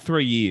in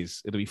 3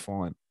 years, it'll be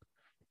fine.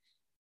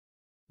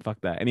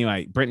 Fuck that.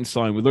 Anyway, Brenton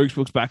signed with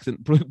Brooks back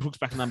in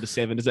number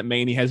 7. Does it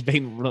mean he has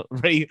been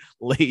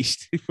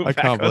released? I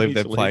can't believe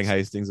they're playing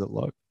Hastings at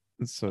lock.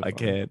 It's so I funny.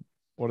 can't.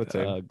 What a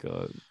team. Oh,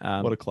 God.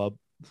 What a club.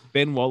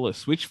 Ben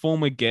Wallace, which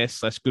former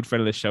guest / good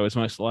friend of the show is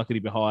most likely to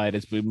be hired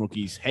as Boom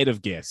Rookie's head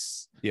of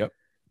guests? Yep.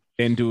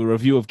 Then do a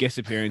review of guest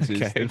appearances,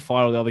 Okay. then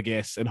fire all the other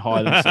guests and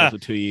hire themselves for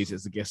 2 years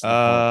as the guest.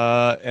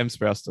 M.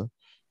 Sprouster.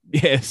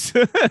 Yes.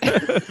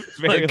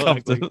 Very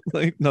likely.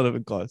 Like, not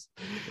even close.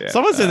 Yeah.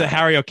 Someone said that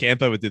Harry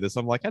Ocampo would do this.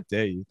 I'm like, how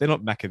dare you? They're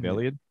not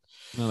Machiavellian.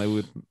 No, they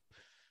wouldn't.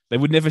 They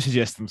would never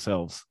suggest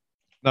themselves.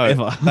 No,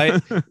 Ever.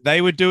 they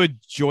would do a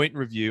joint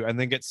review and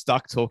then get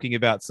stuck talking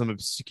about some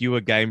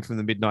obscure game from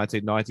the mid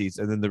 1990s,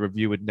 and then the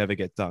review would never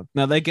get done.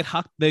 No, they get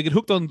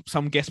hooked on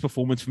some guest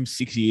performance from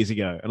 6 years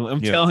ago. And I'm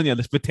telling you,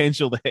 there's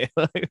potential there.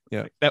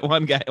 Yeah. That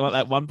one game,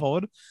 that one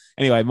pod.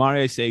 Anyway,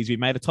 Mario says we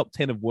made a top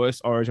 10 of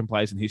worst Origin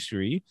players in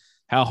history.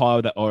 How high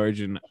would that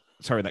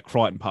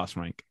Crichton pass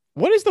rank?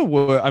 What is the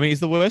worst? I mean, is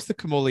the worst the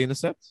Kamali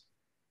intercept?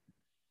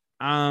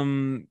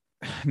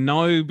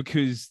 No,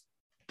 because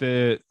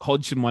the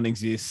Hodgson one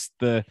exists.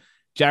 The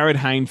Jared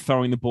Hayne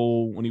throwing the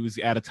ball when he was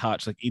out of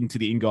touch, like into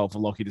the in goal for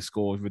Lockie to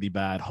score, is really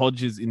bad.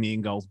 Hodges in the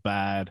in goal's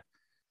bad.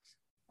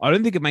 I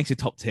don't think it makes a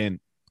top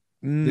 10.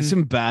 There's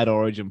some bad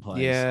Origin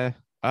players.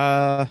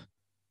 Yeah.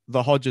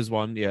 The Hodges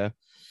one, yeah.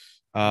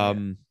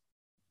 No,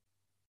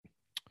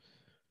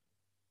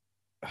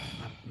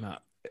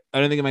 I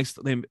don't think it makes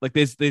them like.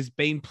 There's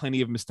been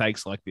plenty of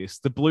mistakes like this.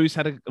 The Blues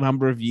had a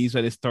number of years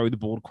where they just throw the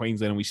ball to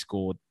Queensland and we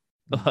scored.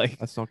 Like,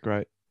 That's not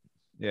great.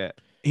 yeah,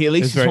 he at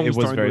least It was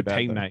was very a bad,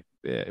 teammate.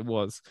 Yeah, it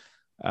was.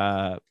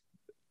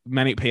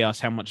 Manic P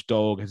asked how much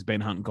dog has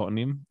Ben Hunt gotten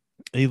him.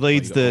 He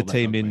leads you got all the that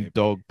team dog, in mate.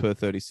 dog per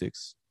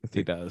 36. I He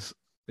think. does.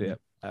 Yeah.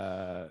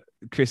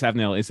 Chris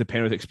Avenel, is the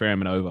Penrith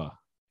experiment over?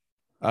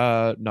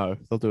 No,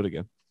 they'll do it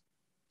again.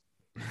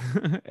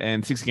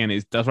 And 6 again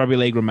is, does rugby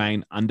league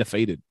remain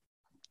undefeated?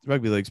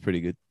 Rugby league's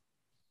pretty good.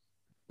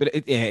 But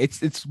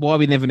it's why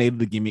we never needed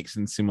the gimmicks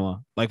and similar.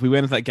 Like, we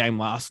went into that game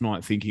last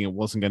night thinking it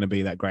wasn't going to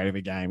be that great of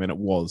a game, and it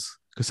was,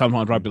 because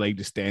sometimes rugby league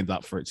just stands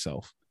up for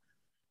itself.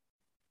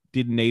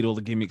 Didn't need all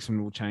the gimmicks and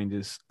rule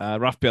changes.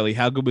 Rough Belly,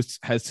 how good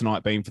has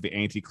tonight been for the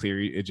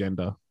anti-Cleary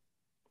agenda?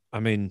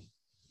 I mean,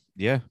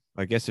 yeah,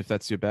 I guess if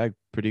that's your bag,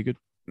 pretty good.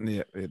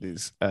 Yeah, it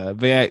is.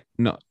 V8,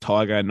 not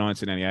Tiger,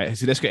 1988. Has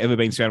Tedesco ever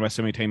been surrounded by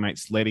so many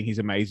teammates letting his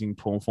amazing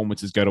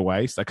performances go to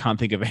waste? I can't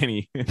think of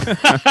any. Nope.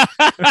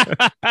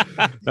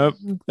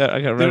 I can't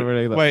remember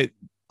it either. Wait.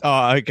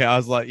 Oh, okay. I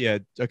was like, yeah,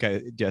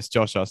 okay. Yes,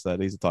 Josh asked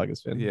that. He's a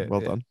Tigers fan. Yeah,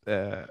 well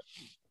yeah.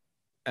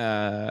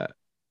 done.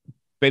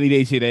 Benny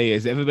DTD,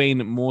 has there ever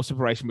been more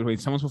separation between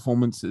someone's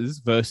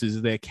performances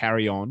versus their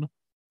carry on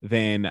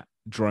than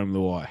Jerome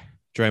Luai?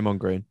 Draymond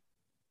Green.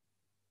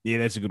 Yeah,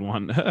 that's a good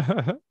one.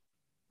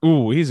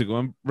 Oh, here's a good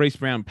one. Reece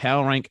Brown,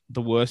 power rank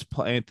the worst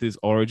Panthers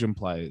Origin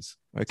players.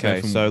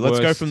 Okay, from so let's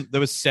go worst- from there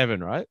was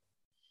 7, right?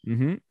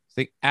 Mm-hmm. I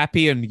think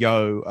Appy and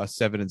Yo are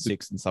 7 and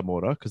 6 in some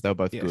order because they were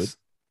both Yes.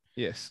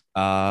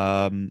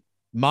 good.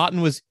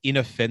 Martin was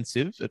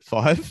inoffensive at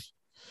 5.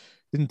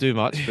 Didn't do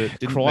much, but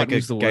didn't Crichton make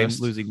was a the worst.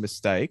 game-losing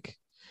mistake.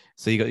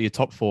 So you got your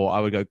top four. I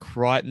would go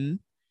Crichton,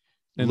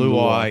 And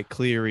Luai,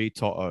 Cleary,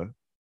 Toto.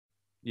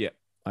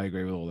 I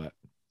agree with all that.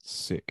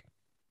 Sick.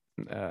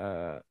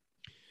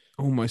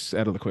 Almost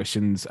out of the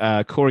questions.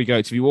 Corey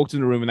Goats, if you walked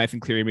in a room with Nathan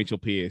Cleary and Mitchell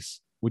Pearce,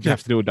 would you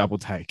have to do a double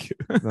take?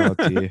 Oh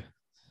dear,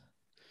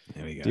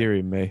 There we go.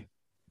 dearie me.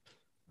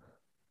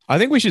 I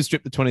think we should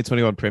strip the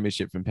 2021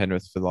 premiership from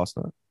Penrith for last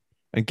night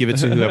and give it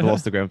to whoever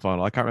lost the grand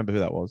final. I can't remember who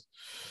that was.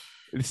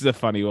 This is a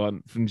funny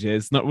one from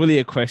Jez. Not really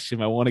a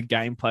question. I want a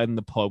game played in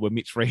the pod where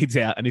Mitch reads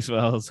out and as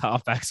well as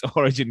halfbacks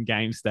origin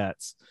game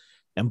stats.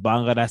 And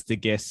Bangad has to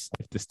guess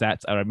if the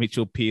stats are a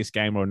Mitchell Pearce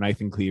game or a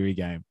Nathan Cleary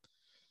game.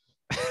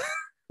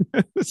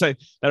 So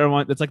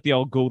that's like the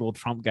old Gould or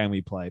Trump game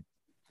we played.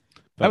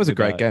 That was a with,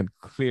 great game.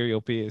 Cleary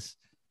or Pearce.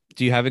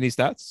 Do you have any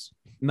stats?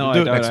 No, We'll do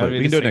I it don't. next I week. We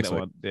haven't can do it seen next that week.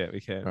 one. Yeah, we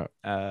can.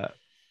 All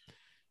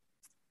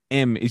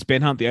M, is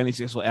Ben Hunt the only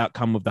successful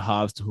outcome of the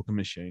halves to hook a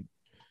machine?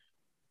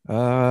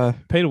 Uh,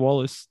 Peter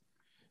Wallace,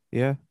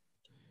 yeah.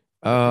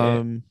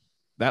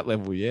 that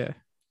level, yeah.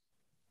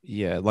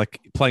 Yeah, like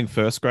playing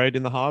first grade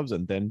in the halves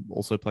and then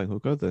also playing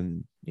hooker,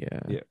 then yeah.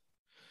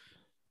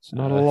 It's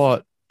not a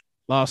lot.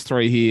 Last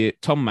three here.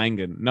 Tom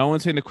Mangan. No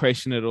one's seen the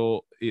question at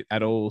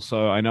all,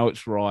 so I know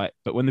it's right.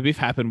 But when the biff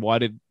happened, why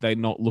did they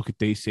not look at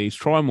DCs?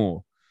 Try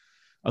more.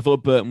 I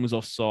thought Burton was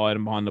offside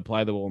and behind the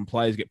play the ball, and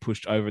players get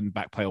pushed over in the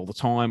back play all the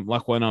time.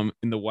 Like when I'm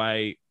in the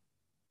way.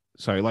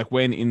 Sorry, like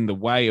when in the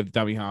way of the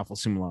dummy half or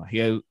similar.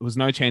 He was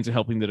no chance of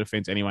helping the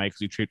defense anyway because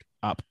he tripped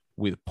up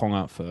with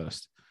Ponga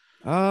first.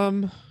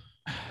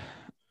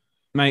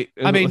 Mate,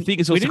 I mean, I think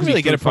it's we also didn't 'cause he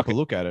really get threw a proper fucking-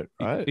 look at it,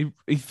 right?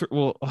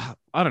 Well,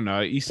 I don't know.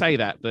 You say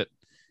that, but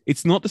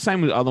it's not the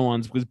same with other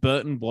ones because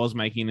Burton was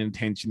making an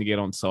intention to get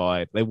on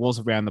side. There was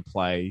around the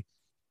play.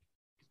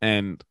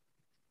 And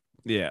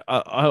yeah,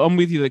 I'm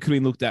with you that could have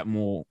been looked at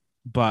more.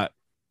 But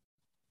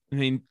I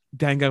mean,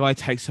 Dango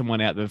takes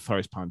someone out that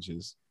throws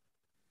punches.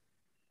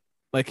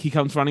 Like he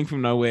comes running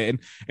from nowhere.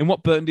 And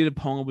what Burton did to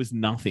Ponga was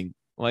nothing.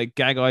 Like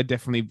Gagai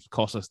definitely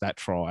cost us that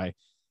try.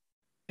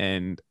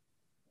 And,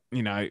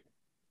 you know,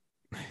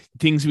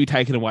 things will be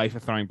taken away for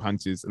throwing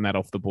punches and that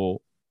off the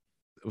ball.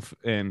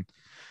 And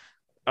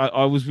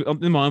I was in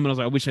the moment, I was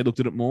like, I wish I looked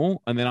at it more.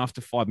 And then after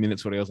 5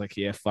 minutes, I was like,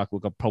 yeah, fuck,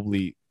 look,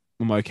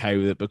 I'm okay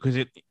with it because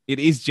it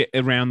is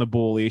around the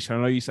ball-ish. I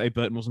know you say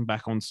Burton wasn't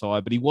back on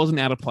side, but he wasn't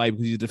out of play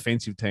because he's a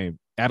defensive team.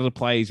 Out of the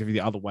play is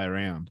the other way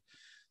around.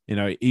 You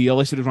know, he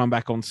always should have run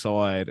back on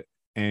side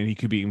and he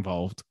could be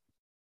involved.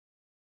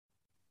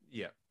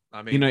 Yeah.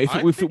 I mean, You know, if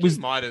it was-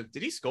 he might have,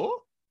 did he score?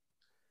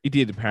 He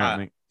did,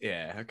 apparently.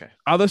 Yeah. Okay.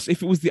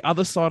 If it was the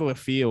other side of the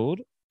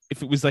field,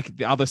 if it was like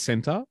the other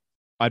center,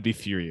 I'd be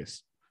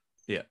furious.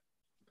 Yeah.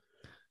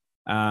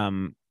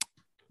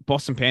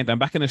 Boston Panther. I'm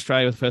back in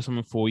Australia for the first time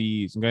in 4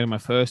 years. I'm going to my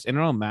first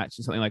NRL match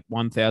in something like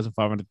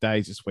 1,500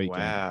 days this weekend.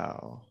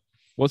 Wow.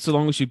 What's the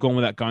longest you've gone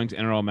without going to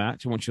NRL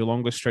match? And what's your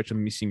longest stretch of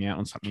missing out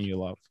on something you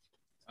love?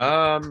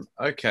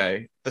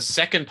 Okay. The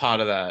second part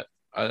of that,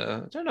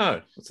 I don't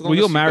know. What's the Well,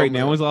 you're longest you've married gone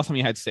now. When was the last time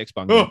you had sex,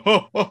 Bunga?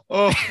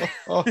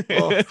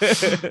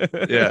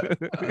 Yeah,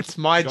 it's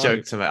my Got joke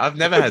it. to me. I've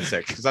never had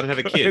sex because I don't have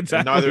a kid.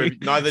 Exactly. And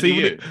neither So do you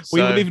you. wouldn't- We So-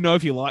 wouldn't even know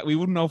if you like. We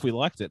wouldn't know if we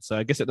liked it. So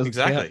I guess it doesn't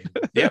exactly.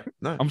 count. Yep.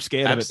 No. I'm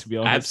scared of it, to be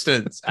honest.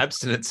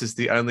 Abstinence is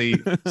the only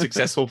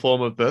successful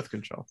form of birth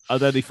control.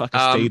 I'd only fuck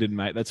a Um, steeded,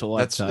 mate. That's all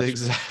I'd That's touch.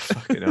 exactly.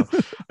 Fucking hell.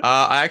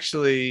 I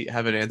actually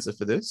have an answer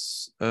for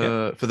this.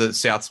 For the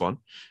Souths one.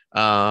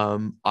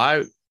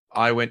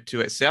 I went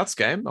to a Souths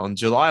game on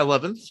July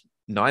 11th,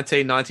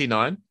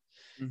 1999.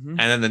 Mhm. And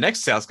then the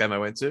next Souths game I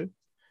went to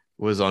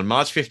was on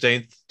March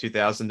 15th,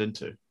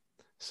 2002.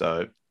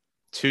 So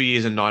 2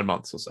 years and 9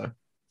 months or so.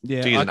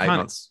 Yeah, 2 years I and 8 can't.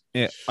 months.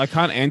 Yeah, I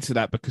can't answer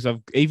that because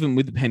even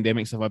with the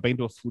pandemic stuff, I've been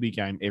to a footy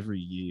game every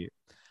year.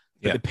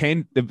 But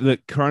Yeah. the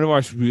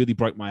coronavirus really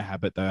broke my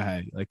habit though.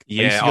 Hey, like I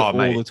used Yeah, to go oh, all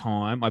mate. the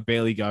time. I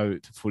barely go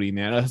to footy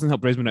now. It doesn't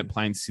help Brisbane don't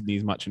play in Sydney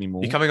as much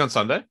anymore. You coming on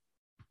Sunday?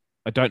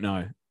 I don't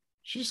know.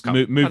 She just come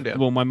down.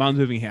 Well, my mum's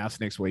moving house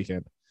next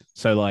weekend,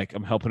 so like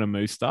I'm helping her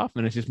move stuff,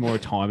 and it's just more a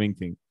timing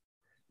thing.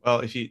 Well,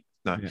 if you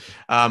no,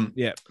 Yeah.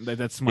 Yeah,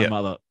 that's my Yeah.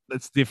 mother.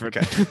 That's different.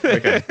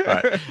 Okay. All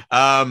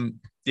right.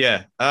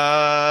 Yeah.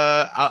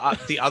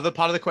 The other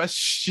part of the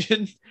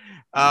question,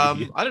 I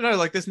don't know.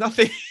 Like, there's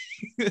nothing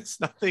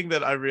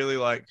that I really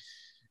like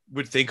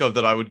would think of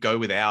that I would go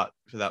without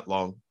for that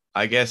long.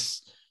 I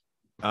guess.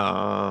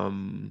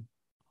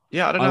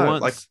 Yeah, I don't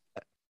know.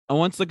 I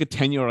once like a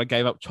 10-year-old, I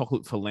gave up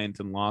chocolate for Lent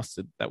and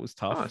lasted. That was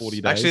tough. Nice.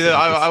 40 days. Actually,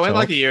 I went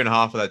like a year and a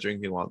half without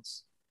drinking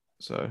once.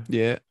 So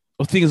Yeah.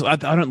 Well, the thing is, I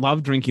don't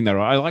love drinking though.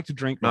 Right? I like to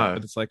drink, right? No.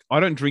 But it's like I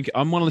don't drink.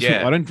 I'm one of those Yeah.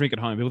 people. I don't drink at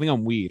home. People think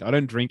I'm weird. I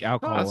don't drink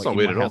alcohol. No, that's like, not in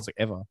weird my at all. house, like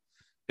ever.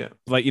 Yeah.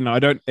 Like I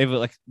don't ever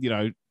like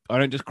I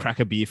don't just crack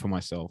a beer for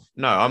myself.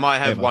 no, I might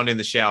have Ever. one in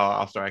the shower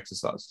after I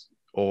exercise.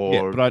 Or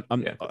Yeah, but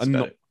I'm that's I'm about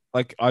not it.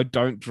 like I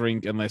don't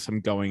drink unless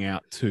I'm going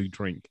out to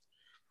drink.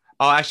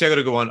 Oh, actually, I got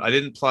a good one. I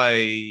didn't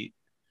play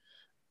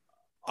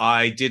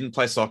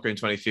soccer in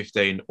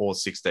 2015 or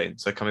 16.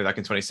 So coming back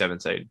in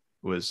 2017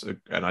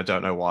 and I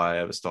don't know why I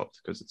ever stopped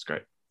because it's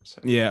great.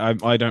 So, Yeah,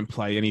 I don't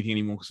play anything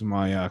anymore because of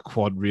my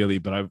quad, really,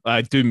 but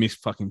I do miss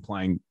fucking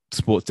playing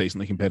sports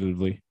decently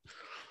competitively.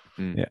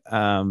 Mm.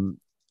 Yeah.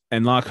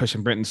 And last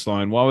question, Brenton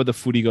Sloan. Why were the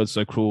footy gods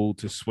so cruel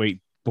to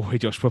sweet boy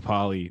Josh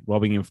Papali,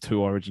 robbing him of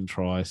 2 Origin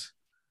tries?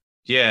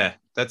 yeah,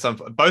 that's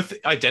both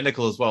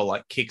identical as well,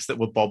 like kicks that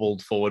were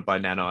bobbled forward by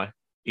Nanai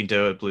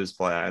into a Blues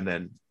player, and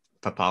then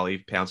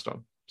Papali pounced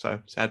on. So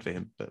sad for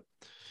him, but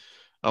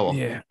oh well.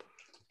 Yeah.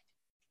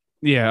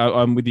 Yeah,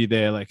 I'm with you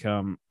there. Like,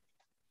 I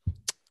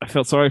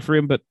felt sorry for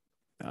him, but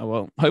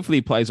well, hopefully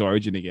he plays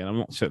Origin again. I'm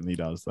not certain he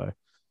does, though.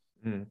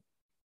 Mm.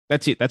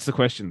 That's it. That's the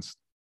questions.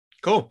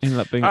 Cool. Ended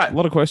up being All right. a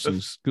lot of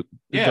questions. Good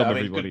job,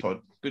 everybody.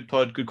 Good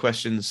pod, good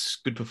questions,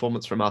 good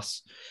performance from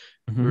us.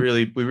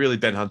 Mhm. We really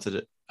Ben hunted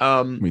it.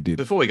 We did.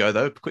 Before we go,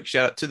 though, quick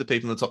shout out to the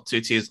people in the top 2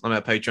 tiers on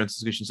our Patreon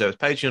subscription service,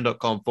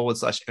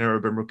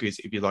 patreon.com/NRL Rookies,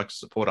 if you'd like to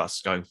support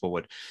us going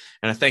forward.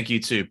 And a thank you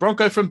to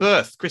Bronco from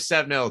Birth, Chris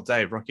Savnell,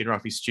 Dave, Rocky and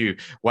Ruffy Stew,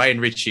 Wayne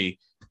Ritchie,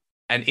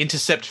 an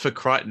intercept for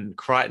Crichton.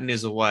 Crichton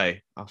is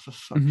away. Oh, for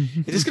fuck.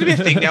 Is this going to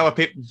be a thing now where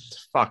people...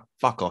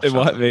 Fuck off. It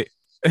might be.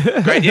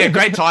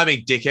 Great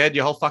timing, dickhead.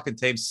 Your whole fucking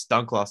team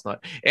stunk last night.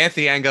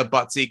 Anthony Anger,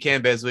 Butsy,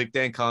 Cam Beswick,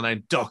 Dan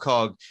Carnane, Doc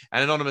Hogg,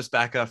 an anonymous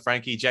backer,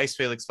 Frankie, Jace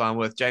Felix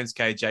Farnworth, James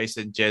K,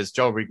 Jason, Jez,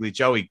 Joel Wrigley,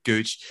 Joey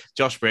Gooch,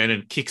 Josh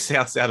Brandon, Kick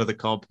Souths out of the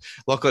comp,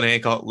 Lachlan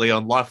Hancock,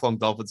 Leon, lifelong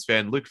Dolphins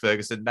fan, Luke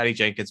Ferguson, Matty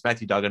Jenkins,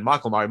 Matthew Duggan,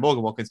 Michael Murray,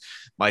 Morgan Watkins,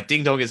 my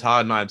ding dong is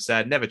hard and I am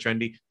sad, never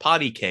trendy,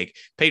 Party Keg,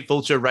 Pete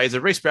Fulcher,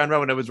 Razor, Reese Brown,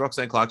 Rowan Edwards,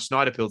 Roxanne Clark,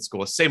 Schneider Pilt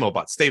Score, Seymour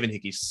Butt, Stephen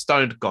Hickey,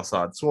 Stoned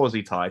Gossard,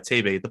 Swarzy Ty,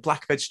 TB, The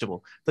Black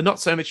Vegetable, The Not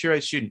So Mature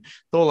Age Student,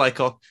 Thor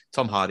Laycock,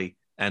 Tom Hardy,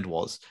 and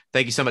Was.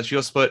 Thank you so much for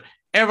your support.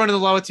 Everyone in the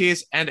lower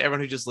tiers and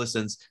everyone who just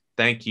listens,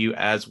 thank you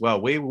as well.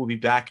 We will be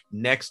back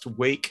next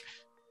week.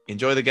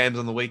 Enjoy the games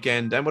on the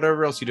weekend and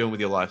whatever else you're doing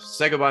with your life.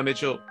 Say goodbye,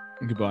 Mitchell.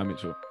 Goodbye,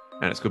 Mitchell.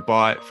 And it's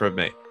goodbye from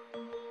me.